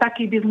ako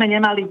taký by sme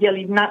nemali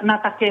deliť na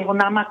takého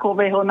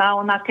namakového,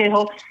 na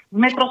onakého.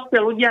 Sme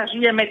proste ľudia,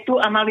 žijeme tu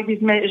a mali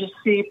by sme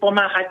si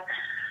pomáhať.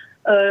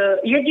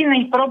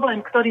 Jediný problém,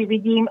 ktorý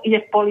vidím,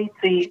 je v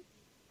polícii.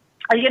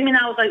 A je mi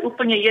naozaj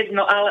úplne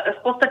jedno, ale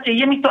v podstate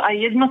je mi to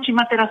aj jedno, či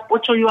ma teraz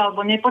počujú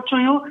alebo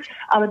nepočujú,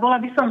 ale bola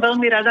by som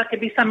veľmi rada,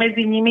 keby sa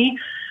medzi nimi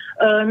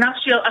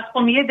našiel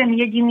aspoň jeden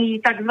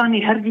jediný tzv.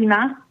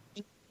 Hrdina,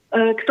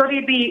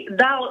 ktorý by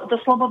dal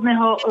do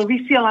slobodného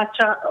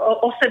vysielača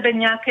o sebe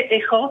nejaké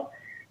echo,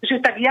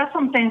 že tak ja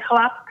som ten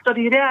chlap,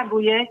 ktorý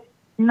reaguje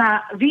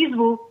na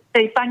výzvu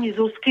tej pani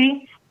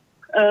Zuzky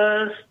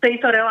z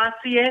tejto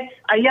relácie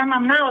a ja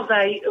mám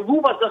naozaj v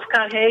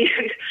úvodzovkách,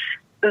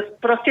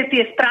 proste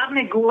tie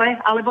správne gule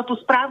alebo tú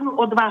správnu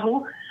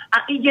odvahu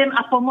a idem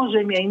a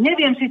pomôžem jej.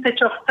 Neviem síce,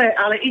 čo chce,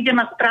 ale idem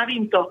a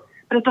spravím to,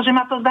 pretože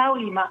ma to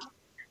zaujíma.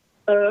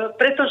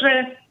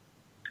 Pretože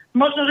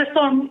možno, že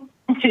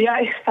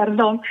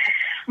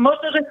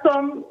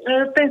som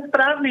ten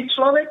správny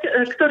človek,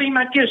 ktorý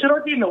má tiež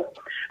rodinu,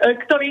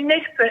 ktorý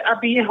nechce,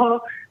 aby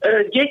jeho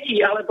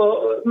deti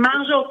alebo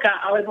manželka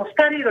alebo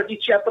starí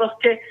rodičia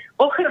proste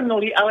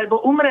ochrnuli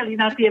alebo umreli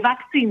na tie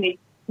vakcíny.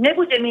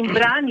 Nebudem im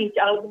brániť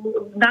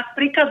alebo nás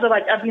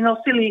prikazovať, aby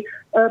nosili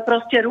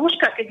proste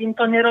rúška, keď im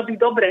to nerobí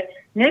dobre.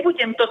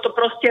 Nebudem toto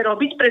proste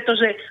robiť,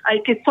 pretože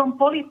aj keď som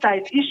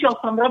policajt, išiel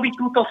som robiť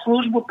túto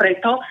službu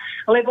preto,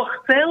 lebo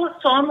chcel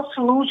som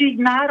slúžiť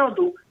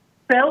národu.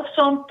 chcel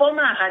som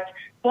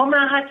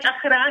pomáhať a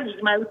chrániť.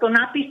 Majú to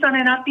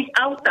napísané na tých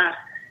autách.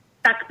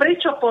 Tak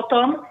prečo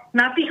potom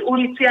na tých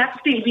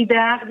uliciach, v tých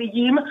videách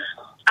vidím,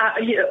 a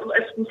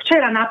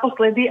včera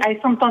naposledy,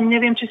 aj som to,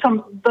 neviem, či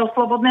som do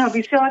Slobodného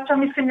vysielača,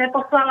 myslím,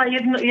 neposlala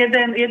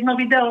jedno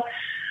video,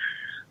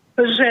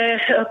 že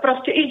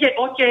proste ide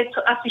otec,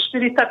 asi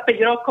 45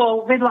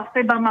 rokov, vedľa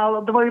seba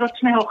mal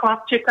 2-ročného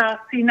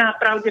chlapčeka, syna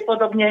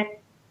pravdepodobne,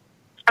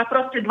 a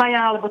proste 2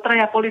 alebo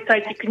 3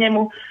 policajti k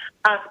nemu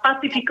a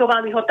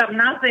spacifikovali ho tam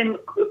na zem,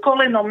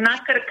 kolenom na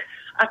krk,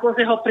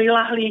 akože ho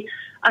prilahli.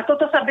 A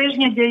toto sa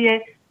bežne deje.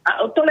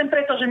 A to len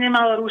preto, že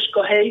nemal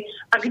rúško, hej.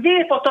 A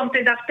kde je potom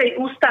teda v tej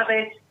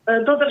ústave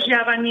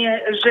dodržiavanie,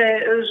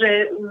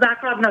 že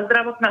základná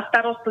zdravotná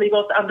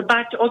starostlivosť a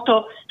dbať o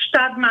to,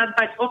 štát má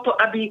dbať o to,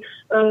 aby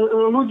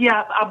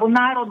ľudia alebo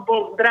národ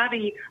bol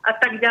zdravý a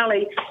tak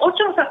ďalej. O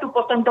čom sa tu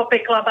potom do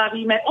pekla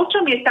bavíme? O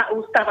čom je tá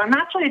ústava?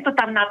 Na čo je to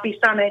tam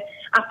napísané?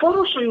 A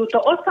porušujú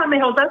to od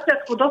samého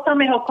začiatku do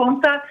samého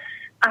konca.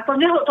 A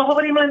to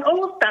hovorím len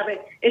o ústave.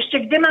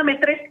 Ešte kde máme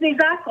trestný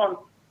zákon?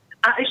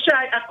 A ešte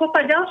aj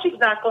kopa ďalších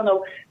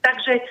zákonov.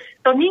 Takže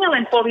to nie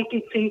len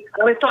politici,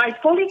 ale to aj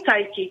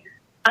policajti.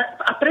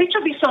 A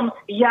prečo by som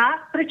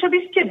ja, prečo by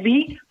ste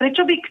vy,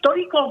 prečo by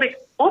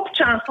ktorýkoľvek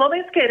občan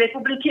Slovenskej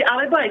republiky,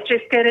 alebo aj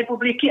Českej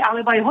republiky,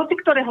 alebo aj hoci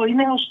ktorého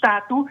iného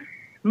štátu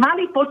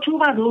mali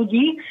počúvať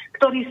ľudí,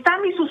 ktorí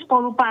sami sú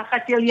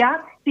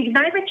spolupáchatelia tých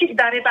najväčších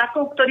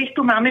darebákov, ktorých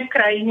tu máme v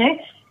krajine,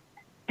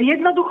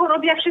 jednoducho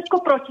robia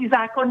všetko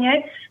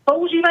protizákonne,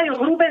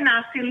 používajú hrubé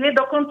násilie,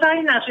 dokonca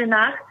aj na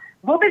ženách,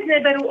 vôbec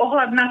neberú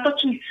ohľad na to,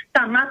 či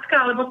tá matka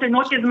alebo ten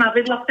otec má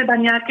vedľa seba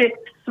nejaké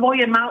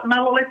svoje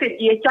maloleté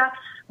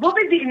dieťa.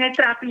 Vôbec ich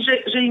netrápi,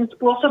 že im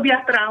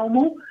spôsobia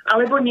traumu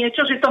alebo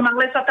niečo, že to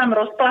malé sa tam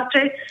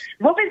rozplače.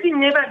 Vôbec im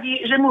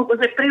nevadí, že mu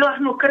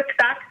prilahnú krk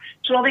tak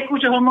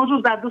človeku, že ho môžu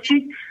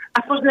zadusiť.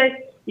 Akože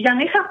ja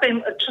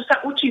nechápem, čo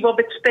sa učí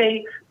vôbec v tej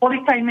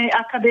policajnej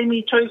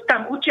akadémii, čo ich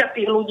tam učia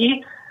tých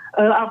ľudí,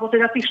 alebo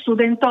teda tých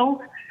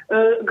študentov.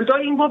 Kto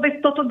im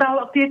vôbec toto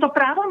dal, tieto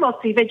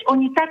právomoci? Veď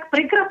oni tak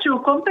prekračujú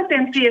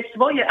kompetencie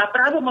svoje a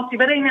právomoci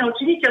verejného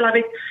činiteľa.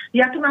 Veď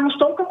ja tu mám už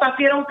toľko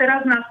papierov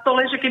teraz na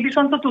stole, že keby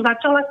som to tu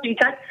začala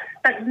čítať,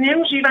 tak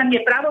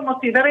zneužívanie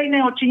právomoci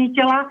verejného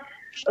činiteľa,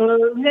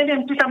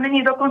 neviem, či tam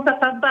není dokonca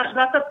sadzba až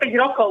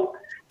 25 rokov.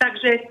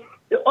 Takže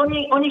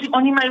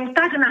oni majú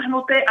tak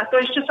nahnuté, a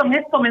to ešte som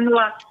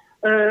nespomenula,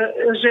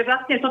 že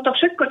vlastne toto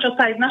všetko, čo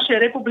sa aj v našej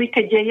republike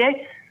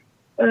deje,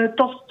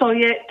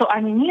 to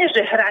ani nie,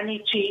 že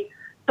hraničí.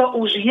 To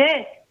už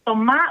je. To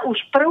má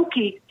už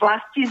prvky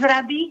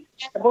vlastizrady,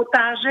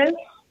 sabotáže,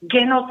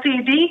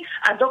 genocídy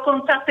a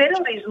dokonca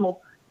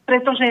terorizmu.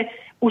 Pretože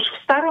už v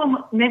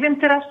starom, neviem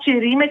teraz, či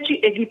Ríme,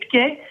 či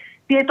Egypte,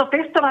 tieto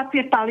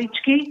testovacie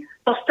paličky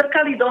to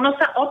strkali do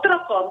nosa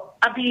otrokom,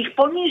 aby ich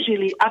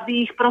ponížili,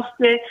 aby ich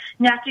proste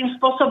nejakým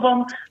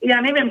spôsobom,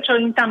 ja neviem, čo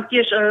im tam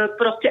tiež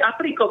proste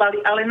aplikovali,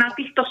 ale na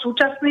týchto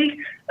súčasných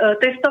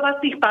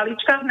testovacích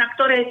paličkách, na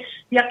ktoré,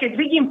 ja keď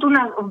vidím tu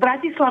v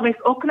Bratislave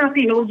z okna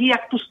tých ľudí,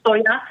 jak tu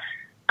stoja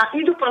a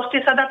idú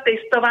proste sa dať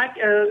testovať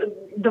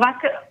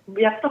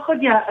jak to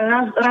chodia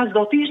raz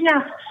do týždňa,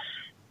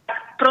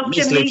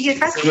 proste myslím, je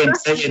tak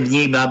 7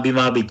 dní by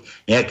mal byť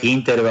nejaký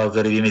interval,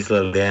 ktorý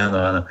vymysleli,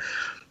 áno.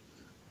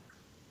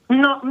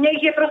 No, mne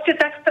ich je proste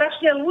tak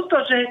strašne ľúto,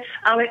 že,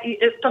 ale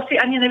to si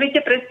ani neviete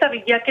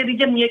predstaviť. Ja keď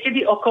idem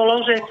niekedy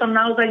okolo, že som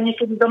naozaj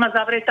niekedy doma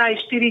zavretá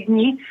aj 4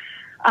 dní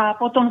a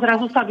potom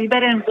zrazu sa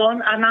vyberiem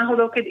von a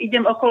náhodou, keď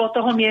idem okolo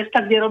toho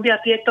miesta, kde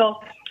robia tieto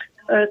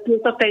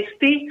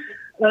testy,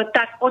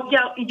 tak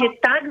odtiaľ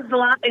ide tak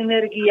zlá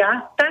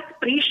energia,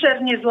 tak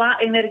príšerne zlá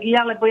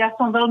energia, lebo ja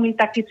som veľmi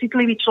taký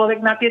citlivý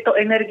človek na tieto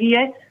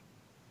energie,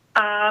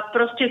 a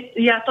proste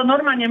ja to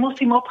normálne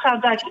musím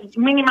obchádzať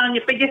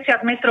minimálne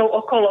 50 metrov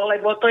okolo,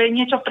 lebo to je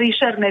niečo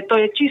príšerné, to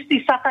je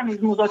čistý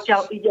satanizmus,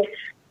 odtiaľ ide.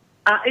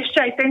 A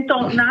ešte aj tento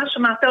náš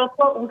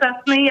Matelko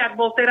úžasný, jak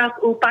bol teraz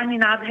u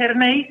pani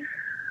Nádhernej,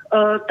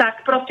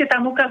 tak proste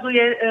tam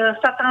ukazuje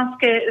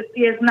satanské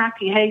tie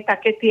znaky, hej,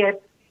 také tie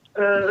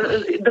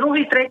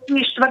druhý,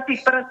 tretí,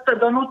 štvrtý prst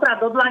donútra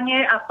do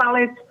dlane a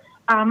palec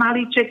a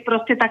malíček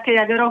proste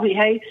také jak rohy,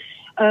 hej.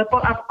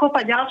 A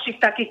kopa ďalších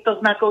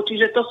takýchto znakov,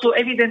 čiže to sú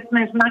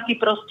evidentné znaky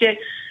proste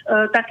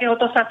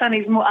takéhoto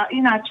satanizmu. A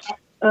ináč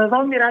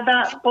veľmi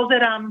rada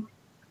pozerám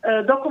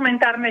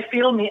dokumentárne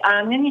filmy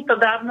a není to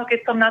dávno, keď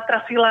som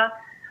natrafila,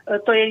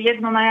 to je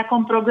jedno na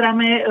jakom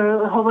programe,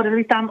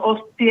 hovorili tam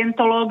o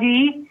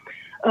scientológii,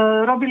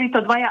 robili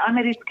to 2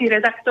 americkí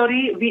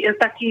redaktori,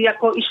 takí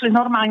ako išli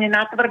normálne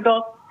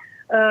natvrdo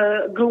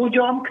k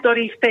ľuďom,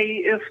 ktorí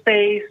v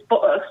tej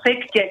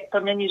sekte, to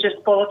není, že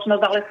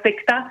spoločnosť, ale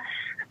sekta,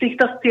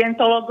 týchto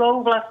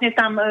scientologov vlastne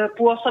tam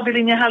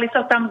pôsobili, nehali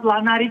sa tam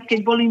zlanáriť, keď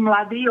boli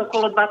mladí,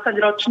 okolo 20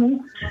 roční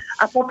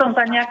a potom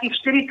za nejakých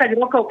 40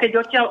 rokov,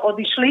 keď odtiaľ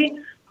odišli,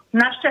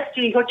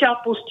 našťastie ich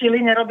odtiaľ pustili,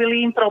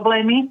 nerobili im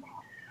problémy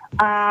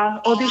a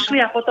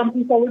odišli a potom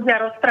títo ľudia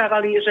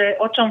rozprávali, že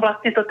o čom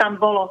vlastne to tam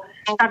bolo.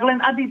 Tak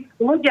len aby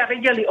ľudia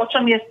vedeli, o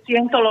čom je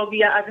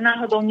scientológia, ak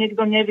náhodou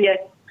niekto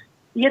nevie.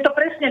 je to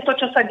presne to,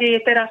 čo sa deje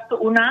teraz tu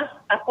u nás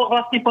a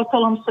vlastne po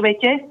celom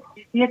svete.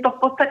 Je to v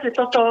podstate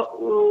toto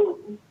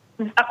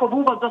ako v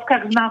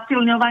úvodzovkách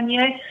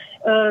znásilňovanie.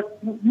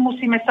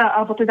 Musíme sa,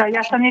 alebo teda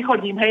ja sa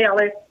nechodím, hej,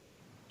 ale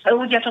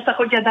ľudia, čo sa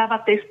chodia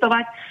dávať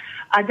testovať.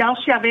 A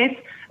ďalšia vec,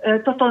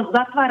 toto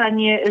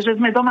zatváranie, že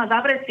sme doma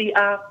zavretí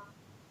a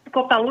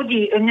kopa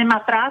ľudí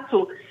nemá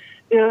prácu,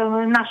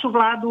 našu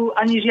vládu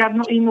ani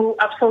žiadnu inú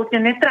absolútne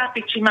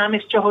netrápi, či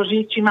máme z čoho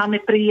žiť, či máme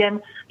príjem.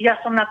 Ja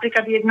som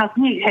napríklad jedna z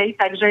nich, hej,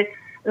 takže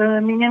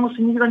mi nemusí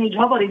nikto nič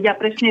hovoriť. Ja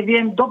presne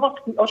viem do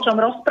bodky, o čom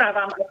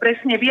rozprávam a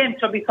presne viem,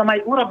 čo by som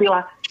aj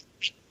urobila.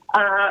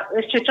 A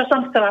ešte čo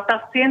som chcela,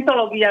 tá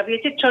scientológia.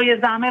 Viete, čo je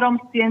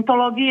zámerom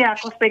scientológie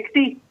ako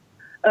sekty?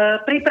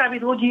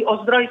 Pripraviť ľudí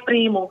o zdroj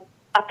príjmu.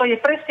 A to je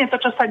presne to,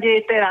 čo sa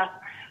deje teraz.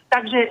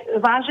 Takže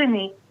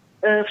vážení,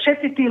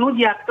 všetci tí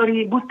ľudia,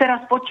 ktorí buď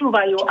teraz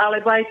počúvajú,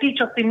 alebo aj tí,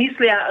 čo si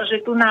myslia, že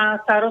tu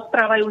sa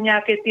rozprávajú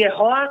nejaké tie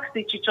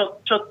hoaxy, či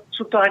čo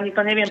sú to, ani to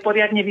neviem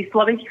poriadne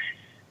vysloviť,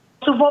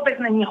 sú vôbec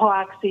není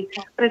hoaxy.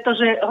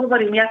 Pretože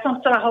hovorím, ja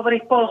som chcela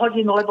hovoriť pol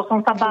hodinu, lebo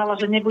som sa bála,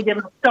 že nebudem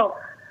to.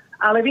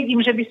 Ale vidím,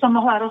 že by som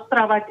mohla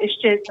rozprávať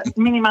ešte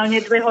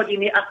minimálne 2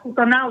 hodiny. A sú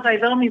to naozaj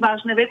veľmi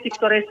vážne veci,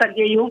 ktoré sa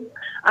dejú.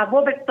 A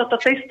vôbec toto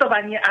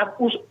testovanie a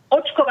už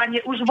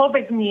očkovanie už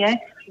vôbec nie,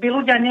 by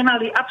ľudia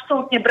nemali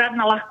absolútne brať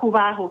na ľahkú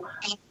váhu.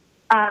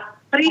 A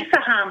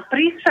prísahám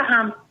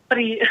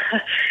pri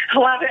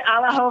hlave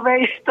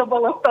Allahovej, to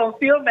bolo v tom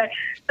filme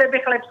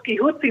Sebechlebský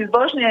hudci,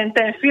 zbožňujem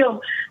ten film,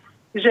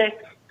 že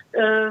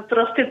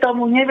proste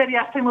tomu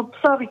neveriacemu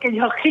psovi,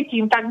 keď ho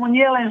chytím, tak mu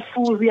nie len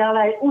fúzi,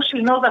 ale aj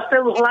uši, nos a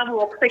celú hlavu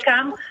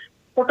obsekám.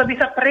 Toto by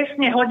sa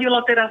presne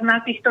hodilo teraz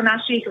na týchto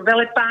našich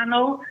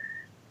velepánov.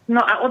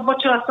 No a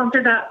odbočila som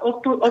teda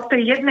od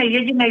tej jednej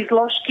jedinej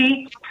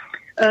zložky,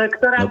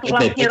 ktorá tu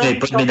vlastne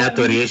robí... Poďme na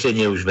to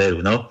riešenie už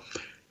veru, no.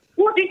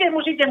 Môžete.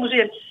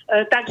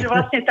 Takže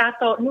vlastne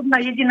táto jedna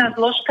jediná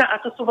zložka,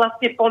 a to sú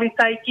vlastne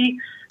policajti,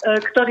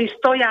 ktorí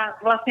stoja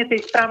vlastne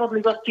tej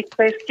spravodlivosti v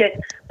ceste.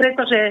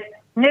 Pretože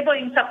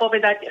nebojím sa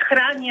povedať,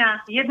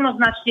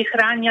 jednoznačne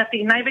chránia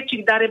tých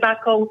najväčších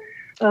darebákov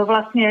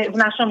vlastne v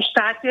našom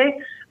štáte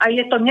a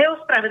je to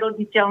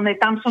neospravedlniteľné.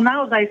 Tam sú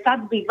naozaj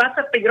sadzby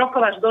 25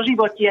 rokov až do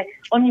životie.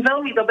 Oni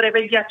veľmi dobre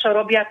vedia, čo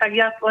robia, tak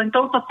ja len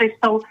touto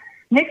cestou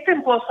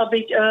nechcem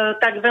pôsobiť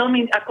tak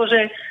veľmi, akože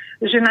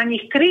že na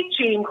nich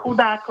kričím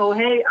chudákov,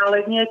 hej,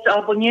 ale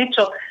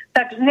niečo.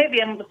 Tak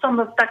neviem, som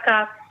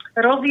taká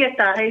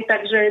rozjetá, hej,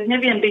 takže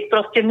neviem byť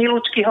proste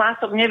milúčky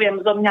hlások,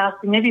 neviem, zo mňa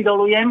asi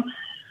nevydolujem.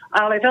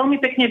 Ale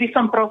veľmi pekne by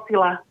som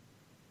prosila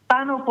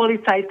pánov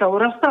policajtov,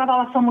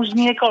 rozprávala som už s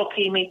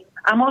niekoľkými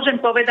a môžem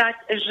povedať,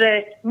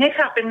 že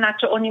nechápem, na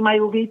čo oni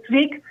majú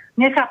výcvik,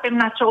 nechápem,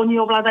 na čo oni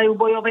ovládajú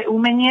bojové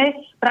umenie,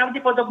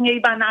 pravdepodobne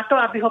iba na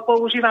to, aby ho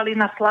používali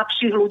na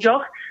slabších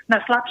ľuďoch, na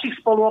slabších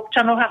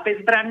spoluobčanoch a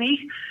bezbranných,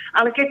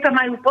 ale keď sa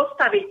majú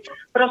postaviť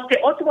proste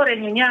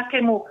otvorenie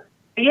nejakému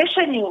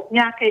riešeniu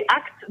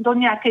do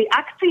nejakej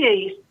akcie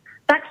ísť,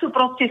 tak sú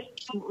proste,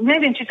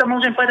 neviem, či to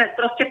môžem povedať,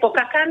 proste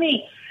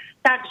pokakaní.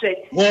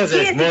 Takže...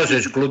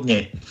 Môžeš,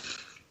 kľudne.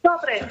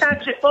 Dobre,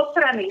 takže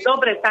posraní.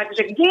 Dobre,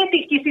 takže kde je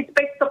tých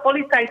 1500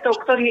 policajtov,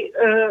 ktorí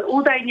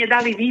údajne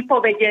dali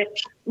výpovede?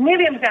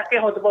 Neviem z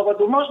akého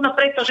dôvodu. Možno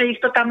preto, že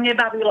ich to tam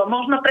nebavilo.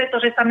 Možno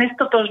preto, že sa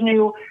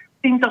nestotožňujú s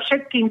týmto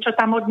všetkým, čo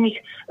tam od nich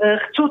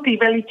chcú tí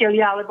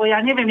velitelia, alebo ja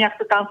neviem, jak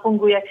to tam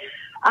funguje.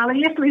 Ale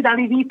jestli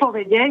dali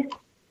výpovede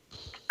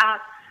a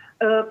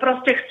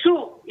proste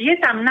chcú,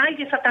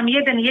 nájde sa tam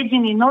jeden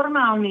jediný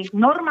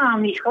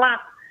normálny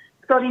chlap,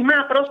 ktorý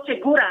má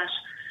proste guráž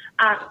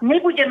a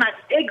nebude mať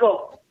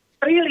ego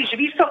príliš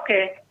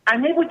vysoké a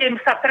nebudem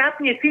sa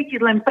trápne cítiť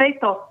len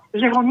preto,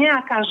 že ho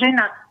nejaká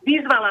žena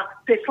vyzvala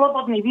cez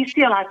slobodný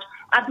vysielač,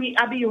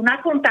 aby ju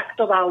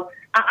nakontaktoval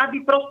a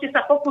aby proste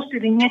sa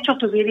pokúsili niečo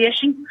tu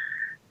vyriešiť,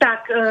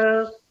 tak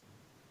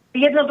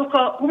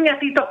jednoducho u mňa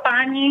títo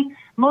páni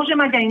môže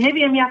mať aj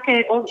neviem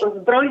aké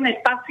zbrojné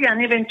pasy a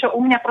neviem čo,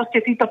 u mňa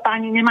proste títo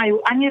páni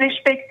nemajú ani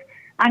rešpekt,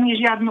 ani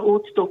žiadnu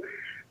úctu.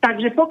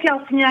 Takže pokiaľ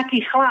si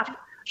nejaký chlap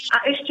a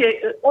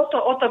ešte o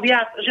to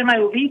viac, že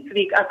majú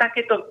výcvik a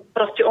takéto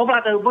proste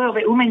ovládajú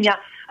bojové umenia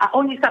a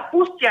oni sa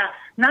pustia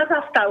na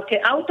zastávke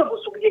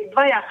autobusu, kde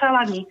 2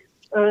 chalani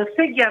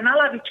sedia na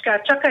lavičke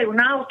a čakajú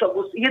na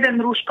autobus.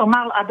 Jeden rúško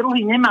mal a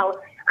druhý nemal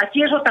a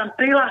tiež ho tam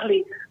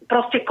prilahli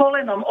proste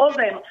kolenom o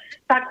zem,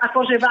 tak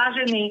akože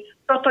vážený,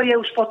 toto je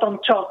už potom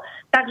čo.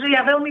 Takže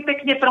ja veľmi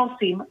pekne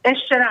prosím,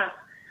 ešte raz,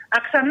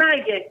 ak sa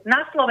nájde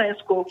na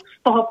Slovensku z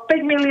toho 5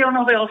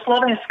 miliónového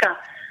Slovenska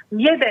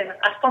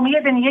aspoň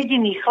jeden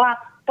jediný chlap,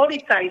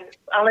 policajt,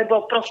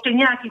 alebo proste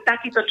nejaký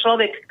takýto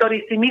človek,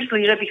 ktorý si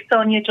myslí, že by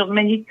chcel niečo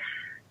zmeniť,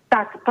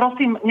 tak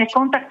prosím, nech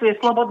kontaktuje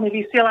Slobodný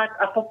vysielač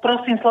a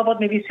prosím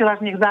Slobodný vysielač,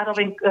 nech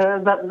zároveň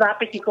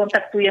zápätí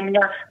kontaktuje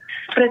mňa.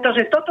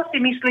 Pretože toto si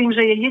myslím,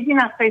 že je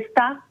jediná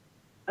cesta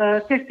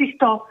cez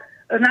týchto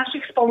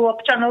našich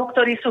spoluobčanov,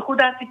 ktorí sú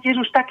chudáci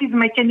tiež už takí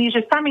zmetení,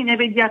 že sami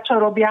nevedia,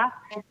 čo robia,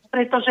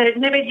 pretože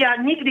nevedia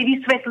nikdy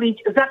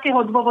vysvetliť, z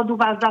akého dôvodu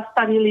vás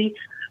zastavili,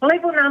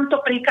 lebo nám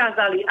to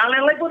prikázali. Ale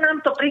lebo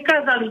nám to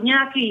prikázali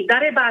nejakí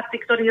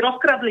darebáci, ktorí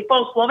rozkradli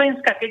pol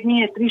Slovenska, keď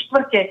nie je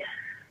 3/4,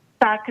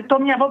 tak to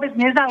mňa vôbec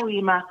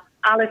nezaujíma.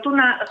 Ale tu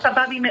sa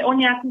bavíme o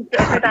nejakých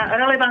teda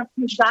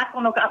relevantných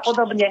zákonoch a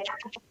podobne.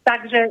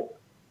 Takže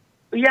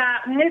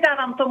ja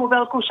nedávam tomu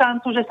veľkú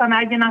šancu, že sa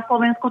nájde na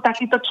Slovensku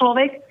takýto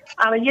človek,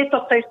 ale je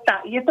to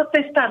cesta. Je to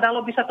cesta, dalo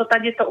by sa to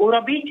tadeto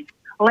urobiť,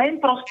 len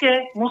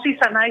proste musí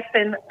sa nájsť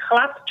ten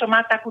chlap, čo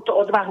má takúto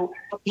odvahu.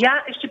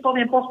 Ja ešte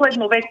poviem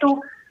poslednú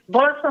vetu.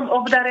 Bola som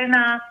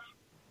obdarená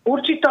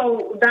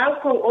určitou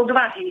dávkou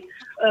odvahy,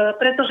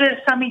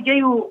 pretože sa mi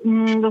dejú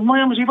v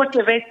mojom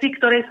živote veci,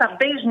 ktoré sa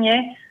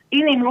bežne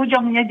iným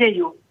ľuďom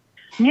nedejú.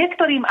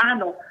 Niektorým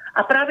áno.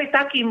 A práve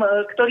takým,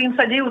 ktorým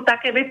sa dejú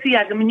také veci,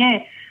 jak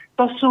mne,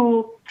 to sú,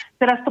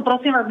 teraz to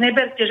prosím vás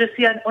neberte, že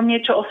si ja o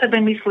niečo o sebe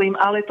myslím,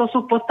 ale to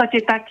sú v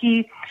podstate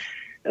takí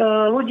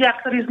ľudia,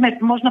 ktorí sme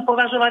možno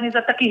považovaní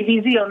za takých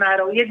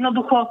vizionárov.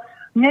 Jednoducho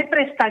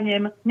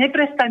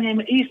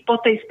neprestanem ísť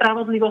po tej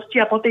spravodlivosti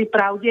a po tej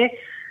pravde.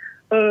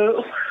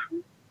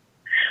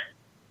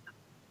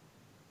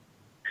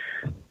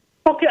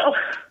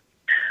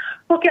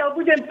 Pokiaľ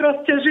budem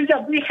proste žiť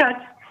a dýchať,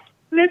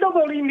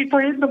 nedovolí mi to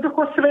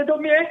jednoducho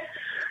svedomie.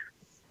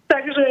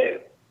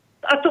 Takže,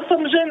 a to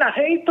som žena,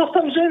 hej,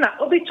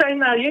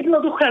 obyčajná,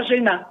 jednoduchá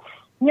žena.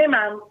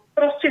 Nemám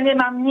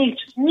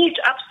nič,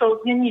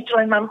 absolútne nič,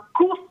 len mám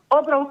kus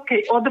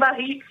obrovskej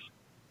odvahy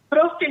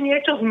proste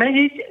niečo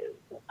zmeniť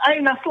aj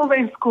na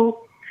Slovensku,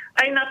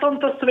 aj na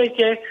tomto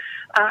svete.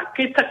 A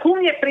keď sa ku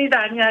mne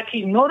pridá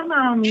nejaký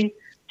normálny,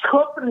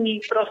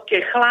 schopný proste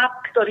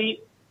chlap, ktorý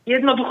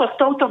jednoducho s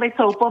touto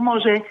vecou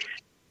pomôže,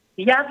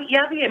 ja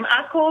viem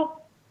ako,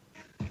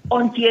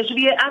 on tiež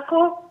vie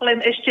ako,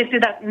 len ešte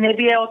teda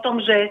nevie o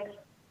tom, že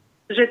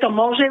to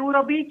môže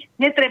urobiť.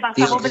 Netreba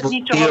sa vôbec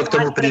ničoho... Ty ho k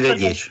tomu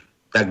privedieš,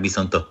 tak by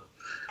som to...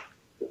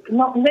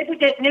 No,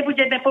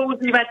 nebudeme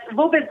používať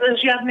vôbec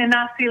žiadne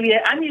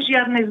násilie, ani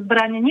žiadne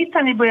zbranie, nič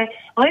sa nebude,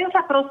 len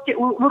sa proste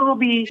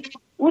urobí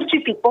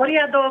určitý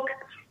poriadok.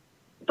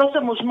 To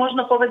som už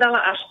možno povedala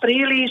až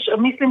príliš.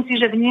 Myslím si,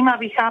 že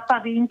vnímaví,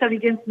 chápaví,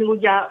 inteligentní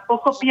ľudia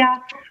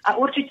pochopia a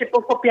určite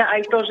pochopia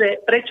aj to,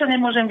 že prečo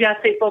nemôžem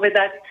viacej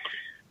povedať,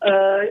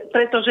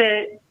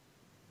 pretože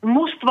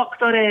mužstvo,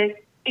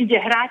 ktoré ide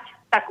hrať,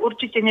 tak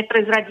určite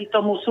neprezradí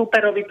tomu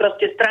súperovi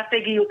proste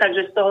stratégiu,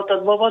 takže z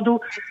tohoto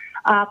dôvodu.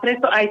 A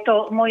preto aj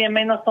to moje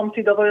meno som si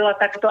dovolila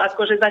takto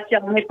akože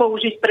zatiaľ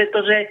nepoužiť,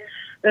 pretože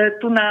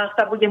tu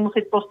sa bude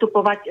musieť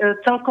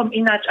postupovať celkom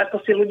ináč, ako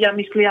si ľudia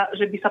myslia,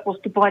 že by sa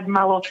postupovať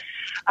malo.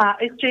 A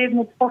ešte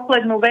jednu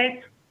poslednú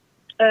vec.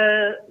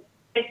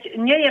 Keď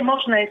nie je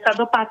možné sa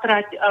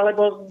dopátrať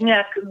alebo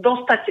nejak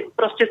dostať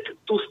proste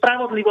tú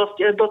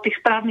spravodlivosť do tých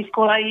správnych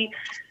kolají,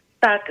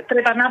 tak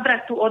treba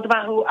nabrať tú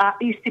odvahu a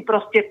ísť si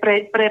proste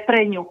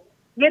pre ňu.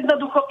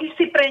 Jednoducho ísť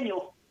si pre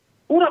ňu.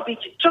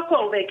 Urobiť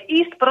čokoľvek,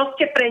 ísť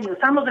proste pre ňu.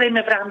 Samozrejme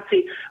v rámci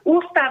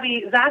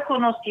ústavy,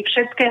 zákonnosti,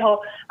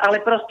 všetkého,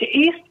 ale proste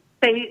ísť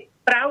tej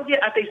pravde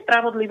a tej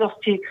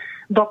spravodlivosti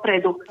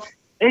dopredu.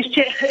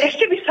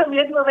 Ešte by som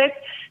jednu vec,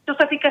 čo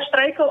sa týka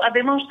štrajkov a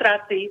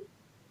demonštrácií.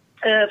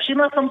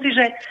 Všimla som si,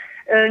 že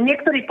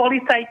niektorí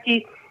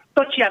policajti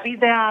točia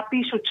videá,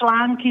 píšu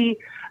články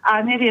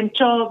a neviem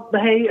čo,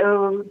 hej,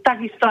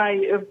 takisto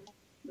aj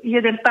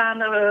jeden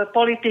pán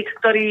politik,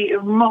 ktorý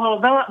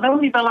mohol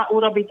veľmi veľa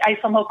urobiť, aj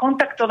som ho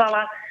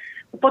kontaktovala,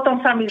 potom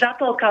sa mi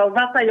zatlkal,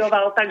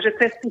 zatajoval, takže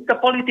cez týchto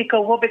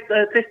politikov vôbec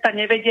cesta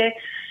nevedie.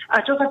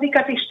 A čo sa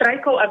týka tých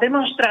štrajkov a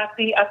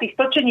demonštrácií a tých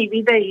točení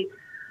videí,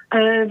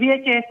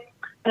 viete,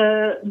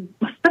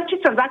 strčiť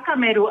sa za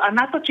kameru a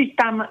natočiť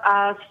tam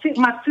a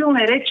mať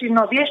silné reči,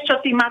 no vieš čo,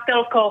 ty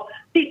Matelko,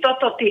 ty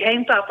toto, ty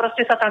hento a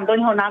proste sa tam do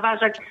ňoho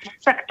navážať,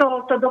 tak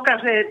to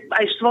dokáže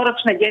aj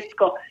 4-ročné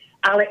decko.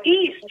 Ale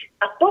ísť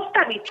a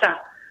postaviť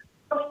sa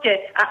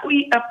proste a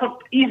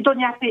ísť do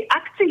nejakej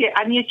akcie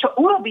a niečo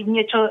urobiť,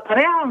 niečo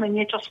reálne,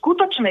 niečo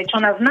skutočné, čo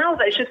nás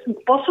naozaj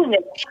všetkých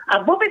posunie.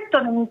 A vôbec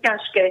to nie je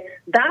ťažké.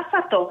 Dá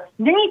sa to.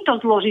 Není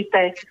to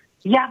zložité.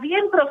 Ja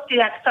viem proste,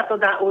 jak sa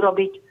to dá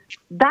urobiť.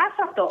 Dá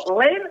sa to.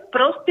 Len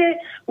proste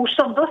už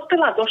som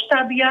dospela do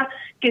štádia,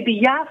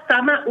 kedy ja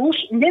sama už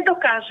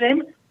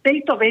nedokážem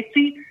tejto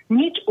veci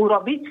nič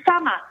urobiť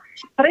sama.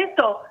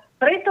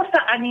 Preto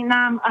sa ani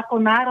nám ako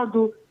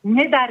národu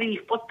nedarí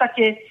v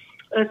podstate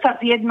sa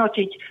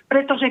zjednotiť,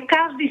 pretože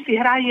každý si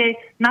hraje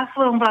na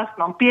svojom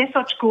vlastnom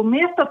piesočku,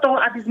 miesto toho,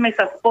 aby sme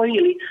sa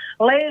spojili.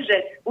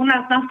 Lenže u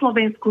nás na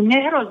Slovensku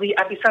nehrozí,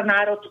 aby sa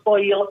národ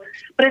spojil,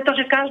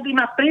 pretože každý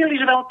má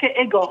príliš veľké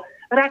ego.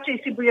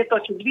 Radšej si bude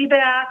točiť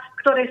videá,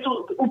 ktoré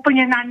sú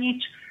úplne na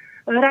nič,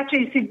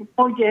 radšej si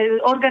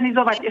pôjde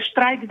organizovať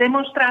štrajk,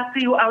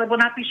 demonštráciu alebo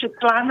napíše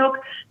článok,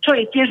 čo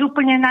je tiež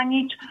úplne na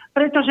nič,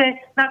 pretože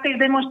na tej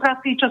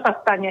demonštrácii čo sa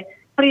stane?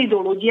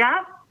 Prídu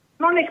ľudia,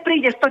 no nech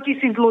príde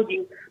 100 000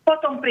 ľudí.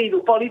 Potom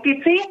prídu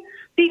politici,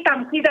 tí tí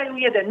tam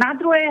kidajú jeden na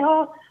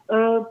druhého,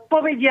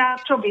 povedia,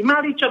 čo by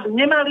mali, čo by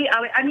nemali,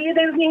 ale ani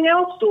jeden z nich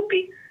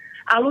neodstúpi.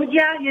 A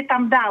ľudia, je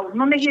tam dáv.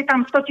 No nech je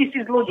tam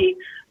 100 000 ľudí.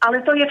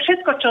 Ale to je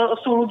všetko, čo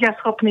sú ľudia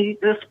schopní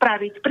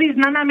spraviť. Prísť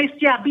na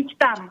námestie a byť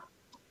tam.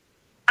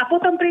 A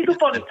potom prídu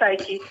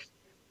policajti.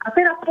 A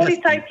teraz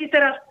policajti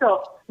čo?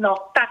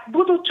 No, tak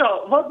budú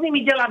čo?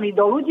 Vodnými delami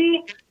do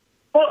ľudí,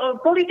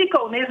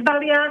 politikov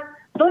nezbalia,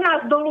 do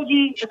nás, do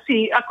ľudí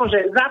si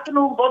akože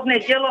zapnú vodné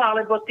dielo,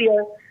 alebo tie,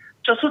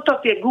 čo sú to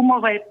tie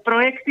gumové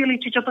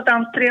projektily, či čo to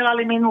tam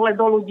strieľali minule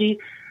do ľudí.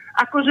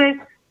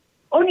 Akože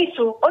oni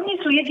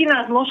sú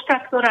jediná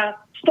zložka,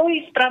 ktorá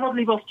stojí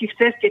spravodlivosti v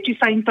ceste, či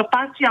sa im to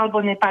páči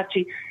alebo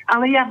nepáči.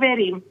 Ale ja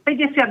verím,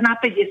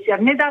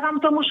 50/50. Nedávam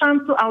tomu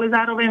šancu, ale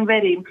zároveň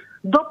verím.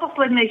 Do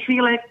poslednej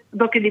chvíle,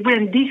 dokedy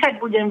budem dýchať,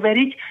 budem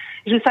veriť,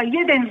 že sa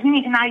jeden z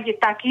nich nájde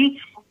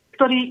taký,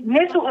 ktorý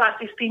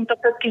nesúhlasí s týmto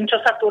všetkým, čo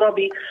sa tu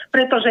robí.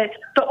 Pretože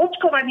to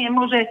očkovanie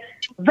môže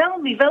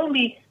veľmi,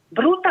 veľmi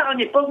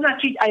brutálne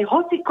poznačiť aj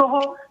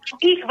hocikoho z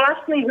ich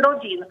vlastných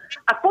rodín.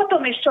 A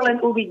potom ešte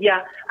len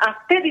uvidia. A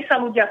vtedy sa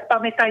ľudia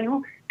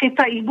spamätajú, keď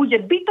sa ich bude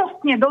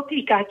bytostne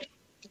dotýkať,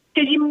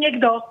 keď im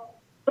niekto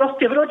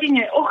proste v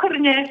rodine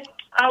ochrne,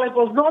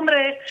 alebo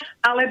zomre,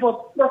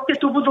 alebo proste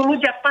tu budú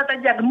ľudia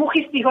padať jak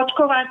muchy z tých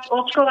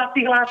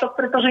očkovacích látok,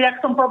 pretože, jak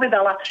som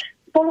povedala,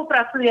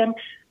 spolupracujem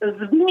s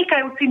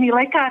vynikajúcimi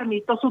lekármi,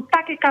 to sú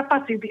také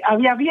kapacity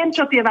a ja viem,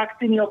 čo tie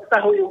vakcíny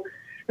obsahujú.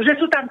 Že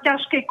sú tam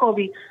ťažké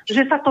kovy,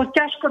 že sa to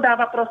ťažko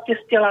dáva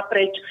proste z tela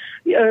preč.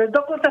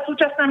 Dokonca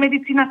súčasná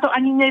medicína to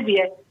ani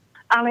nevie.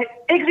 Ale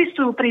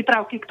existujú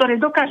prípravky, ktoré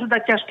dokážu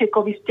dať ťažké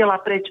kovy z tela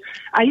preč.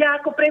 A ja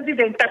ako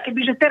prezidentka,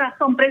 kebyže teraz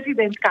som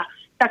prezidentka,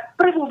 tak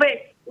prvú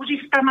vec, už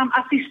ich tam mám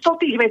asi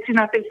 100 tých vecí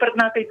na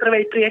tej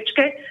prvej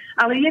priečke,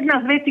 ale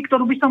jedna z vecí,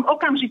 ktorú by som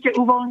okamžite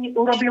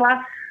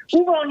urobila,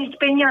 uvoľniť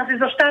peniaze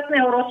zo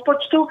štátneho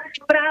rozpočtu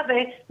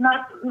práve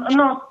na,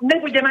 no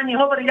nebudem ani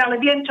hovoriť,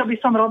 ale viem, čo by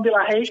som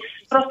robila, hej.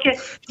 Proste...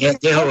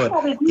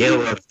 Nehovor.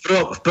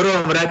 V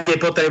prvom rade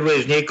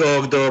potrebuješ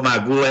niekoho, kto má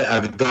gule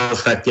a kto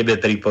sa k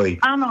tebe tripojí.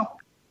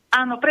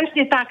 Áno,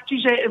 presne tak.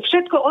 Čiže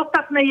všetko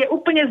ostatné je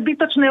úplne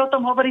zbytočné o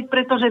tom hovoriť,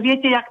 pretože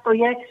viete, jak to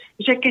je,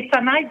 že keď sa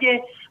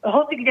nájde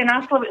hoci kde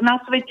na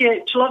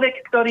svete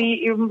človek,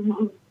 ktorý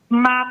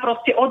má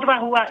proste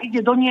odvahu a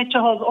ide do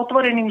niečoho s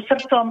otvoreným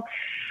srdcom,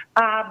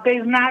 a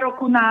bez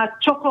nároku na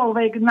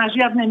čokoľvek, na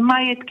žiadne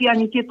majetky,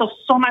 ani tieto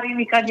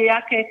somariny,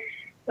 kadejaké,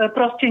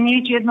 proste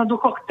nič,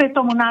 jednoducho chce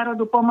tomu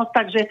národu pomôcť,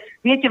 takže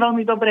viete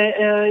veľmi dobre,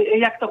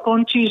 jak to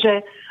končí,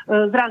 že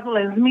zrazu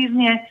len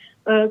zmizne.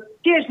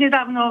 Tiež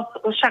nedávno,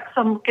 však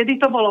som, kedy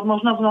to bolo,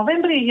 možno v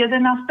novembri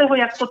 11.,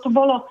 jak to tu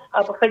bolo,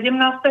 alebo 17.,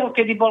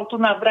 kedy bol tu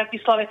na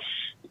Bratislave,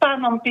 s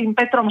pánom tým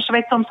Petrom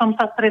Švecom som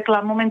sa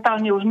stretla,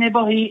 momentálne už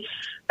nebohý,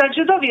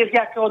 takže dovie z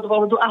jakého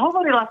dôvodu. A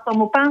hovorila som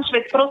mu, pán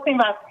Švec,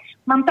 prosím vás,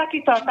 mám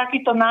takýto a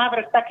takýto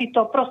návrh,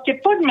 takýto, proste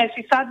poďme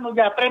si sadnúť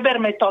a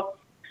preberme to.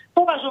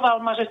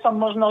 Považoval ma, že som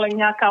možno len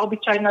nejaká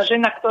obyčajná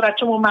žena, ktorá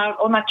čomu má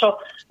ona čo,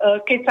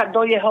 keď sa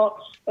do jeho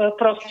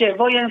proste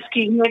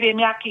vojenských, neviem,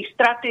 jakých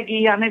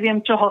stratégií a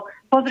neviem čoho.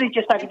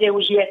 Pozrite sa, kde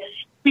už je.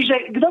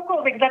 Čiže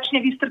kdokoľvek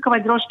začne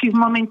vystrkovať rožky v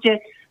momente,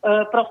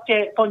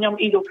 proste po ňom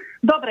idú.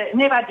 Dobre,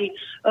 nevadí.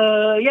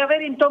 Ja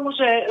verím tomu,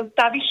 že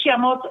tá vyššia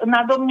moc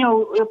nado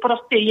mňou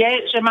proste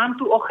je, že mám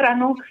tú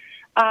ochranu,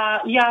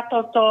 a ja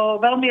toto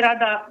veľmi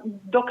rada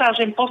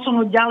dokážem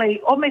posunúť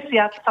ďalej. O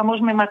mesiac sa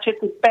môžeme mať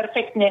všetci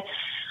perfektne.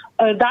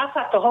 Dá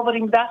sa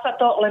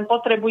to, len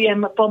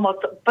potrebujem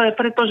pomoc,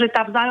 pretože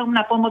tá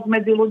vzájomná pomoc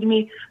medzi ľuďmi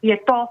je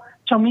to,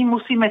 čo my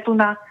musíme tu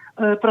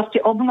proste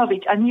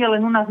obnoviť. A nie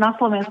len u nás na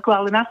Slovensku,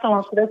 ale na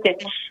celom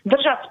svete.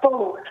 Držať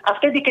spolu. A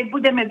vtedy, keď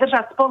budeme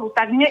držať spolu,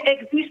 tak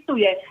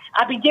neexistuje,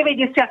 aby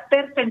 90%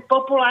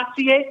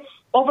 populácie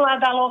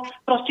ovládalo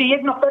proste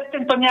 1%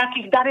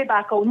 nejakých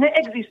darebákov.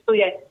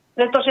 Neexistuje.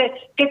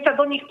 Pretože keď sa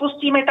do nich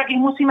pustíme, tak ich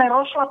musíme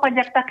rozšlapať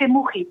jak také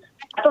muchy.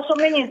 A to som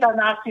není za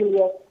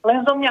násilie.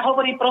 Len zo mňa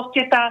hovorí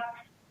proste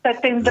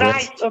ten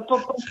drive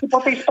po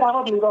tej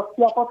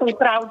spravodlivosti a po tej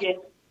pravde.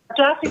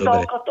 Čo asi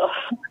toľko to.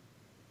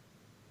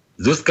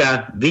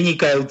 Zuzka,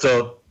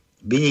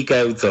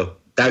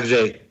 vynikajúco. Takže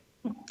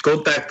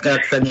kontakt,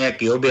 ak sa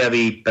nejaký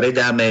objaví,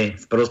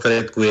 predáme,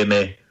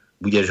 sprostredkujeme,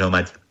 budeš ho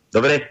mať.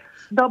 Dobre?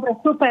 Dobre,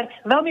 super.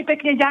 Veľmi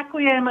pekne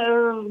ďakujem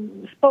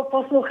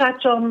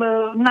poslucháčom.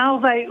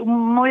 Naozaj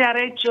moja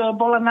reč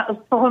bola z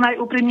toho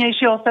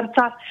najúprimnejšieho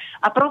srdca.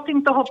 A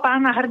prosím toho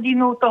pána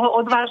hrdinu, toho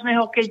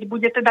odvážneho, keď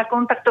bude teda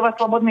kontaktovať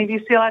Slobodný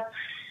vysielač,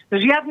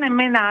 žiadne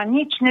mená,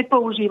 nič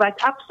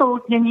nepoužívať,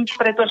 absolútne nič,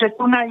 pretože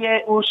tu je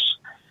už...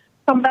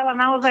 Som dala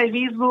naozaj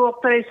výzvu, o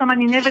ktorej som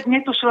ani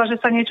netušila,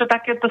 že sa niečo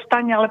takéto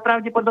stane, ale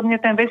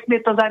pravdepodobne ten vesmír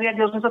to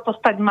zariadil, že sa to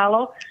stať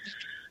malo.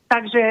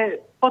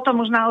 Takže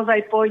potom už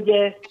naozaj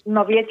pôjde,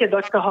 no viete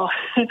do toho.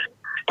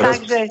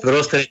 Takže...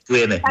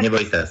 Sprostredkujeme,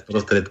 neboj sa,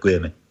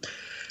 sprostredkujeme.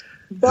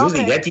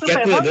 Zuzi, ja ti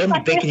ďakujem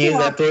veľmi pekne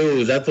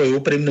za tvoju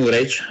úprimnú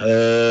reč.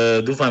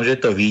 Dúfam,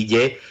 že to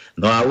vyjde.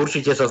 No a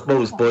určite sa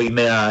spolu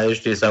spojíme a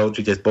ešte sa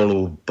určite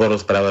spolu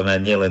porozprávame,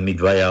 nielen my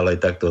dvaja, ale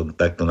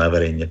takto na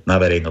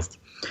verejnosť.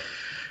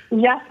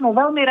 Jasné,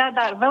 veľmi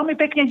rada. Veľmi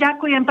pekne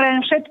ďakujem,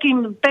 prajem všetkým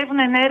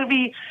pevné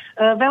nervy,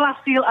 veľa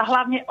síl a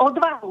hlavne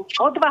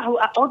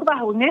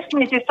odvahu.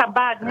 Nesmiete sa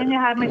báť,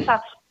 nenecháme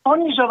sa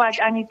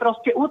ponižovať ani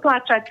proste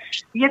utláčať.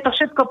 Je to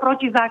všetko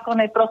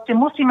protizákonné, proste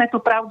musíme tú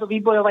pravdu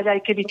vybojovať, aj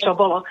keby čo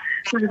bolo.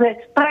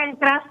 Takže prajem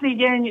krásny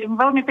deň,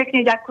 veľmi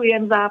pekne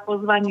ďakujem za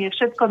pozvanie,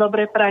 všetko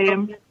dobré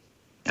prajem.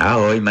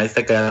 Ahoj, maj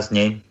sa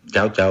krásne.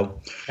 Čau.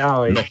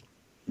 Ahoj. No,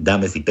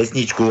 dáme si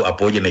pesničku a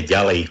pôjdeme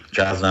ďalej.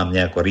 Čas nám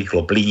nejako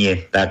rýchlo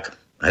plynie, tak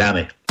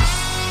hráme.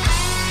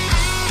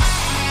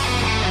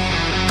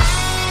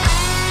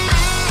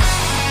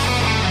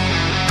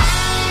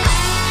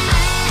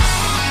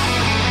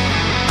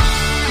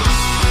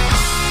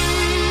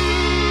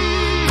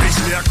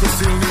 Ako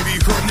silný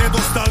východ,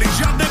 nedostali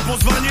žiadne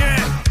pozvanie.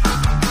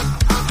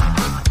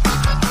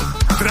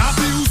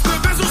 Trápi úspe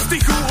bez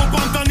ostychu,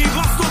 opantaný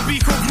vlastnou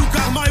pýchou, v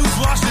rukách majú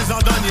zvláštne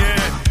zadanie.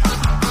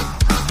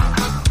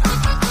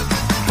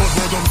 Pod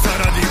vodom sa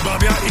radi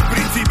bavia, ich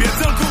princíp je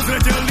celkom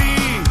zreteľný.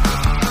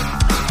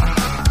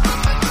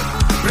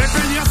 Pre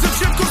peniaze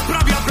všetko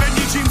spravia, pred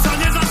ničím sa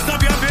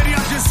nezastavia,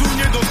 veria, že sú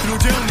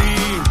nedotknutelní.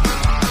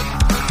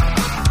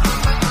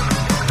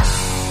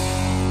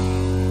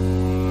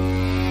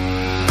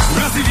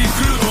 Urazivým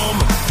kľudom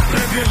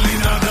previedli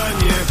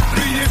nadanie,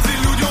 priniesli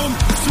ľuďom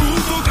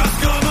smútok a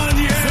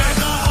sklamanie.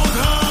 Zrada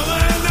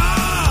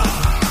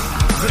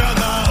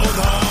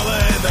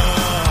odhalená,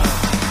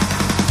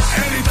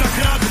 elita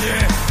kradne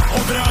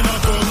od rána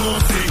do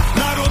noci,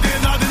 národ je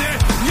na dne,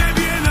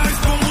 nevie nájsť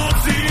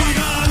pomoci.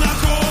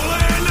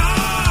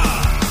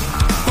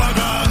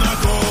 Padá na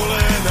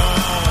kolena.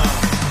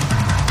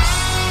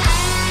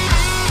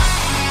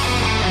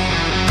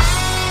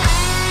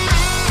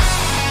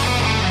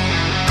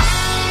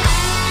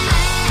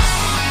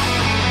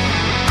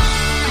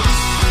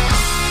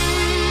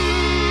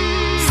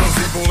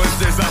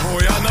 Bolesne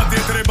zahoja, na tie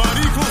treba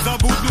rýchlo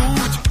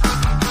zabudnúť.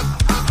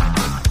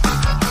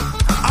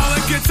 Ale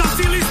keď sa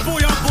sily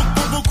spoja, bok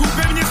po boku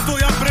pevne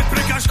stoja, pred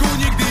prekážkou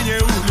nikdy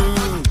neuhnú.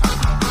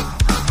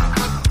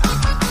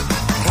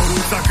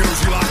 Horúca krv v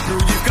žilách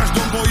prúdi, v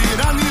každom boji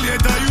rany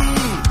lietajú.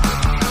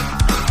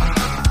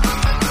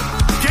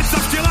 Keď sa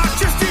v telách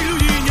čestých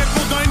ľudí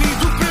nepodajný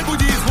duch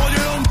prebudí, s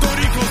zlodejom to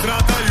rýchlo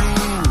zrátajú.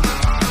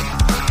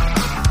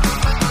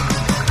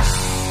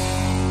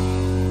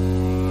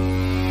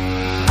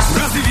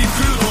 Urazivým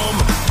kľudom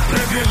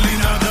previedli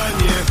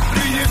nadanie,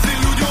 priniesli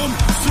ľuďom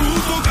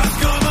smútok a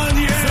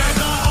sklamanie.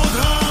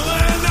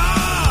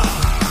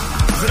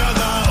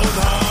 Zrada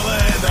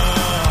odhalená,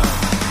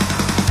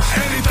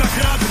 elita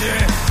kradne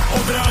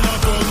od rána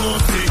do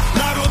noci,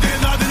 národ je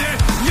na dne,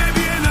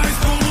 nevie nájsť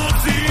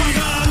pomoci.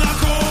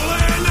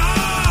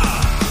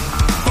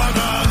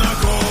 Padá na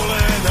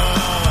kolena,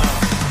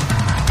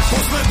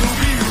 poslednú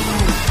bijú,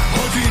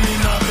 hodiny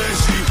na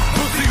veši,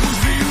 hoci už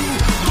bijú,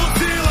 do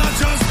cieľa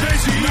čas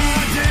beží.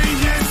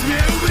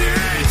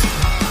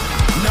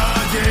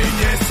 Nádej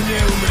nesmie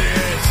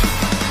umrieť.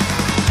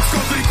 Z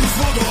kotlíku s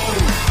vodou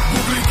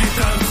publiky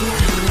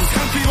tancujú, s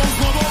chamtivou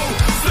zlobou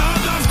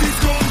stáda vždy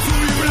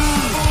skoncujú.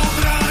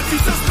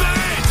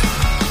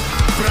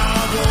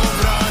 Právo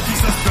vráti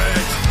sa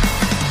späť.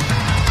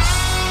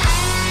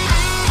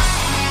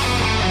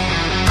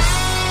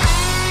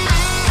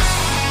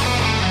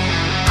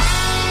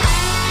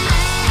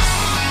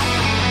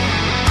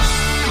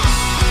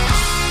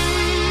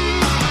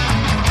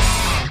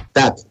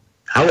 Tak,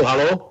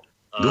 haló.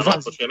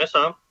 Počujeme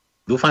sa.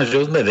 Dúfam, že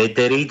už sme v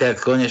éteri, tak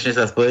konečne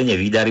sa spojenie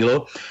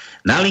vydarilo.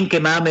 Na linke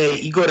máme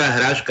Igora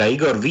HRAŠKA.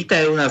 Igor,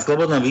 vítaj u nás v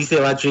Slobodnom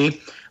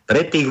vysielači.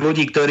 Pre tých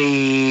ľudí, ktorí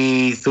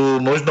sú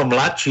možno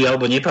mladší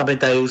alebo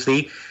nepamätajú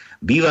si,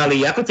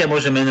 bývalý, ako ťa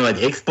môže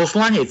menovať,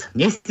 ex-poslanec?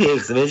 Nie si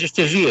ex, vieš,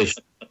 ešte žiješ.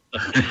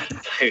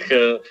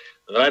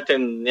 Tak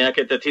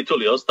nejaké tie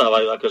tituly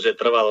ostávajú, akože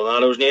trvalo. No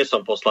ale už nie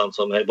som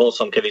poslancom, bol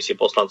som kedysi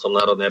poslancom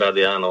Národnej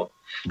rady, áno.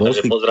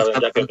 Takže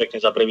pozdravujem, ďakujem pekne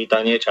za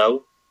privítanie,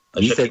 čau.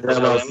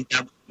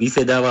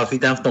 Vysedával si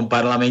tam v tom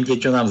parlamente,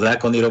 čo nám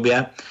zákony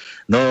robia.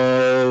 No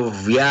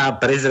ja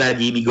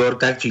prezradím, Igor,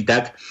 tak či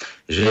tak,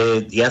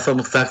 že ja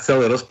som sa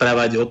chcel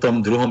rozprávať o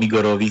tom druhom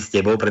Igorovi s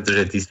tebou,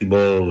 pretože ty si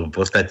bol v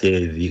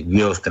podstate v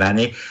jeho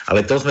strane,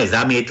 ale to sme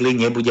zamietli,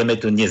 nebudeme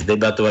tu dnes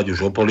debatovať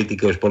už o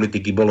politike, už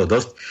politiky bolo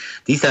dosť.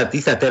 Ty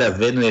sa teraz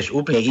venuješ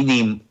úplne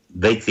iným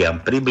veciam.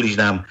 Približ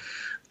nám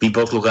tým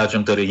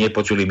poslucháčom, ktorí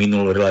nepočuli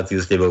minulú reláciu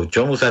s tebou,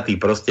 čomu sa ty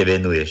proste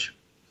venuješ?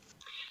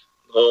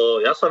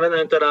 Ja sa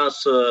venujem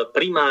teraz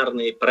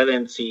primárnej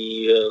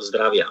prevencii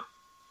zdravia.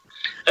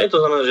 To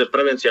znamená, že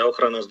prevencia a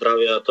ochrana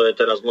zdravia, to je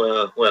teraz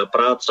moja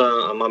práca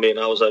a mám jej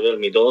naozaj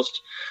veľmi dosť.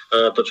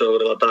 To, čo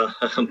hovorila tá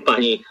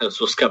pani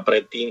Zuzka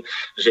predtým,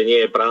 že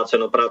nie je práce,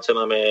 no práce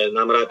máme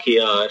na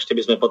mraky a ešte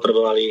by sme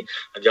potrebovali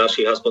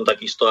ďalších aspoň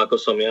takých 100, ako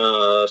som ja,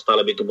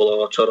 stále by tu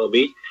bolo čo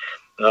robiť.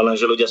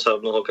 Lenže ľudia sa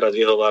mnohokrát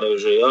vyhovárajú,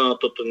 že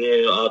toto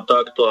nie, a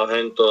takto a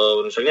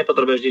hento. Však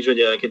nepotrebuješ nič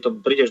vedieť, aj keď to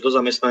prídeš do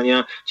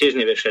zamestnania, tiež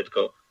nevieš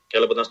všetko.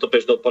 Lebo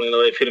nastúpeš do úplne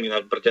novej firmy,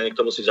 najprv ťa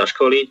niekto musí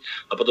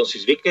zaškoliť a potom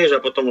si zvykneš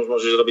a potom už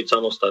môžeš robiť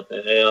samostatne.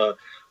 A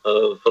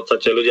v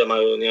podstate ľudia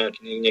majú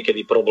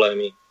niekedy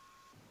problémy.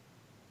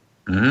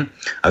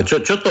 A čo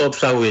to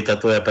obsahuje tá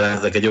tvoja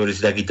práca, keď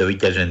hovoríš takýto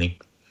vyťažený?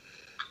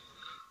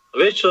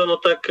 Vieš čo, no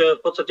tak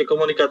v podstate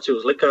komunikáciu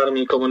s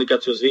lekármi,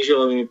 komunikáciu s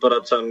výživovými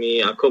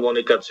poradcami a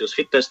komunikáciu s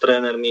fitness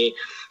trénermi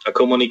a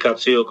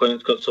komunikáciu konec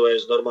koncov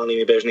aj s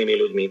normálnymi bežnými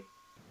ľuďmi.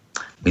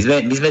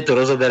 My sme tu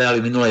rozoberali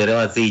v minulej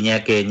relácii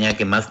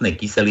nejaké mastné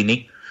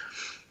kyseliny.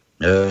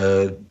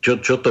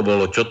 Čo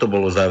to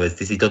bolo za vec?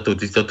 Ty si to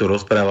tu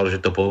rozprával,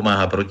 že to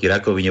pomáha proti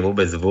rakovine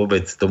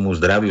vôbec tomu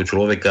zdraviu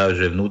človeka,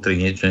 že vnútri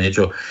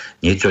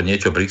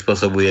niečo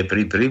prispôsobuje.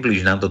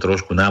 Približ nám to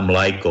trošku, nám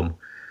lajkom.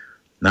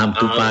 Nám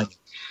tu páni.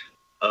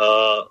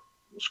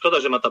 Škoda,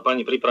 že ma tá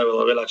pani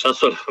pripravila veľa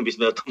času, lebo by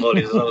sme o tom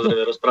mohli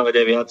samozrejme rozprávať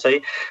aj viacej,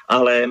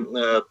 ale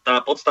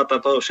tá podstata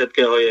toho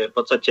všetkého je v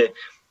podstate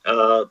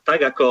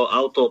tak, ako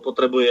auto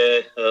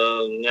potrebuje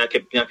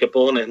nejaké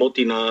pohonné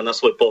hmoty na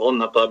svoj pohon,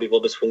 na to, aby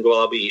vôbec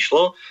fungovalo, aby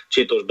išlo,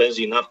 či je to už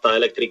benzín, nafta,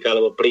 elektrika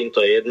alebo plyn,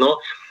 to je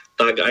jedno,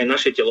 tak aj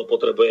naše telo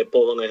potrebuje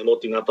pohonné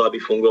hmoty na to, aby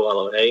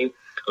fungovalo. Hej.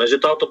 Lenže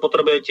to auto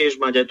potrebuje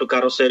tiež mať aj tú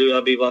karosériu,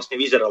 aby vlastne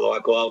vyzeralo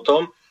ako auto.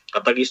 A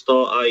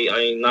takisto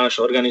aj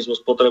náš organizmus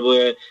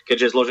potrebuje,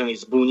 keďže je zložený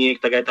z buniek,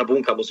 tak aj tá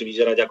bunka musí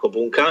vyzerať ako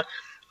bunka.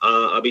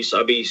 A aby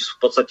v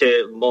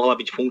podstate mohla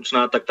byť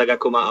funkčná, tak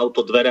ako má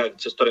auto dvere,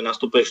 cez ktoré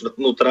nastupuješ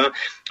dovnútra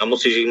a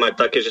musíš ich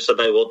mať také, že sa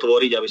dajú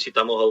otvoriť, aby si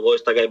tam mohol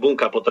vojsť, tak aj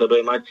bunka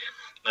potrebuje mať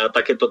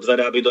takéto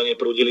dvere, aby do nej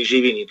prúdili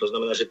živiny. To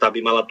znamená, že tá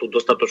by mala tú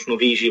dostatočnú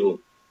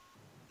výživu.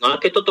 No a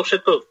keď toto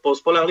všetko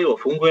spoľahlivo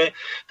funguje,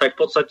 tak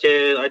v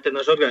podstate aj ten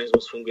náš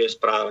organizmus funguje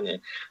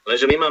správne.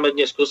 Lenže my máme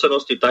dnes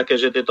skúsenosti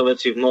také, že tieto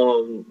veci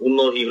u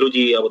mnohých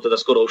ľudí, alebo teda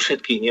skoro u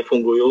všetkých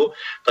nefungujú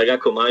tak,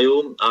 ako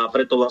majú a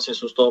preto vlastne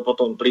sú z toho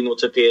potom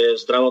plynúce tie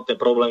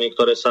zdravotné problémy,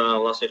 ktoré sa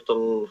vlastne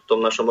v tom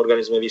našom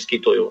organizme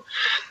vyskytujú.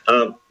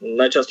 A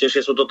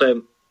najčastejšie sú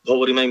toto,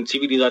 hovoríme im,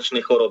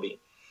 civilizačné choroby.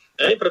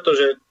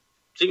 Pretože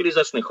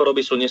civilizačné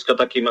choroby sú dneska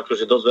takým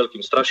akože dosť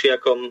veľkým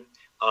strašiakom,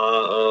 a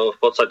v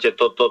podstate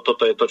toto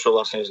je to, čo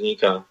vlastne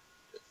vzniká.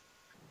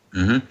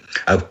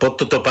 A pod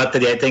toto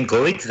patrí aj ten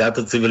COVID,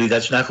 táto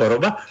civilizačná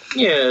choroba?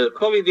 Nie,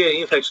 COVID je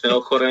infekčné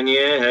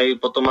ochorenie,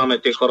 hej, potom máme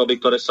tie choroby,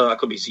 ktoré sa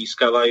akoby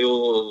získavajú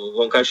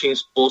vonkajším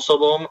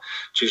spôsobom,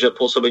 čiže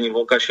pôsobením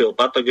vonkajšieho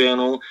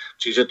patogénu,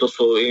 čiže to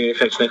sú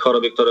infekčné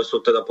choroby, ktoré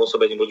sú teda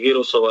pôsobením buď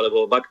vírusov,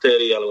 alebo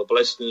baktérií, alebo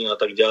plesní a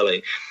tak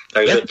ďalej.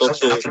 Takže to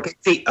sú...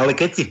 Ale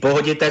keď si v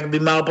pohode, tak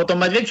by mal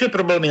potom mať väčšie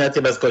problémy na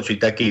teba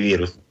skočiť taký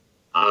vírus.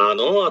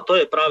 Áno, a to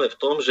je práve v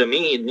tom, že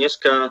my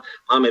dneska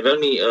máme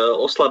veľmi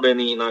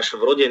oslabený náš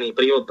vrodený,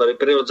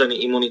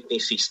 prirodzený imunitný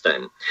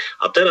systém.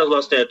 A teraz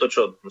vlastne je to,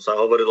 čo sa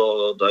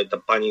hovorilo, aj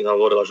tá pani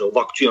hovorila, že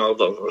vakcína,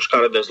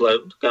 škaredé zlé.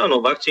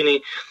 Áno,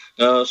 vakcíny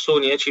sú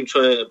niečím, čo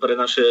je pre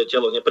naše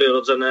telo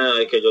neprirodzené,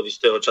 aj keď od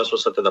istého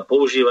času sa teda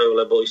používajú,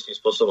 lebo istým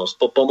spôsobom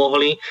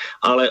pomohli,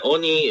 ale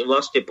oni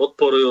vlastne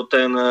podporujú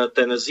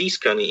ten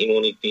získaný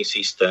imunitný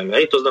systém.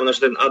 To znamená,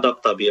 že ten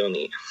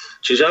adaptabilný.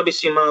 Čiže aby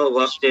si mal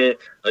vlastne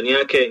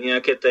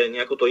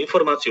nejakú tú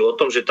informáciu o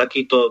tom, že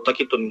takýto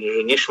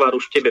nešvar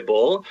už v tebe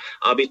bol,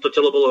 aby to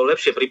telo bolo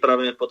lepšie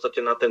pripravené v podstate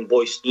na ten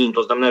boj s ním.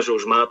 To znamená, že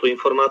už má tú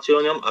informáciu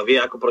o ňom a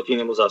vie, ako proti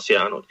nemu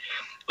zasiahnuť.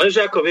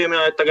 Lenže ako vieme,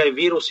 tak aj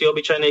vírusy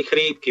obyčajnej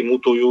chrípky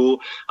mutujú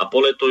a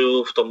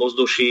poletujú v tom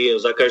ovzduší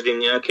za každým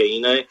nejaké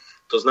iné.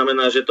 To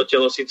znamená, že to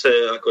telo síce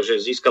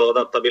akože získalo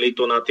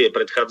adaptabilitu na tie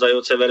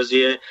predchádzajúce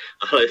verzie,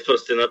 ale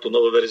proste na tú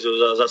novú verziu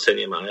zase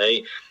nemá.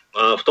 Hej.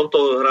 A v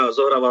tomto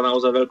zohráva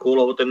naozaj veľkú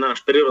úlohu ten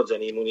náš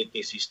prirodzený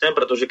imunitný systém,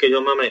 pretože keď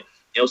ho máme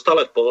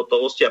neustále v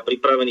pohotovosti a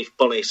pripravený v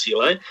plnej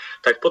sile,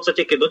 tak v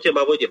podstate, keď do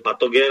teba vojde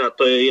patogén, a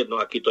to je jedno,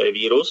 aký to je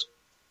vírus,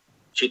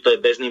 či to je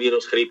bežný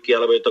vírus chrípky,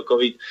 alebo je to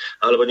COVID,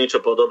 alebo niečo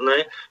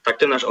podobné, tak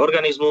ten náš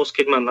organizmus,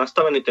 keď má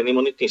nastavený ten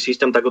imunitný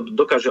systém, tak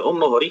dokáže o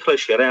mnoho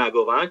rýchlejšie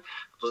reagovať.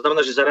 To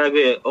znamená, že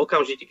zareaguje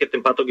okamžite, keď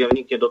ten patogén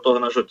vnikne do toho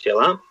nášho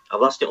tela a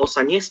vlastne on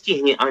sa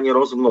nestihne ani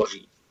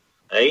rozmnožiť.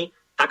 Hej?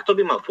 Takto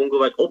by mal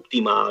fungovať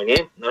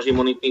optimálne náš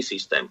imunitný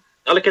systém.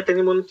 Ale keď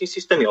ten imunitný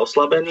systém je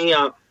oslabený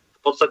a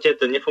v podstate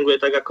ten nefunguje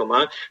tak, ako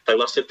má, tak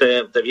vlastne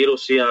tie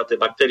vírusy a tie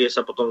baktérie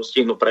sa potom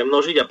stihnú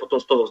premnožiť a potom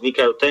z toho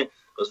vznikajú tie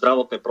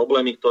zdravotné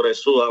problémy, ktoré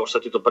sú a už sa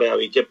ti to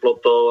prejaví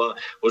teplotou a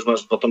už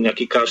máš potom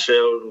nejaký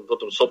kašel,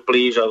 potom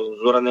soplíš a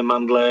zúrené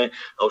mandle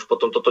a už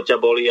potom toto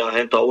ťa bolí a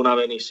hento a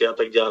unavený si a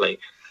tak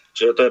ďalej.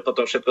 Čiže to je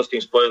potom všetko s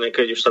tým spojené,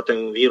 keď už sa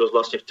ten vírus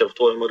vlastne v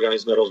tvojom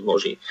organizme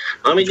rozmnoží.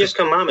 A my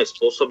dneska máme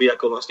spôsoby,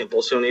 ako vlastne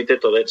posilniť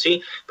tieto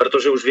veci,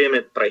 pretože už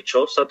vieme,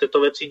 prečo sa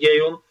tieto veci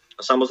dejú.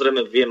 A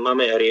samozrejme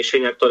máme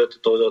riešenia, ktoré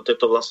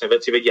tieto vlastne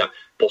veci vedia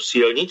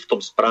posilniť v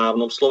tom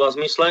správnom slova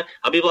zmysle,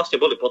 aby vlastne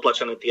boli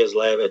potlačené tie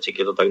zlé veci,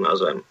 keď to tak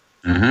nazvem.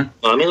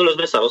 No a minule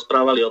sme sa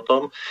rozprávali o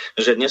tom,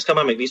 že dneska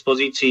máme k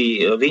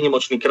dispozícii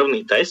výnimočný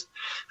krvný test,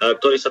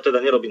 ktorý sa teda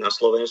nerobí na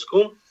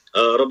Slovensku.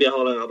 Robia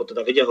ho len, alebo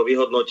teda vedia ho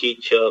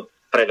vyhodnotiť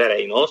pre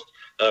verejnosť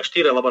 4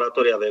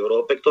 laboratória v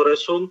Európe, ktoré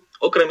sú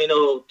okrem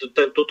iného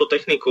túto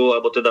techniku,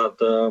 alebo teda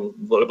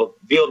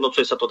lebo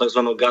vyhodnocuje sa to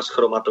tzv. Gas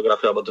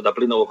chromatografiou, alebo teda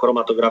plynovou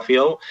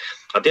chromatografiou.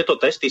 A tieto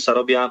testy sa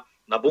robia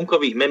na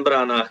bunkových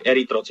membránach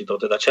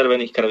erytrocitov, teda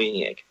červených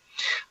krviniek.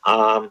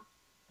 A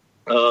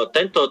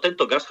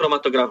tento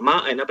gaschromatograf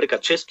má aj napríklad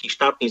Český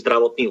štátny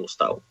zdravotný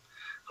ústav.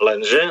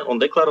 Lenže on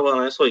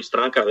deklaroval na svojich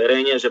stránkach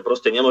verejne, že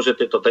proste nemôže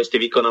tieto testy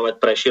vykonávať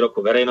pre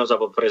širokú verejnosť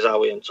alebo pre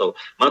záujemcov.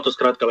 Má to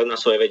skrátka len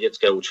na svoje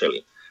vedecké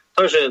účely.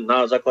 Takže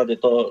na základe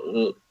toho,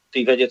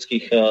 tých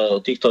vedeckých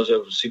týchto, že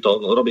si to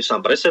robí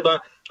sám pre seba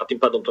a tým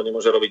pádom to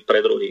nemôže robiť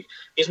pre druhých.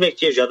 My sme ich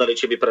tiež žiadali,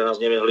 či by pre nás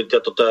nemohli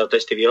tieto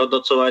testy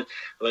vyhodnocovať,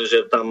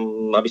 lenže tam,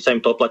 aby sa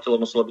im to oplatilo,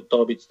 muselo by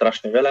toho byť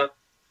strašne veľa.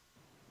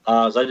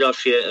 A za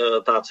ďalšie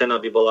tá cena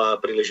by bola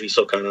príliš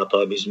vysoká na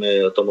to, aby sme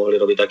to mohli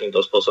robiť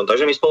takýmto spôsobom.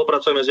 Takže my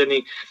spolupracujeme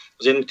z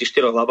jedných tých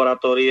 4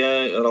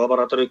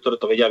 laboratórií,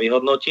 ktoré to vedia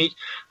vyhodnotiť.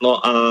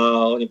 No a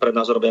oni pred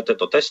nás robia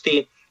tieto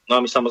testy. No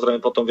a my samozrejme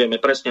potom vieme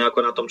presne,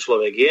 ako na tom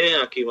človek je,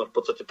 aký má v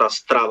podstate tá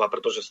strava,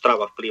 pretože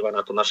strava vplýva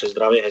na to naše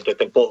zdravie, to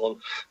je ten pohon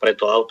pre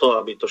to auto,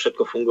 aby to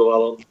všetko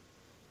fungovalo.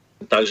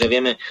 Takže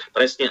vieme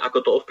presne, ako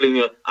to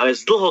ovplyvňuje, ale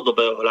z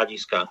dlhodobého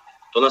hľadiska.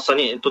 Tu nás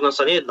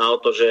sa nejedná o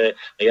to, že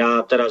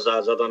ja teraz za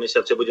 2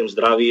 mesiace budem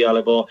zdravý,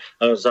 alebo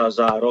za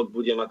rok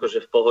budem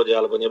akože v pohode,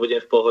 alebo nebudem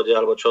v pohode,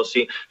 alebo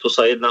čosi. Tu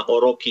sa jedná o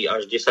roky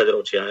až 10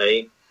 ročia,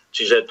 hej.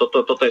 Čiže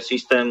toto je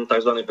systém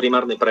tzv.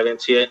 Primárnej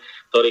prevencie,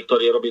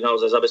 ktorý robí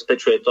naozaj,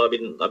 zabezpečuje to,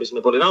 aby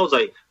sme boli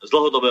naozaj z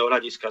dlhodobého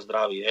hľadiska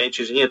zdraví. Hej.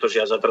 Čiže nie je to, že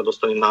ja zajtra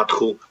dostanem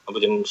nádchu a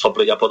budem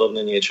sopliť a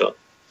podobne niečo.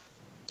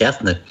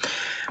 Jasné.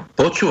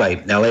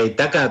 Počúvaj, ale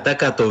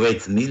takáto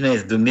vec, my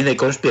sme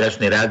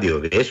konšpiračné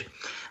rádio, vieš?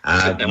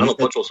 Áno,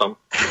 počul som.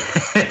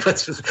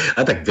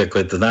 A tak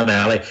ako je to známe,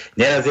 ale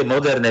neraz je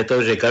moderné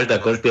to, že každá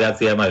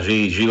konšpirácia má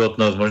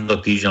životnosť možno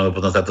týždeň, ale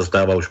potom sa to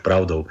stáva už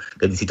pravdou.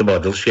 Kedy si to bola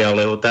dlhšia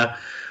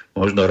lehota,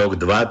 možno rok,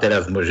 2,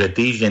 teraz že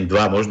týždeň,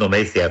 2, možno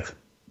mesiac,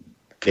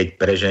 keď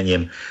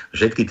preženiem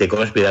všetky tie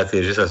konšpirácie,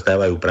 že sa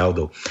stávajú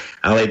pravdou.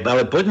 Ale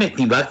poďme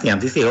k tým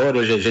vakcínám. Ty si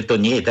hovoril, že to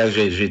nie je tak,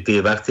 že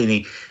tie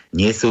vakcíny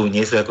nie sú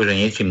akože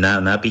niečím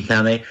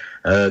napíchané.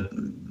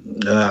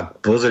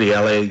 Pozri,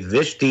 ale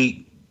vieš,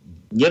 ty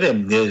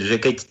neviem, že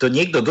keď to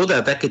niekto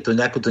dodá takúto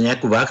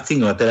nejakú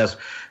vakcínu a teraz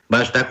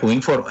máš takú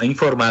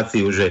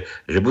informáciu, že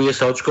budeš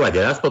sa očkovať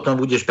raz, potom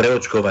budeš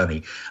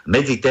preočkovaný.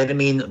 Medzi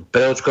termín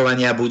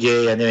preočkovania bude,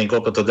 ja neviem,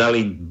 koľko to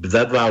dali,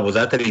 za 2 alebo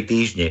za 3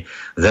 týždne.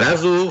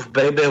 Zrazu v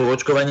priebehu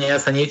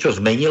očkovania sa niečo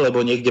zmení,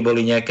 lebo niekde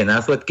boli nejaké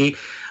následky.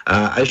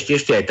 A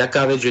ešte aj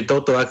taká vec, že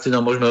touto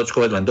vakcínou môžeme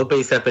očkovať len do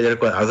 55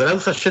 rokov a zrazu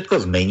sa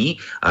všetko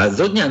zmení a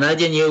zo dňa na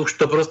deň je už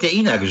to proste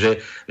inak, že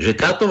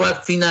táto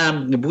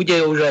vakcína bude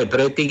už aj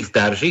pre tých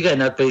starších, aj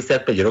nad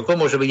 55 rokov,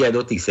 môže byť aj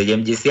do tých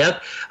 70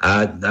 a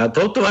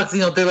touto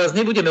vakcínou teraz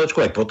nebudeme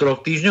očkovať po 3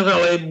 týždňoch,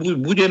 ale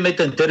budeme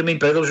ten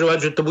termín predĺžovať,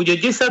 že to bude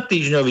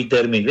 10-týždňový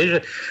termín,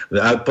 vieš?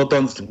 A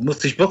potom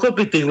musíš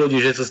pochopiť tých ľudí,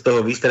 že sú z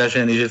toho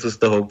vystrašení, že sú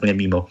z toho úplne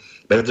mimo.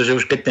 Pretože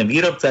už keď ten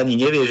výrobca ani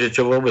nevie, že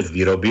čo vôbec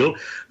vyrobil,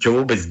 čo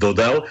vôbec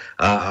dodal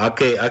a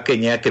aké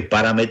nejaké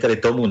parametre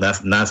tomu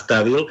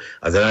nastavil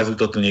a zrazu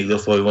to tu niekto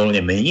svojvoľne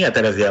mení a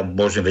teraz ja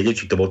môžem vedieť,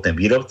 či to bol ten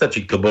výrobca,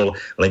 či to bol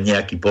len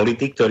nejaký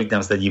politik, ktorý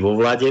tam sedí vo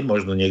vláde,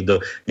 možno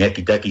niekto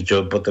nejaký taký,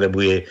 čo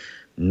potrebuje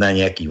na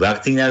nejakých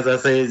vakcínach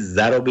zase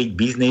zarobiť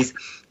biznis.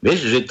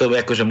 Vieš, že to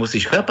akože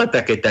musíš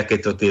chápať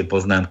takéto tie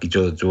poznámky,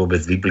 čo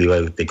vôbec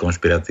vyplývajú tej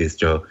konšpirácie, z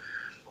čoho.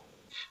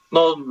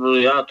 No,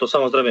 ja to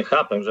samozrejme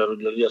chápem, že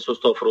ľudia sú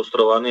z toho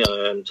frustrovaní a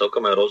ja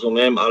celkom aj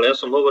rozumiem, ale ja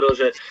som hovoril,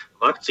 že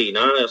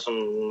vakcína, ja som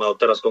mal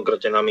teraz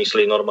konkrétne na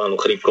mysli normálnu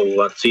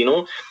chrípkovú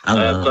vakcínu,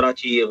 ktorá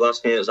ti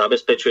vlastne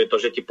zabezpečuje to,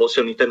 že ti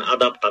posilní ten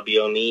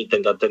adaptabilný,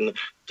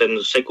 ten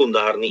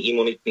sekundárny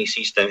imunitný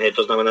systém.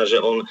 Hej, to znamená, že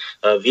on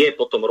vie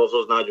potom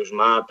rozoznať, už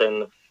má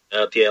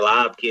tie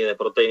látky,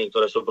 proteíny,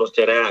 ktoré sú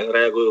proste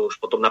reagujú už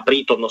potom na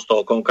prítomnosť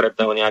toho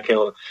konkrétneho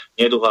nejakého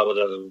neduhu, alebo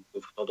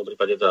v tomto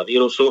prípade teda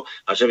vírusu,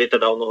 a že vie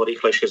teda o mnoho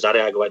rýchlejšie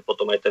zareagovať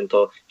potom aj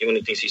tento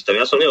imunitný systém.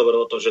 Ja som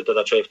nehovoril o tom, že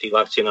teda čo je v tých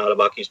vakcínach,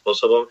 alebo akým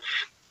spôsobom.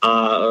 A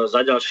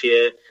za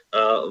ďalšie,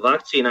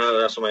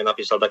 vakcína, ja som aj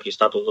napísal taký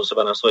status do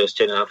seba na svojej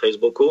stene na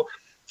Facebooku,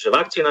 že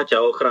vakcína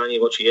ťa ochráni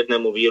voči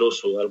jednému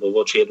vírusu alebo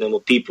voči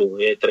jednému typu.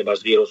 Je treba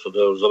z vírusu,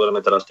 zoberieme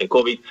teraz ten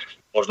COVID,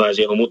 možno aj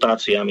s jeho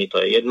mutáciami, to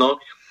je jedno.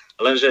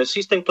 Lenže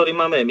systém, ktorý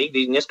máme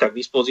my dneska k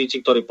dispozícii,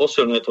 ktorý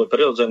posilňuje tvoj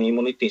prirodzený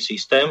imunitný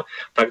systém,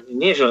 tak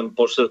nie že len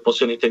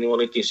posilní ten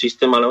imunitný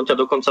systém, ale on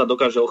ťa dokonca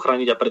dokáže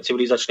ochrániť aj pred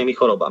civilizačnými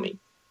chorobami.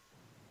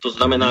 To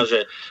znamená,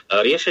 že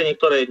riešenie,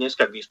 ktoré je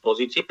dneska k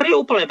dispozícii,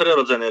 úplne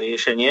prirodzené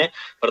riešenie,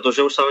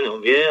 pretože už sa o ňom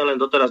vie, len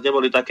doteraz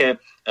neboli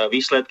také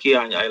výsledky,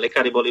 aj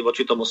lekári boli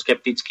voči tomu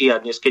skeptickí a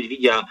dnes, keď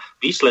vidia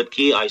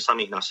výsledky aj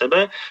samých na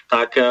sebe,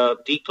 tak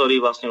tí, ktorí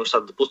vlastne už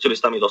sa pustili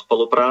s nami do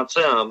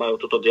spolupráce a majú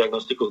túto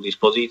diagnostiku k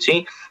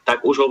dispozícii,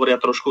 tak už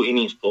hovoria trošku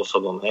iným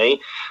spôsobom.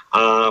 Hej.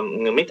 A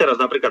my teraz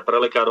napríklad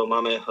pre lekárov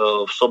máme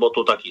v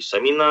sobotu taký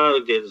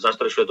seminár, kde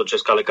zastrešuje to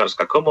Česká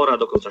lekárska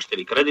komora, dokonca 4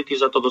 kredity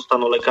za to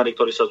dostanú lekári,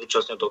 ktorí sa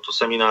zúčastnia tohto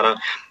seminára.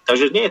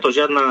 Takže nie je to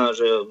žiadna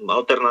že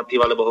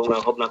alternatíva, lebo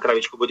hod na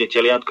kravičku bude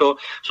teliatko.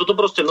 Sú to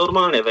proste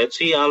normálne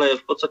veci, ale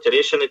v podstate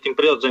riešené tým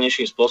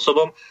prirodzenejším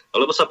spôsobom,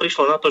 lebo sa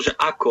prišlo na to, že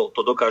ako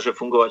to dokáže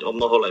fungovať o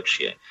mnoho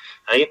lepšie.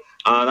 Hej?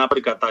 A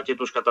napríklad tá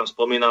tetuška tam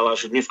spomínala,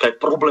 že dneska je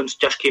problém s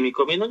ťažkými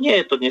kovmi. No nie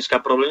je to dneska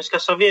problém, dneska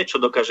sa vie, čo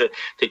dokáže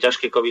tie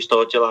ťažké kovy z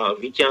toho tela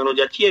vytiahnuť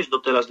a tiež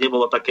doteraz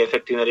nebolo také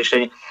efektívne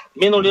riešenie.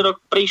 Minulý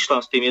rok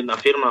prišla s tým jedna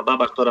firma,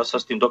 baba, ktorá sa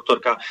s tým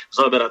doktorka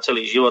zaoberá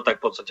celý život, tak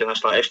v podstate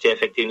našla ešte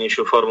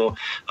efektívnejšiu formu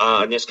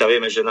a dneska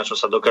vieme, že na čo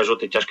sa dokážu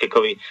tie ťažké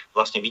kovy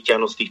vlastne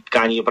vytiahnuť z tých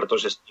tkaní,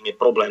 pretože s tým je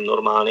problém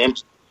normálne.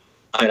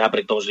 Aj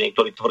napriek tomu, že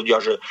niektorí tvrdia,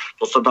 že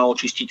to sa dá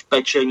očistiť v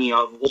pečení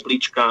a v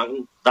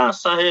obličkách. Dá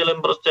sa, hej,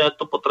 len proste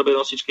to potrebuje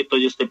nosiť, keď to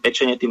ide z tej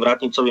pečenie tým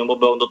vrátnicovým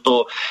obehom do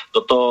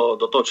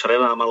toho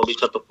čreva a malo by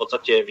sa to v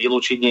podstate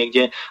vylúčiť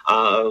niekde a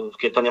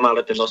keď to nemále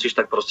ten nosíš,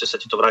 tak proste sa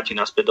ti to vráti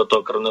naspäť do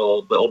toho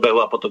krvného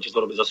obehu a potom ti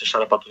to robí zase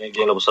šarapatu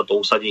niekde, lebo sa to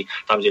usadí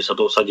tam, kde sa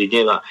to usadiť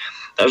nedá.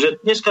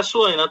 Takže dneska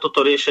sú aj na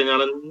toto riešenia,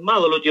 ale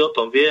málo ľudí o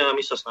tom vie a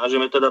my sa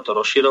snažíme teda to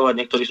rozširovať.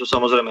 Niektorí sú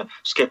samozrejme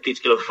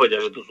skeptickí, lebo povedia,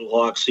 že tu sú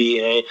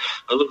hoaxy, hej.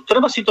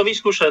 Treba si to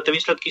vyskúšať, tie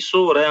výsledky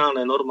sú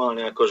reálne,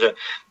 normálne, akože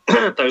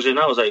takže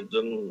naozaj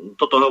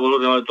toto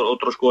hovoríme o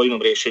trošku o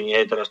inom riešení,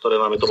 teraz, ktoré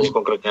máme, to bolo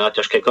konkrétne na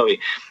ťažké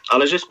kovy.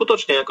 Ale že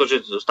skutočne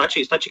akože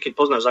stačí, keď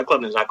poznáš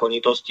základné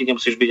zákonitosti,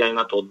 nemusíš byť aj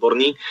na to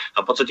odborný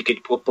a v podstate,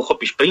 keď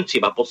pochopíš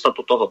princíp a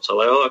podstatu toho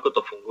celého, ako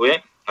to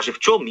funguje a že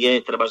v čom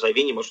je treba aj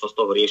výnimočnosť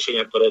toho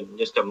riešenia, ktoré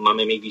dneska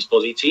máme my k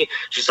dispozícii,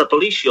 že sa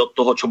to líši od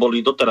toho, čo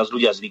boli doteraz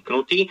ľudia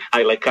zvyknutí,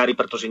 aj lekári,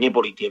 pretože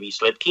neboli tie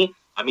výsledky.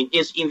 A my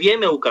dnes im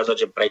vieme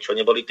ukázať, že prečo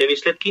neboli tie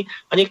výsledky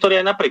a niektorí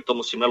aj napriek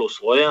tomu si melú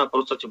svoje a v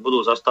podstate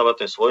budú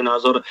zastávať ten svoj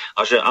názor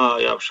a že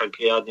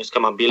ja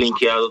dneska mám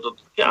bylinky a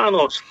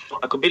áno,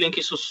 ako bylinky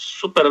sú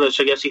super,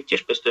 však ja si ich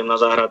tiež pestujem na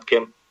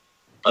záhradke.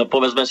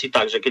 Povedzme si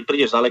tak, že keď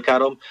prídeš za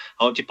lekárom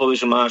a on ti povie,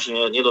 že máš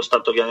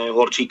nedostatok,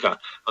 horčíka,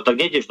 no tak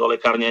nejdeš do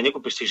lekárne a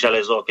nekúpiš si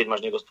železo, keď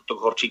máš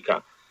nedostatok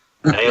horčíka.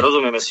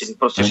 Rozumieme si,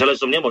 proste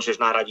železom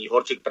nemôžeš nahradiť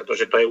horčík,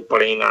 pretože to je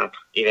úplne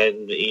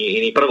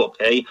iný prvok.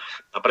 Hej?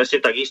 A presne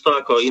tak isto,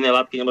 ako iné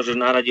látky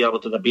nemôžeš nahradiť, alebo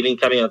teda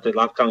bylinkami, a teda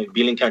látkami v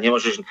bylinkách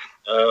nemôžeš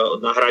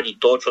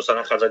nahradiť to, čo sa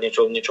nachádza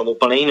niečom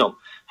úplne inom.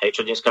 Hej,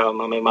 čo dneska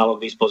máme málo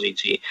k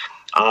dispozícii.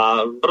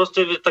 A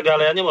proste tak,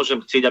 ale ja nemôžem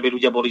chcieť, aby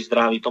ľudia boli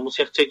zdraví, to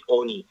musia chcieť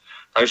oni.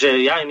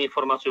 Takže ja im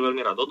informáciu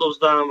veľmi rád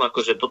odovzdám,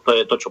 akože toto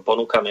je to, čo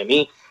ponúkame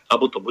my,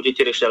 alebo to budete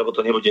riešiť, alebo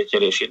to nebudete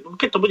riešiť.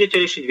 Keď to budete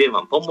riešiť, viem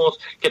vám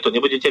pomôcť, keď to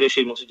nebudete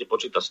riešiť, musíte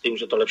počítať s tým,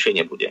 že to lepšie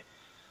nebude.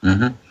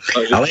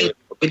 Takže, ale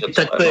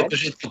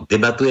že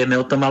debatujeme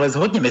o tom, ale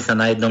zhodneme sa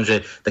na jednom,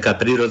 že taká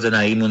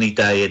prirodzená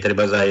imunita je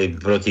treba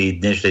aj proti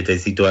dnešnej tej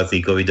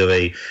situácii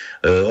covidovej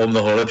o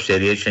mnoho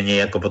lepšie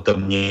riešenie, ako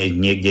potom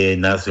niekde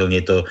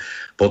násilne to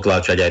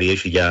potláčať a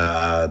riešiť a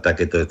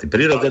takéto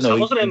prirodzenou.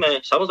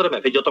 Samozrejme,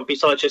 veď o tom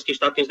písal aj Český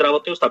štátny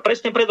zdravotný ústav.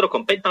 Presne pred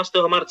rokom, 15.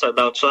 marca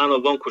dal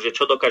článok vonku, že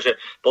čo dokáže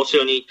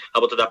posilniť,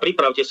 alebo teda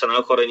pripravte sa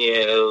na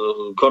ochorenie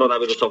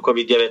koronavírusom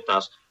COVID-19.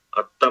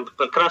 A tam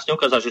krásne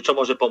ukázal, že čo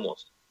môže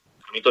pomôcť.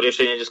 My to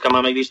riešenie dneska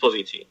máme k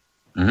dispozícii.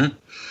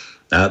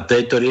 A to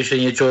je to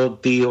riešenie, čo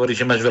ty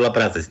hovoríš, že máš veľa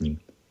práce s ním.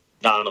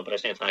 Áno,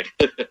 presne tak.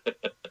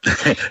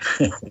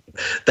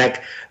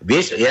 Tak,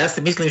 vieš, ja si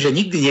myslím, že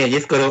nikdy nie je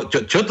neskoro.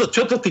 Čo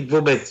to ty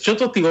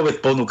vôbec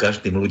ponúkaš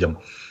tým ľuďom?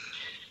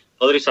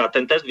 Pozri sa,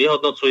 ten test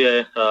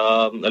vyhodnocuje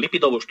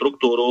lipidovú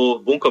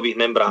štruktúru bunkových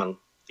membrán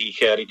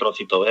tých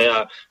erytrocitov.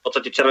 A v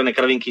podstate červené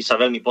krvinky sa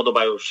veľmi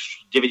podobajú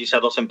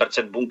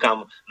 98%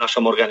 bunkám v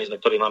našom organizme,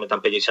 ktorý máme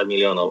tam 50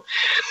 miliónov.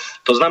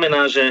 To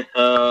znamená, že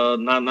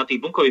na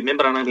tých bunkových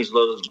membránach my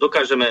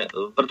dokážeme,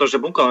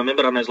 pretože bunková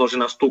membrána je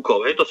zložená z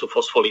tukov, to sú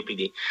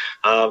fosfolipidy.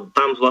 A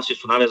tam vlastne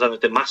sú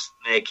naviazané tie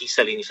mastné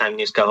kyseliny, sa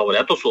im dneska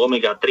hovoria. A to sú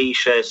omega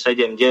 3, 6,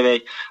 7,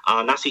 9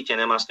 a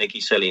nasýtené mastné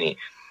kyseliny.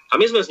 A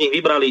my sme z nich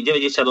vybrali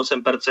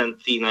 98%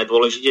 tých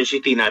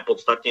najdôležitejších, tých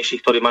najpodstatnejších,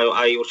 ktorí majú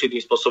aj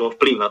určitým spôsobom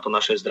vplyv na to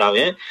naše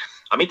zdravie.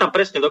 A my tam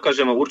presne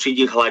dokážeme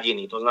určiť ich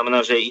hladiny. To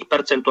znamená, že ich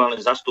percentuálne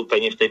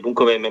zastúpenie v tej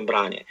bunkovej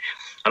membráne.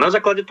 A na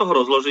základe toho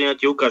rozloženia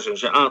ti ukážem,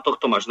 že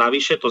tohto máš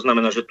navyše, to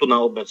znamená, že tu na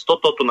obmedz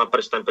toto, tu na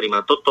prestaň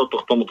príjmať toto, to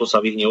k tomuto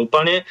sa vyhne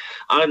úplne,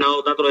 ale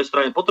na druhej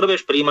strane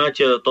potrebuješ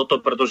príjmať toto,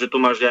 pretože tu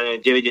máš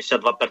 92%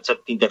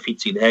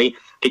 deficit, hej.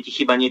 Keď ti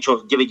chýba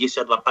niečo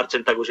 92%,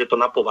 tak už je to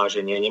na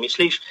pováženie,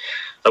 nemyslíš?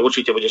 Tak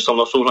určite budeš so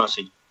mnou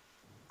súhlasiť.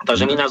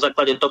 Takže my na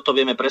základe tohto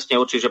vieme presne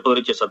určiť, že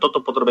pozrite sa,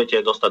 toto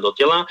potrebujete dostať do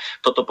tela,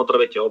 toto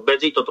potrebujete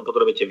obmedziť, toto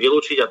potrebujete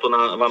vylúčiť a tu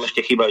vám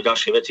ešte chýbajú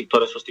ďalšie veci,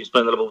 ktoré sú s tým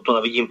spojené, lebo tu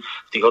vidím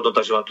v tých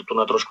hodnotách, že vám to tu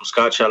na trošku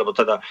skáče, alebo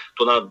teda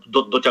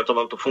dotiaľ to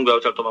vám to funguje,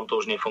 odtiaľ to vám to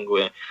už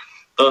nefunguje.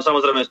 To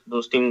samozrejme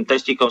s tým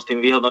testíkom, s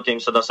tým vyhodnotením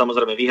sa dá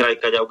samozrejme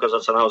vyhrajkať a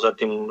ukázať sa naozaj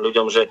tým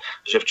ľuďom, že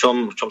v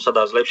čom sa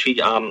dá zlepšiť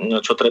a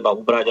čo treba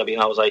ubrať, aby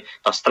naozaj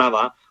tá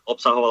strava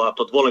obsahovala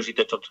to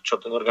dôležité, čo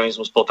ten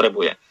organizmus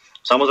potrebuje.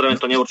 Samozrejme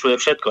to neurčuje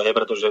všetko,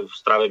 pretože v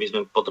strave by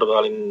sme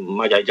potrebovali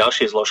mať aj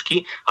ďalšie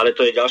zložky, ale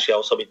to je ďalšia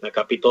osobitná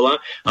kapitola.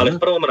 Ale v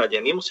prvom rade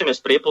my musíme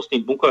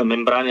spriepustniť bunkové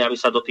membrány, aby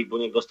sa do tých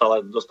buniek dostala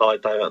aj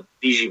tá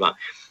výživa.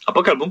 A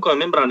pokiaľ bunkové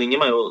membrány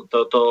nemajú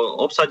to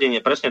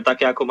obsadenie presne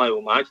také, ako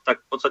majú mať, tak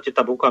v podstate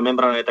tá bunková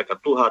membrána je taká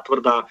tuhá,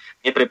 tvrdá,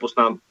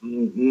 neprepustná,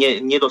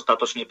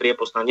 nedostatočne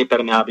priepustná,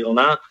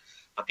 nepermeabilná.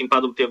 A tým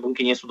pádom tie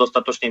bunky nie sú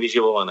dostatočne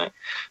vyživované.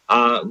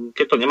 A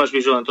keď to nemáš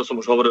vyživované, to som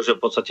už hovoril, že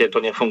v podstate to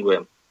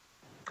nefunguje.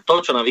 To,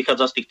 čo nám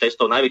vychádza z tých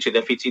testov, najväčší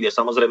deficit je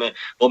samozrejme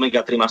v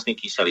omega-3 mastných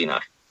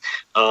kyselinách.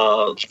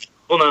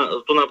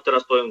 Tu nám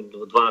teraz poviem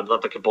dva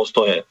také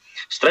postoje.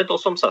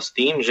 Stretol som sa s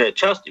tým, že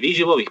časť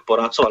výživových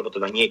poradcov, alebo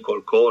teda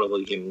niekoľko, lebo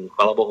ich je,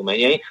 chvála Bohu,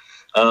 menej,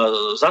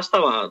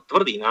 zastáva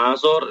tvrdý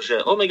názor,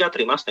 že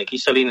omega-3 mastné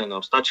kyseliny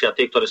nám stačia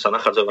tie, ktoré sa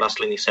nachádzajú v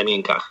rastlinných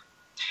semienkach.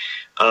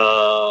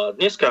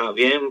 Dneska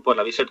viem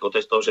podľa výsledkov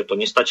testov, že to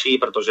nestačí,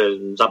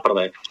 pretože za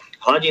prvé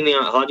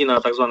hladina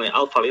tzv.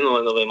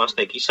 alfa-linolenovej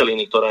mastnej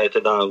kyseliny, ktorá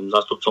je teda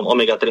zástupcom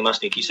omega-3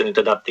 mastných kyselín,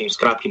 teda tým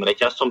skrátkym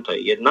reťazcom, to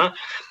je jedna.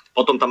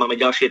 Potom tam máme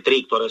ďalšie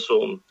 3, ktoré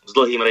sú s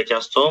dlhým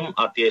reťazcom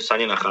a tie sa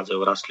nenachádzajú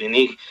v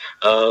rastlinných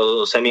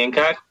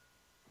semienkách.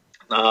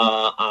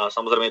 A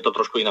samozrejme je to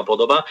trošku iná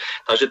podoba.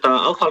 Takže tá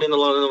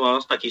alfa-linolenová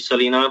mastná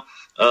kyselina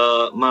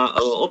má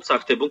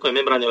obsah tej bunkovej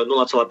membráne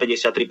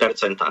 0,53%.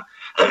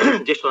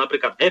 Kdežto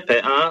napríklad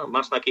EPA,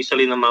 mastná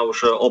kyselina, má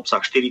už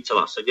obsah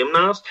 4,17,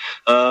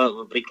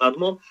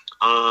 príkladmo,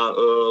 a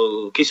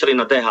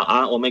kyselina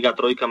DHA,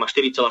 omega-3, má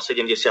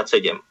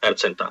 4,77%.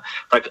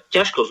 Tak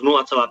ťažko z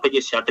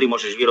 0,53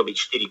 môžeš vyrobiť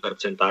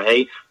 4%,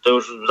 hej? To je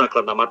už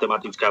základná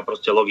matematická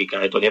proste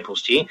logika, to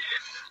nepustí.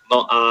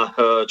 No a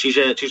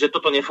čiže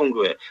toto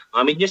nefunguje. No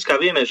a my dneska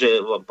vieme,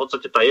 že v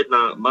podstate tá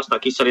jedna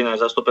mastná kyselina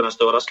je zastúpená z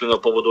toho rastlinného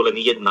pôvodu len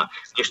jedna.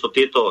 Kdežto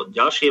tieto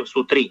ďalšie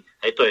sú 3.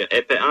 To je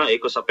EPA,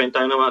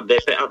 eikosapentainová,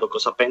 DPA,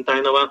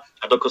 dokosapentainová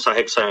a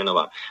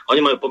dokosahexainová.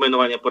 Oni majú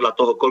pomenovanie podľa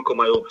toho, koľko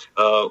majú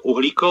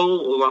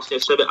uhlíkov vlastne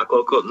v sebe a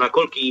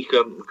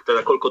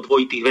koľko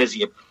dvojitých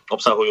väzieb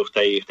obsahujú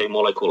v tej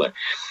molekule.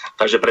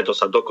 Takže preto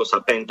sa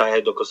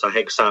dokosapentahe,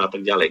 dokosahexa a tak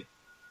ďalej.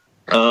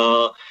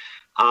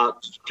 A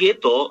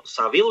tieto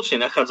sa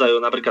výlučne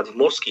nachádzajú napríklad v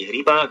morských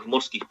rybách, v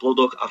morských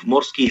plodoch a v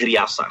morských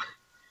riasach.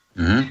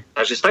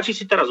 Takže stačí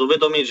si teraz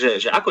uvedomiť,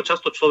 že ako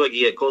často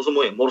človek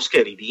konzumuje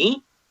morské ryby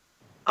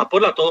a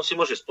podľa toho si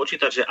môže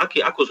spočítať, že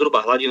akú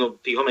zhruba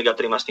hladinu tých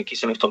omega-3 mastných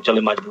kyselín v tom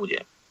tele mať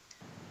bude.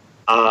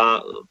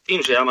 A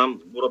tým, že ja mám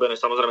urobené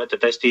samozrejme tie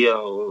testy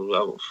a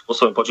vo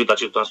svojom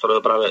počítači, ktoré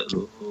nás práve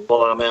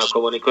voláme a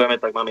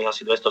komunikujeme, tak máme ich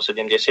asi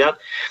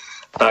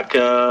 270, tak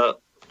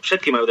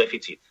všetky majú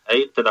deficit,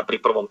 teda pri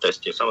prvom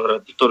teste.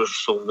 Samozrejme, tí, ktorí už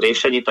sú v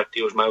riešení, tak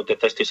tí už majú tie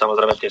testy,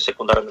 samozrejme tie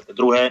sekundárne, tie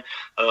druhé,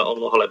 o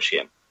mnoho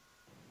lepšie.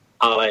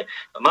 Ale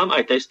mám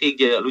aj testy,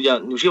 kde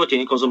ľudia v živote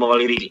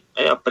nekonzumovali ryby.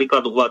 Ja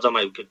príklad uvádzam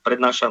aj, keď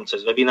prednášam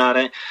cez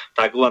webináre,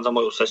 tak uvádzam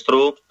moju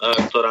sestru,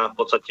 ktorá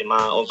v podstate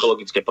má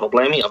onkologické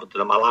problémy, alebo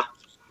teda mala,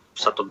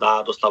 sa to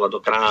dá dostávať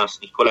do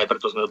krásnych koľaj,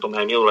 preto sme o tom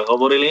aj minule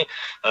hovorili.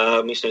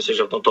 Myslím si,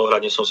 že v tomto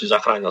ohľade som si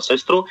zachránil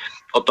sestru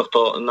od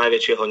tohto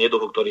najväčšieho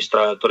neduhu, ktorý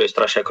je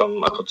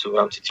strašiakom ako v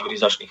rámci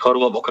civilizačných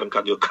chorôb, okrem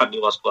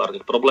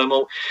kardiovaskulárnych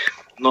problémov.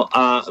 No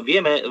a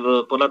vieme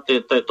podľa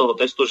toho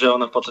testu, že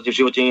ona v podstate v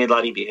živote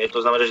nejedla ryby. To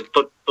znamená, že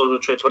to,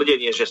 čo je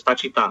tvrdenie, že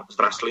stačí tá z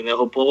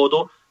rastlinného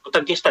pôvodu, no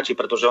tak nestačí,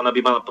 pretože ona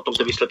by mala potom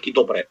tie výsledky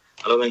dobré,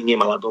 ale ona ich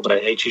nemala dobré,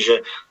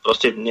 čiže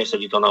proste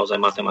nesedí to naozaj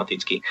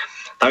matematicky.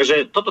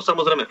 Takže toto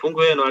samozrejme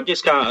funguje, no a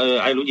dneska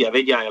aj ľudia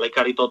vedia, aj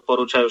lekári to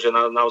odporúčajú, že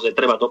naozaj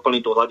treba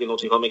doplniť tú hladinu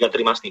tých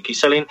omega-3 mastných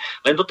kyselín,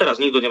 len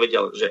doteraz nikto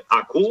nevedel, že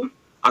akú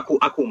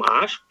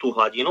máš tú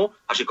hladinu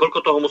a že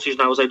koľko toho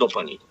musíš naozaj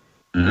doplniť.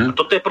 A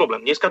toto je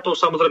problém. Dneska to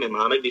samozrejme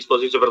máme k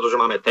dispozícii, pretože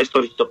máme test,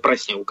 ktorý ti to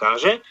presne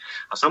ukáže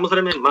a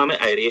samozrejme máme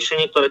aj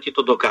riešenie, ktoré ti to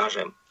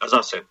dokáže. A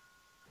zase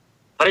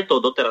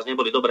preto doteraz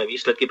neboli dobré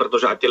výsledky,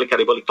 pretože aj tie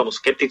lekári boli k tomu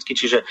skeptickí,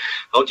 čiže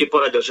on ti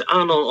poradil, že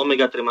áno,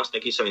 omega-3 mastné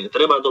kyseliny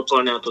treba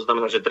doplňať, to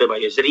znamená, že treba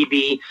jesť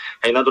ryby.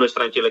 Aj na druhej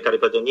strane tie lekári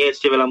povedali,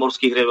 nejedzte veľa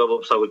morských rýb, lebo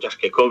obsahujú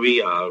ťažké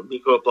kovy a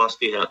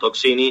mikroplasty a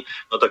toxíny.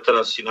 No tak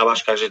teraz si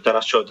navážka, že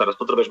teraz čo? Teraz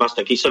potrebuješ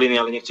mastné kyseliny,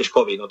 ale nechceš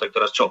kovy. No tak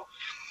teraz čo?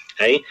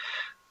 Hej.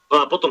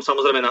 No a potom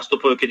samozrejme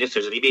nastupujú, keď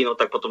nechceš ryby, no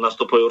tak potom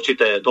nastupujú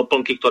určité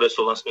doplnky, ktoré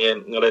sú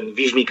vlastne len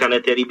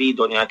vyžmýkané tie ryby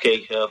do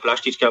nejakej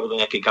fľaštičky alebo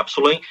do nejakej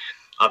kapsuly.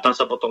 A tam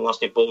sa potom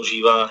vlastne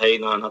používa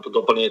na to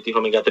doplnenie tých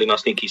omega-3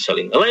 mastných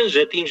kyselín.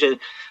 Lenže tým,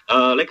 že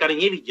lekári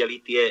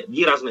nevideli tie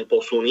výrazné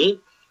posuny,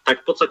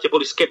 tak v podstate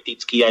boli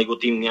skeptickí aj k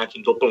tým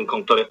nejakým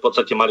doplnkom, ktoré v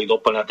podstate mali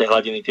doplňať tie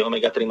hladiny tých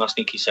omega-3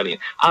 mastných kyselín.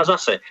 A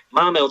zase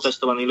máme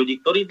otestovaných ľudí,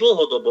 ktorí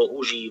dlhodobo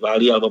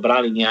užívali alebo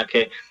brali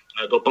nejaké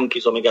doplnky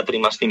s omega-3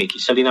 mastnými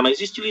kyselinami.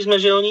 Zistili sme,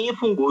 že oni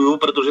nefungujú,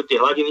 pretože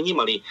tie hladiny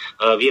nemali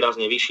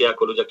výrazne vyššie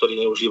ako ľudia, ktorí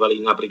neužívali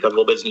napríklad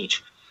vôbec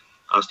nič.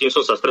 A s tým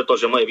som sa stretol,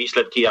 že moje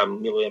výsledky, ja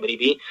milujem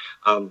ryby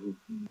a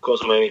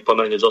konzumujem ich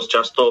pomerne dosť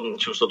často,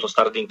 či už sú to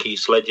sardinky,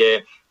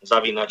 slede,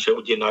 zavinače,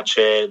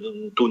 udinače,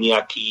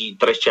 tuniaky,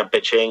 trešťa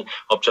pečeň,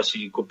 občas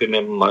si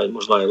kúpime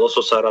možno aj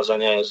lososa raz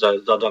za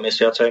 2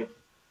 mesiace.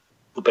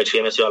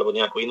 upečieme si alebo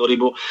nejakú inú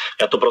rybu.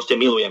 Ja to proste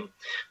milujem.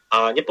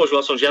 A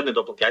nepoužíval som žiadne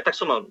doplnky. Aj tak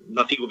som mal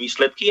na figu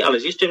výsledky,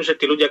 ale zistím, že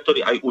tí ľudia,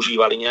 ktorí aj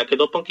užívali nejaké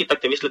doplnky,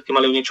 tak tie výsledky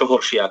mali o niečo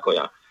horšie ako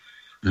ja.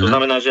 To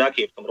znamená, že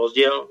aký je v tom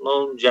rozdiel?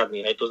 No,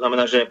 žiadny. To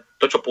znamená, že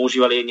to, čo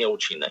používali, je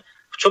neúčinné.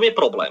 V čom je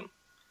problém?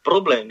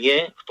 Problém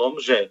je v tom,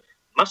 že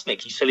mastné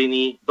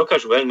kyseliny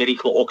dokážu veľmi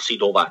rýchlo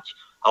oxidovať.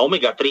 A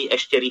omega-3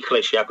 ešte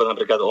rýchlejšie, ako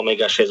napríklad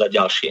omega-6 a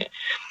ďalšie.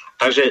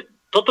 Takže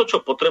toto,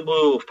 čo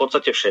potrebujú v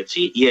podstate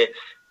všetci, je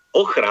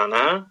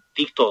ochrana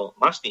týchto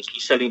mastných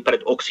kyselín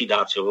pred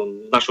oxidáciou.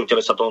 V našom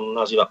tele sa to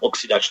nazýva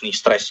oxidačný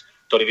stres,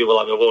 ktorý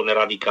vyvolávajú voľné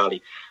radikály.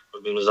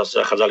 By sme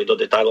zase zachádzali do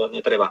detailov,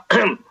 netreba.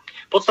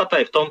 Podstata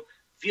je v tom,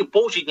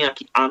 použiť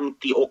nejaký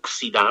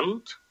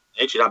antioxidant,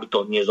 čiže aby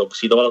to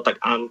nezoxidovalo,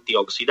 tak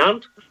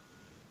antioxidant,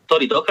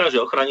 ktorý dokáže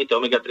ochrániť tie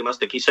omega-3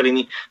 mastné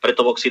kyseliny pred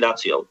tou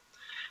oxidáciou.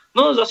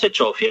 No zase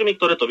čo, firmy,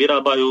 ktoré to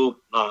vyrábajú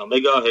na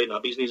mega,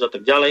 na biznis a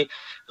tak ďalej,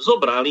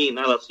 zobrali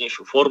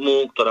najlacnejšiu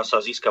formu, ktorá sa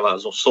získava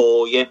zo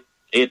soje.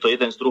 Je to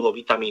jeden z druhov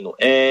vitamínu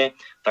E,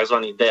 tzv.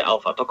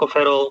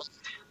 D-alfa-tokoferol.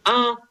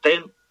 A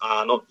ten,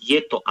 áno, je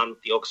to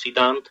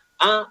antioxidant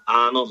a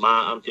áno,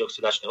 má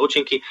antioxidačné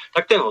účinky.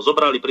 Tak ten ho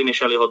zobrali,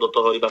 primiešali ho do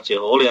toho rybacieho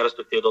olia,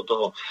 respektíve do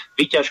toho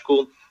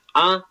výťažku.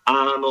 A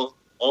áno,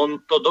 on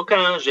to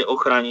dokáže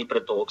ochrániť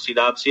pred tou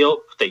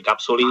oxidáciou v tej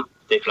kapsuli,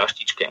 v tej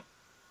fľaštičke.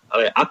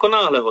 Ale ako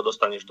náhle ho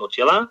dostaneš do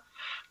tela,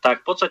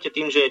 tak v podstate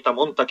tým, že je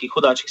tam on taký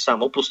chudáčik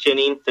sám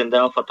opustený, ten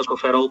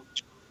D-alfa-tokoferol,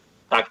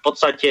 tak v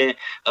podstate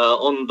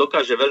on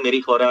dokáže veľmi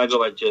rýchlo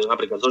reagovať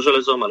napríklad so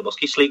železom alebo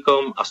s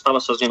kyslíkom a stáva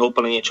sa z neho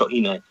úplne niečo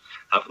iné.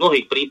 A v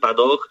mnohých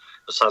prípadoch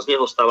sa z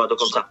neho stáva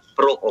dokonca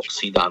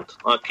prooxidant.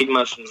 A keď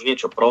máš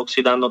niečo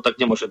prooxidant, no, tak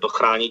nemôže to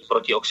chrániť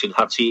proti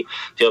oxidácii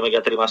tie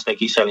omega-3 mastné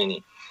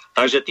kyseliny.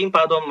 Takže tým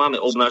pádom máme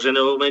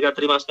obnažené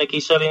omega-3 mastné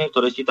kyseliny,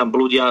 ktoré ti tam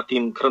blúdia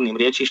tým krvným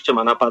riečišťom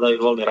a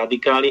napadajú voľné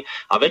radikály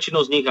a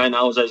väčšinu z nich aj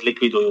naozaj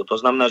zlikvidujú. To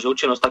znamená, že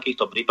účinnosť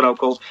takýchto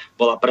prípravkov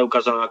bola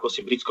preukázaná, ako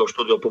si britskou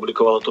štúdiou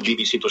publikovalo to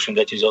BBC, tuším,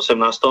 v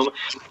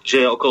 2018,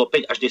 že je okolo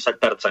 5 až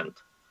 10%.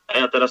 A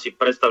ja teraz si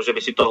predstav, že by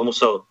si toho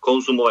musel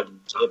konzumovať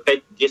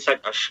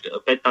 10 až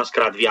 15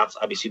 krát viac,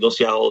 aby si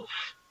dosiahol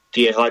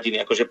tie hladiny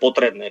akože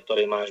potrebné,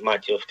 ktoré máš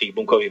mať v tých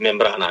bunkových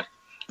membránach.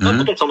 A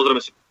potom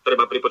samozrejme si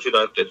treba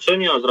pripočítať tie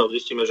ceny a zrazu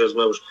zistíme, že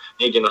sme už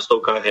niekde na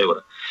stovkách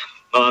eur.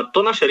 No a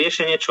to naše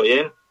riešenie, čo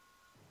je,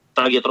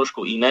 tak je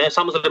trošku iné.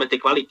 Samozrejme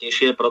tie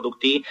kvalitnejšie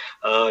produkty,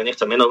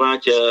 nechcem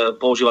menovať,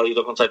 používali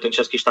dokonca aj ten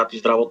Český štátny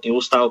zdravotný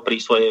ústav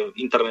pri svojej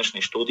intervenčnej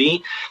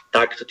štúdii,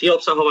 tak tie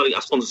obsahovali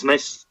aspoň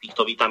zmes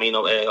týchto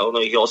vitamínov E, ono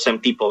ich je 8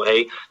 typov,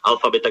 hej,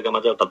 alfa, beta, gamma,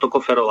 delta,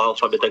 tokoferol,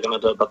 alfa, beta,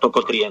 gamma, delta,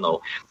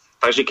 tokotrienol.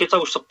 Takže keď sa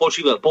už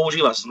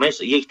používa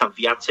zmes, je ich tam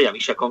viacej a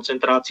vyššia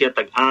koncentrácia,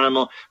 tak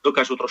áno,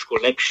 dokážu trošku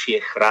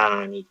lepšie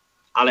chrániť.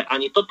 Ale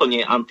ani toto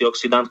nie je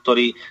antioxidant,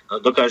 ktorý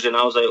dokáže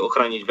naozaj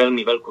ochrániť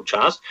veľmi veľkú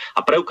časť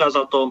a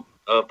preukázal to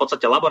v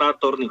podstate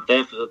laboratórny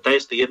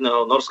test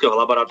jedného norského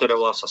laboratória,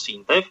 volá sa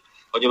Sintef.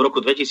 Oni v roku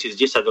 2010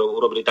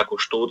 urobili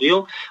takú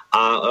štúdiu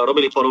a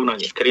robili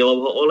porovnanie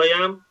krylovho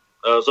oleja,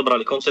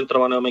 zobrali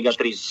koncentrované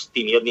omega-3 s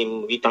tým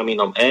jedným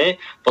vitamínom E,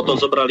 potom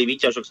zobrali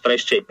výťažok z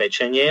treščej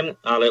pečenie,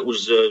 ale už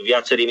s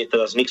viacerými,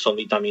 teda s mixom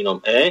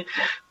vitamínom E.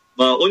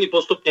 Oni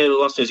postupne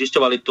vlastne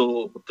zisťovali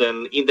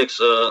ten index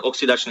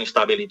oxidačnej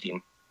stability.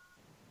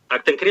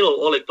 Tak ten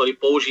krylov olej, ktorý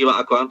používa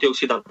ako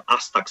antioxidant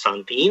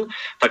astaxantín,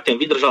 tak ten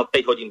vydržal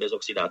 5 hodín bez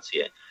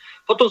oxidácie.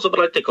 Potom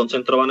zobrali tie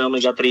koncentrované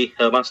omega-3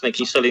 mastné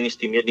kyseliny s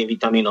tým jedným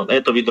vitamínom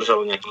E, to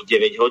vydržalo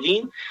nejakých 9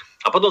 hodín.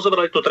 A potom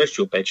zobrali tú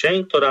treščiu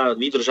pečeň, ktorá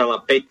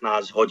vydržala 15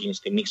 hodín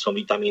s tým mixom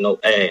vitamínov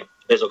E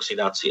bez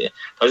oxidácie.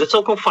 Takže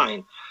celkom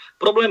fajn.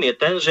 Problém je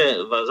ten, že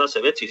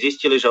zase vedci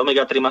zistili, že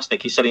omega-3 mastné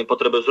kyseliny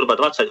potrebujú zhruba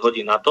 20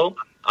 hodín na to,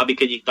 aby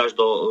keď ich dáš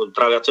do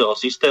tráviaceho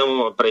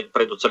systému,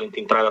 prejdú celým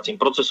tým tráviacím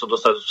procesom,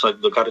 dostanú sa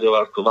do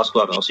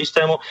kardiovaskulárneho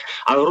systému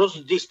a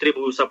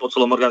rozdistribujú sa po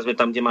celom organizme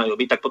tam, kde majú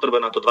byť, tak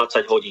potrebujú na to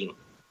 20 hodín.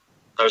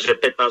 Takže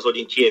 15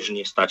 hodín tiež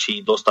nestačí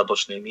v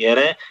dostatočnej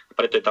miere,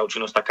 preto je tá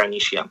účinnosť taká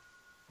nižšia.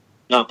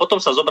 No a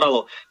potom sa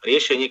zobralo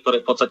riešenie,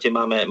 ktoré v podstate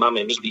máme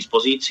my k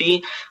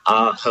dispozícii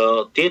a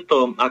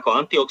tieto ako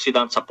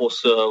antioxidant sa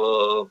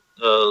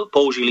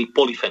použili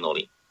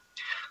polyfenoly.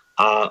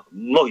 A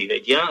mnohí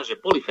vedia, že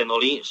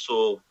polyfenoly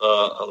sú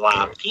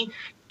látky,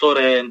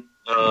 ktoré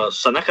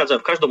sa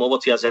nachádzajú v každom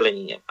ovoci a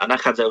zelenine a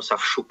nachádzajú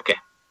sa v šupke.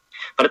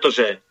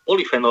 Pretože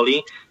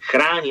polyfenoly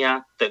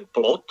chránia ten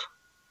plod,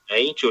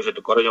 či už je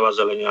to koreňová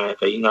zelenina,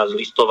 nejaká iná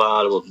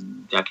listová alebo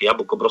nejaké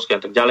jablko, brosky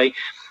a tak ďalej,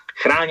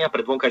 chránia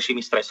pred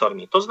vonkajšími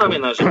stresormi. To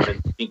znamená, že pred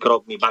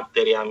mikróbmi,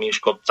 baktériami,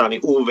 škodcami,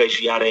 UV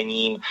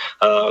žiarením,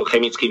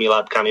 chemickými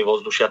látkami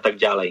vzdušia a tak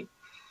ďalej.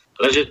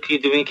 Lenže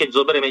keď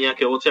zoberieme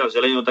nejaké ovocie a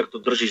zeleninu, tak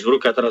to držíš v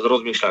ruke a teraz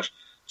rozmýšľaš,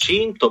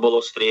 čím to bolo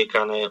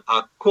striekané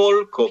a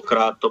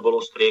koľkokrát to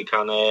bolo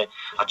striekané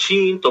a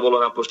čím to bolo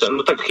napúšťané.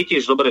 No tak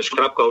chytíš, zoberieš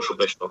škrabku a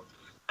ošupeš to.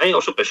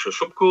 Ošupeš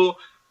šupku,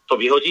 to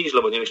vyhodíš,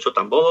 lebo nevieš, čo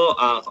tam bolo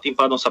a tým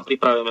pádom sa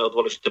pripravíme o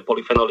dôležité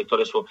polyfenoly,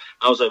 ktoré sú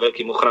naozaj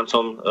veľkým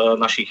ochrancom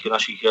našich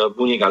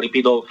buniek a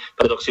lipidov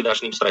pred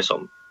oxidačným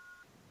stresom.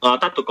 No a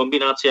táto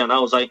kombinácia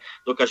naozaj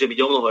dokáže byť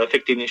o mnoho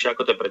efektívnejšia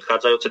ako tie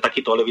predchádzajúce.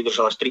 Takýto olej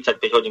vydržal až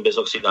 35 hodín bez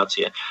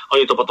oxidácie.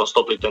 Oni to potom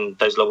stopli ten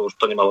test, lebo už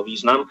to nemalo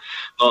význam.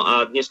 No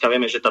a dneska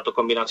vieme, že táto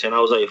kombinácia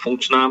naozaj je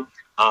funkčná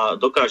a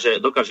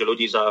dokáže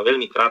ľudí za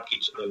veľmi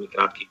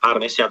krátky pár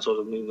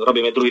mesiacov, my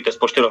robíme druhý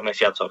test po 4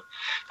 mesiacoch,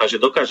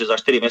 takže dokáže za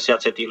 4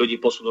 mesiace tých ľudí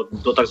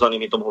posunúť do tzv.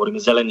 My tomu hovoríme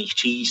zelených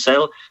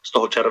čísel z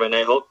toho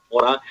červeného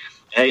mora.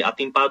 Hej, a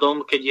tým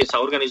pádom, keď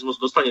sa organizmus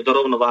dostane do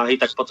rovnováhy,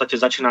 tak v podstate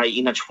začína aj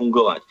ináč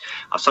fungovať.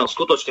 A sám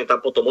skutočne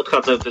tam potom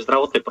odchádzajú tie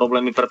zdravotné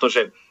problémy,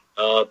 pretože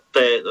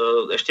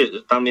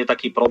ešte tam je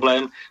taký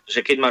problém,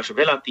 že keď máš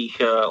veľa tých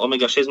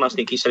omega-6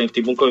 mastných kyselín v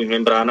tých bunkových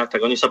membránach, tak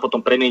oni sa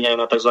potom premieňajú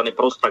na tzv.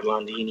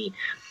 Prostaglandíny.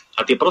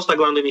 A tie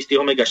prostaglandíny z tých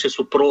omega-6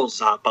 sú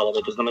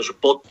prozápalové, to znamená, že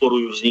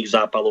podporujú vznik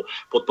zápalu,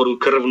 podporujú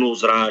krvnú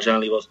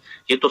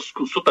zrážanlivosť. Je to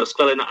super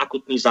skvelé na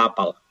akutný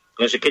zápal.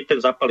 Lenže keď ten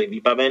zápal je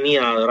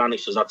vybavený a rány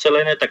sú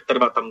zacelené, tak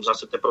trvá tam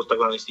zase tie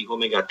prostaglandíny z tých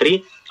omega-3,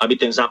 aby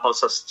ten zápal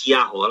sa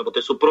stiahol, alebo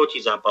tie sú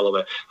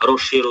protizápalové,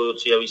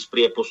 rozširujúci, aby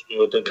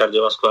spriepustňujú ten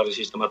kardiovaskulárny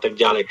systém a tak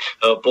ďalej,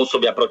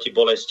 pôsobia proti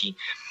bolesti.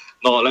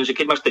 No lenže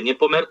keď máš ten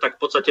nepomer,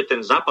 tak v podstate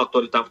ten zápal,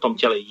 ktorý tam v tom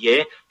tele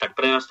je, tak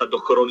prerastá do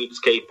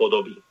chronickej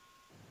podoby.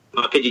 No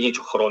a keď je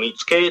niečo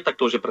chronické,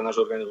 tak to už je pre náš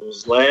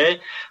organizmus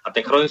zlé. A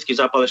ten chronický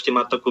zápal ešte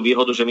má takú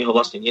výhodu, že my ho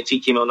vlastne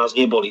necítime, on nás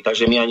nebolí,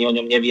 takže my ani o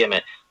ňom nevieme,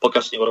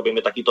 pokiaľ s ním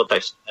robíme takýto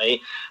test. Hej.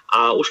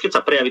 A už keď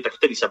sa prejaví, tak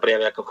vtedy sa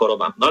prejaví ako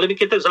choroba. No ale my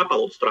keď ten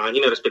zápal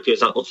odstránime, respektíve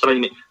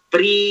odstránime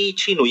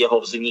príčinu jeho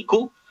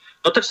vzniku,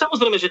 no tak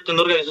samozrejme, že ten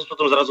organizmus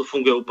potom zrazu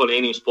funguje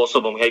úplne iným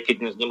spôsobom. Hej,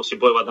 keď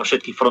nemusí bojovať na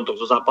všetkých frontoch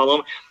so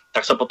zápalom,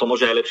 tak sa potom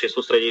môže aj lepšie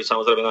sústrediť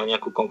samozrejme na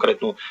nejakú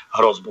konkrétnu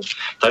hrozbu.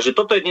 Takže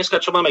toto je dneska,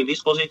 čo máme k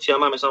dispozícii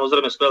a máme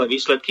samozrejme skvelé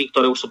výsledky,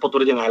 ktoré už sú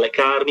potvrdené aj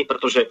lekármi,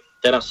 pretože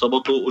teraz v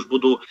sobotu už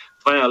budú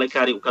dvaja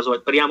lekári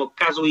ukazovať priamo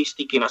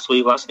kazuistiky na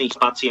svojich vlastných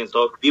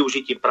pacientoch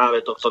využitím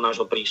práve tohto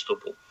nášho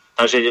prístupu.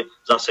 Takže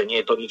zase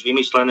nie je to nič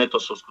vymyslené, to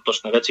sú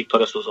skutočné veci,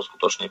 ktoré sú zo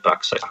skutočnej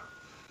praxe.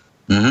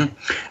 Mm-hmm.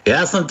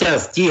 Ja som ťa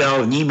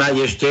stíhal vnímať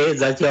ešte,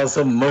 zatiaľ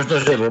som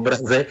možno, že v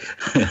obraze,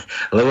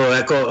 lebo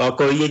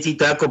ako ide ti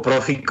to ako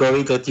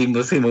profíkovi, to ti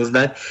musím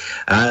uznať.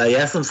 A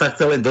ja som sa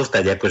chcel len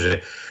dostať,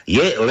 akože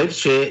je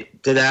lepšie,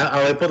 teda,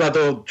 ale podľa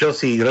toho, čo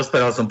si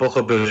rozprával, som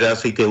pochopil, že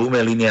asi tie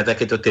umeliny a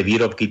takéto tie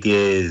výrobky,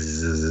 tie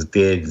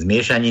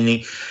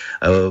zmiešaniny,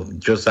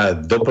 čo sa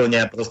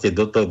doplňa proste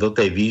do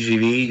tej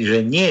výživy, že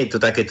nie je to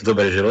takéto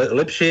dobré, že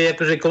lepšie je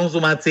akože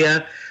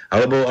konzumácia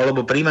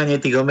alebo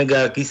príjmanie tých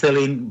omega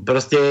kyselín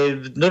proste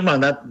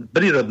normálne na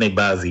prírodnej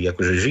bázi,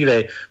 akože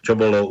živé, čo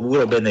bolo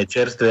urobené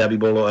čerstvé,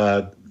 aby bolo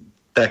a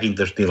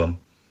takýmto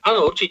štýlom. Áno,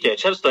 určite.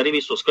 Čerstvé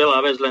ryby sú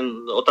skvelá vec,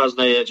 len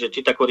otázne je, že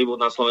či takú rybu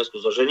na Slovensku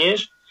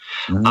zoženieš.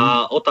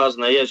 A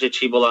otázne je, že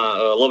či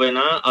bola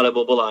lovená,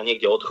 alebo bola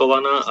niekde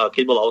odchovaná a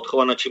keď bola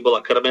odchovaná, či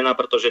bola krmená,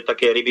 pretože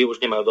také ryby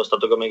už nemajú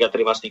dostatok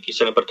omega-3 mastných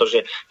kyselín,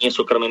 pretože nie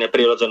sú krmené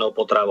prirodzenou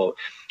potravou.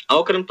 A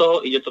okrem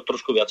toho ide to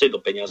trošku viacej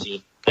do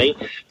peňazí. Hej?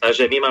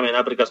 Takže my máme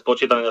napríklad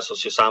spočítané, ja som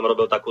si sám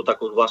robil takú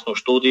vlastnú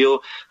štúdiu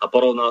a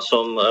porovnal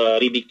som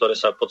ryby, ktoré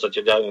sa v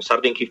podstate dajú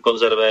sardinky v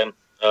konzerve,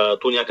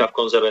 tuňaka v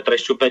konzerve,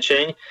 trešťu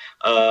pečeň.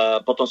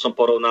 Potom som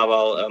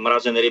porovnával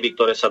mrazené ryby,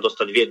 ktoré sa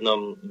dostať v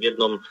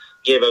jednom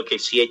nie veľkej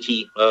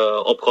sieti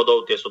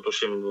obchodov, tie sú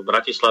tuším v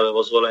Bratislave,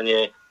 vo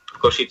Zvolenie, v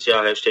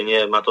Košiciach, ešte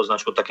nie, má to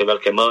značku také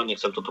veľké M,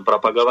 nechcem to tu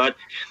propagovať.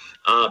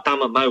 A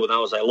tam majú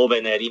naozaj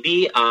lovené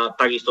ryby a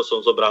takisto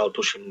som zobral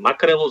tuším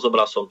makrelu,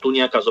 zobral som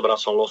tuňaka,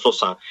 zobral som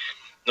lososa.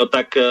 No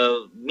tak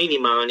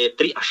minimálne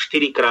 3 až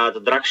 4 krát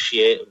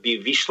drahšie by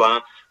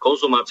vyšla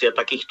konzumácia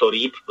takýchto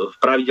rýb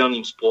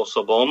pravidelným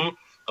spôsobom,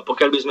 a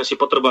pokiaľ by sme si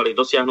potrebovali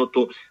dosiahnuť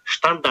tú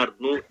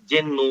štandardnú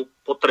dennú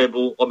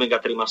potrebu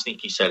omega-3 mastných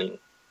kyselín.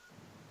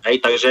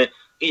 Hej, takže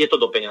ide to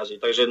do peňazí.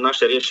 Takže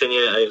naše riešenie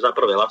je za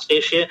prvé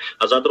lacnejšie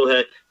a za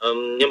druhé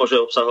nemôže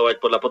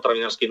obsahovať podľa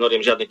potravinárskych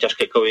noriem žiadne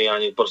ťažké kovy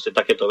ani proste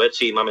takéto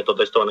veci. Máme to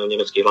testované v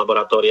nemeckých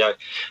laboratóriách,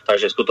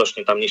 takže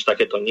skutočne tam nič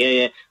takéto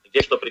nie je.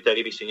 Kdežto pri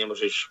tej ryby si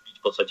nemôžeš byť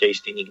v podstate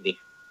istý nikdy.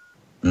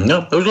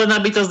 No, už len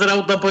aby to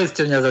zdravotná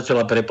poisťovňa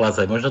začala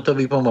preplácať. Možno to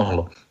by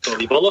pomohlo. To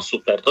by bolo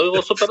super.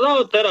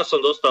 No, teraz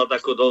som dostal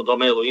takú do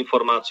mailu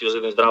informáciu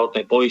z jednej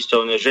zdravotnej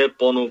poisťovne, že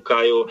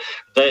ponúkajú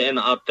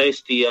DNA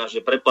testy a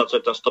že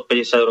preplácajú tam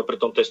 150 €,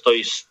 pritom to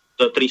stojí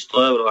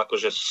 300 €.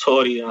 Akože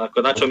sorry,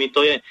 na čo mi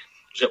to je?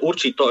 Že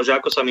určite to, že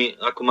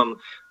ako mám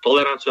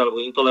toleranciu alebo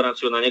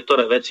intoleranciu na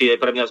niektoré veci je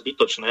pre mňa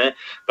zbytočné,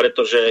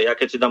 pretože ja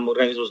keď si dám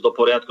organizmus do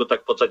poriadku,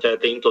 tak v podstate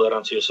aj tie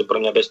intolerancie sú pre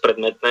mňa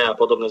bezpredmetné a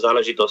podobné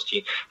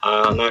záležitosti.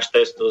 A náš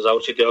test za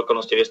určité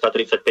okolnosti je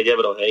 135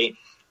 €, hej.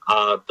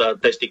 A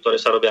testy,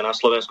 ktoré sa robia na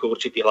Slovensku v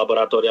určitých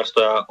laboratóriách,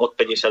 stoja od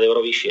 50 €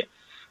 vyššie.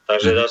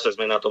 Takže zase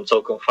sme na tom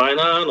celkom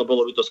fajn. No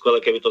bolo by to skvelé,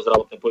 keby to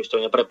zdravotné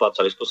poisťovne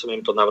preplácali. Skúsime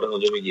im to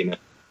navrhnúť, uvidíme.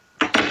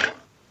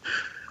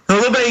 No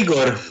dobre,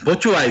 Igor,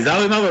 počúvaj,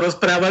 zaujímavo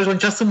rozprávaš, len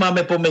času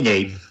máme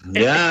pomenej.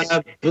 Ja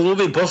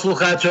ľúbim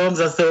poslucháčom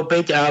zase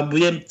opäť a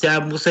budem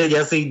ťa musieť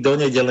asi do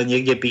nedele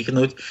niekde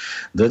pichnúť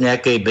do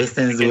nejakej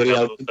bezcenzúry,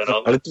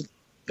 ale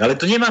Ale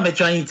tu nemáme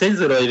čo ani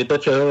cenzurovať, to,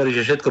 čo hovorí,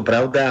 že všetko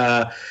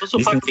pravda. To sú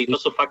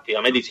fakty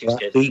a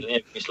medicínske, to nie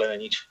je myslené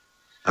nič.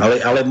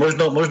 Ale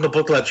možno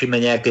potlačíme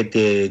nejaké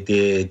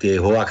tie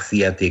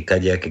hoaxy a tie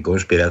kadejaké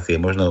konšpirácie,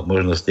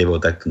 možno s tebou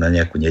tak na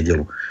nejakú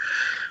nedeľu.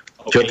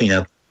 Okay. Čo ty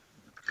na to?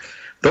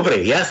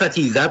 Dobre, ja sa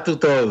ti za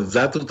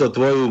túto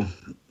tvoju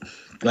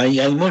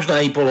možno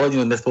aj pol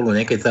hodinu sme spolu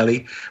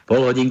nekecali,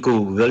 pol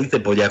hodinku veľmi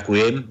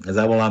poďakujem,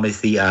 zavoláme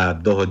si a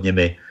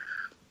dohodneme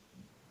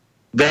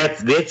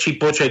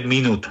väčší počet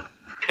minút.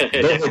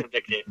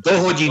 Do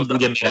hodín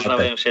budem čátať.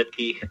 Pozdravujem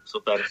všetkých,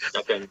 super,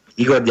 ďakujem.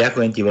 Igor,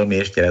 ďakujem ti veľmi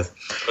ešte raz.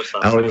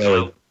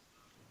 Ahoj.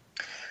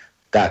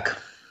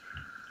 Tak,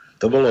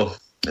 to bolo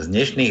z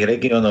dnešných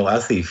regiónov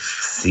asi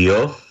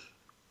SIO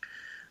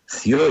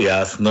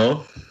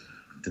jasno,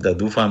 teda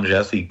dúfam,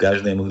 že asi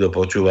každému, kto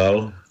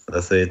počúval,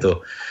 zase je to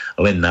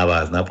len na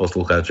vás, na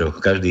poslucháčoch,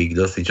 každý,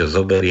 kto si čo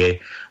zoberie,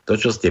 to,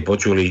 čo ste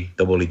počuli,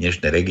 to boli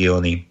dnešné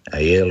regióny a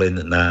je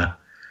len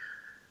na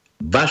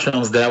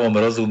vašom zdravom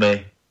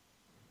rozume,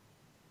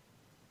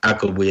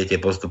 ako budete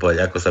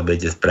postupovať, ako sa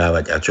budete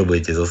správať a čo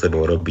budete so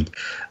sebou robiť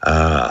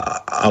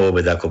a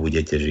vôbec ako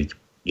budete žiť.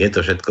 Je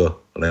to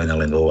všetko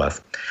len vo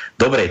vás.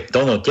 Dobre,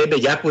 Tono, tebe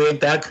ďakujem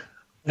tak.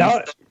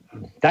 No,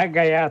 tak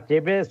a ja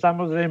tebe,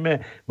 samozrejme,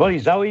 boli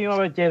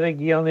zaujímavé tie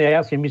regióny a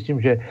ja si myslím,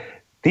 že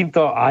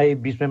týmto aj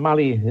by sme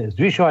mali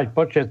zvyšovať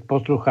počet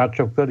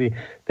poslucháčov, ktorí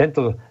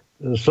tento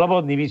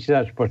slobodný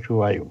vysielač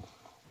počúvajú.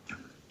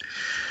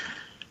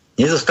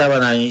 Nezostáva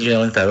nám nič,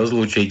 len sa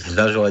rozlúčiť,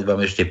 zaželať vám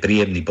ešte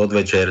príjemný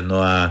podvečer,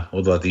 no a o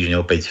 2 týždne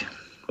opäť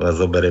vás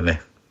zoberieme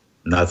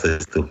na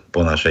cestu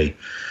po našej,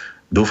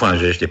 dúfam,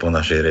 že ešte po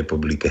našej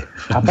republike.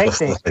 A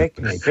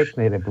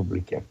peknej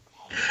republike.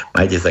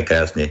 Majte sa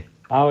krásne.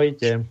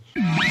 Ahojte.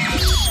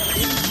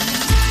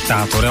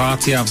 Táto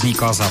relácia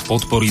vznikla za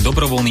podpory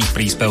dobrovoľných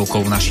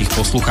príspevkov našich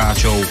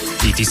poslucháčov.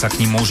 I ty sa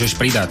k nim môžeš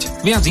pridať.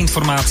 Viac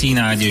informácií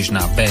nájdeš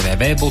na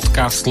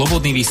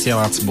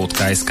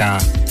www.slobodnyvysielac.sk.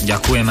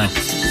 Ďakujeme.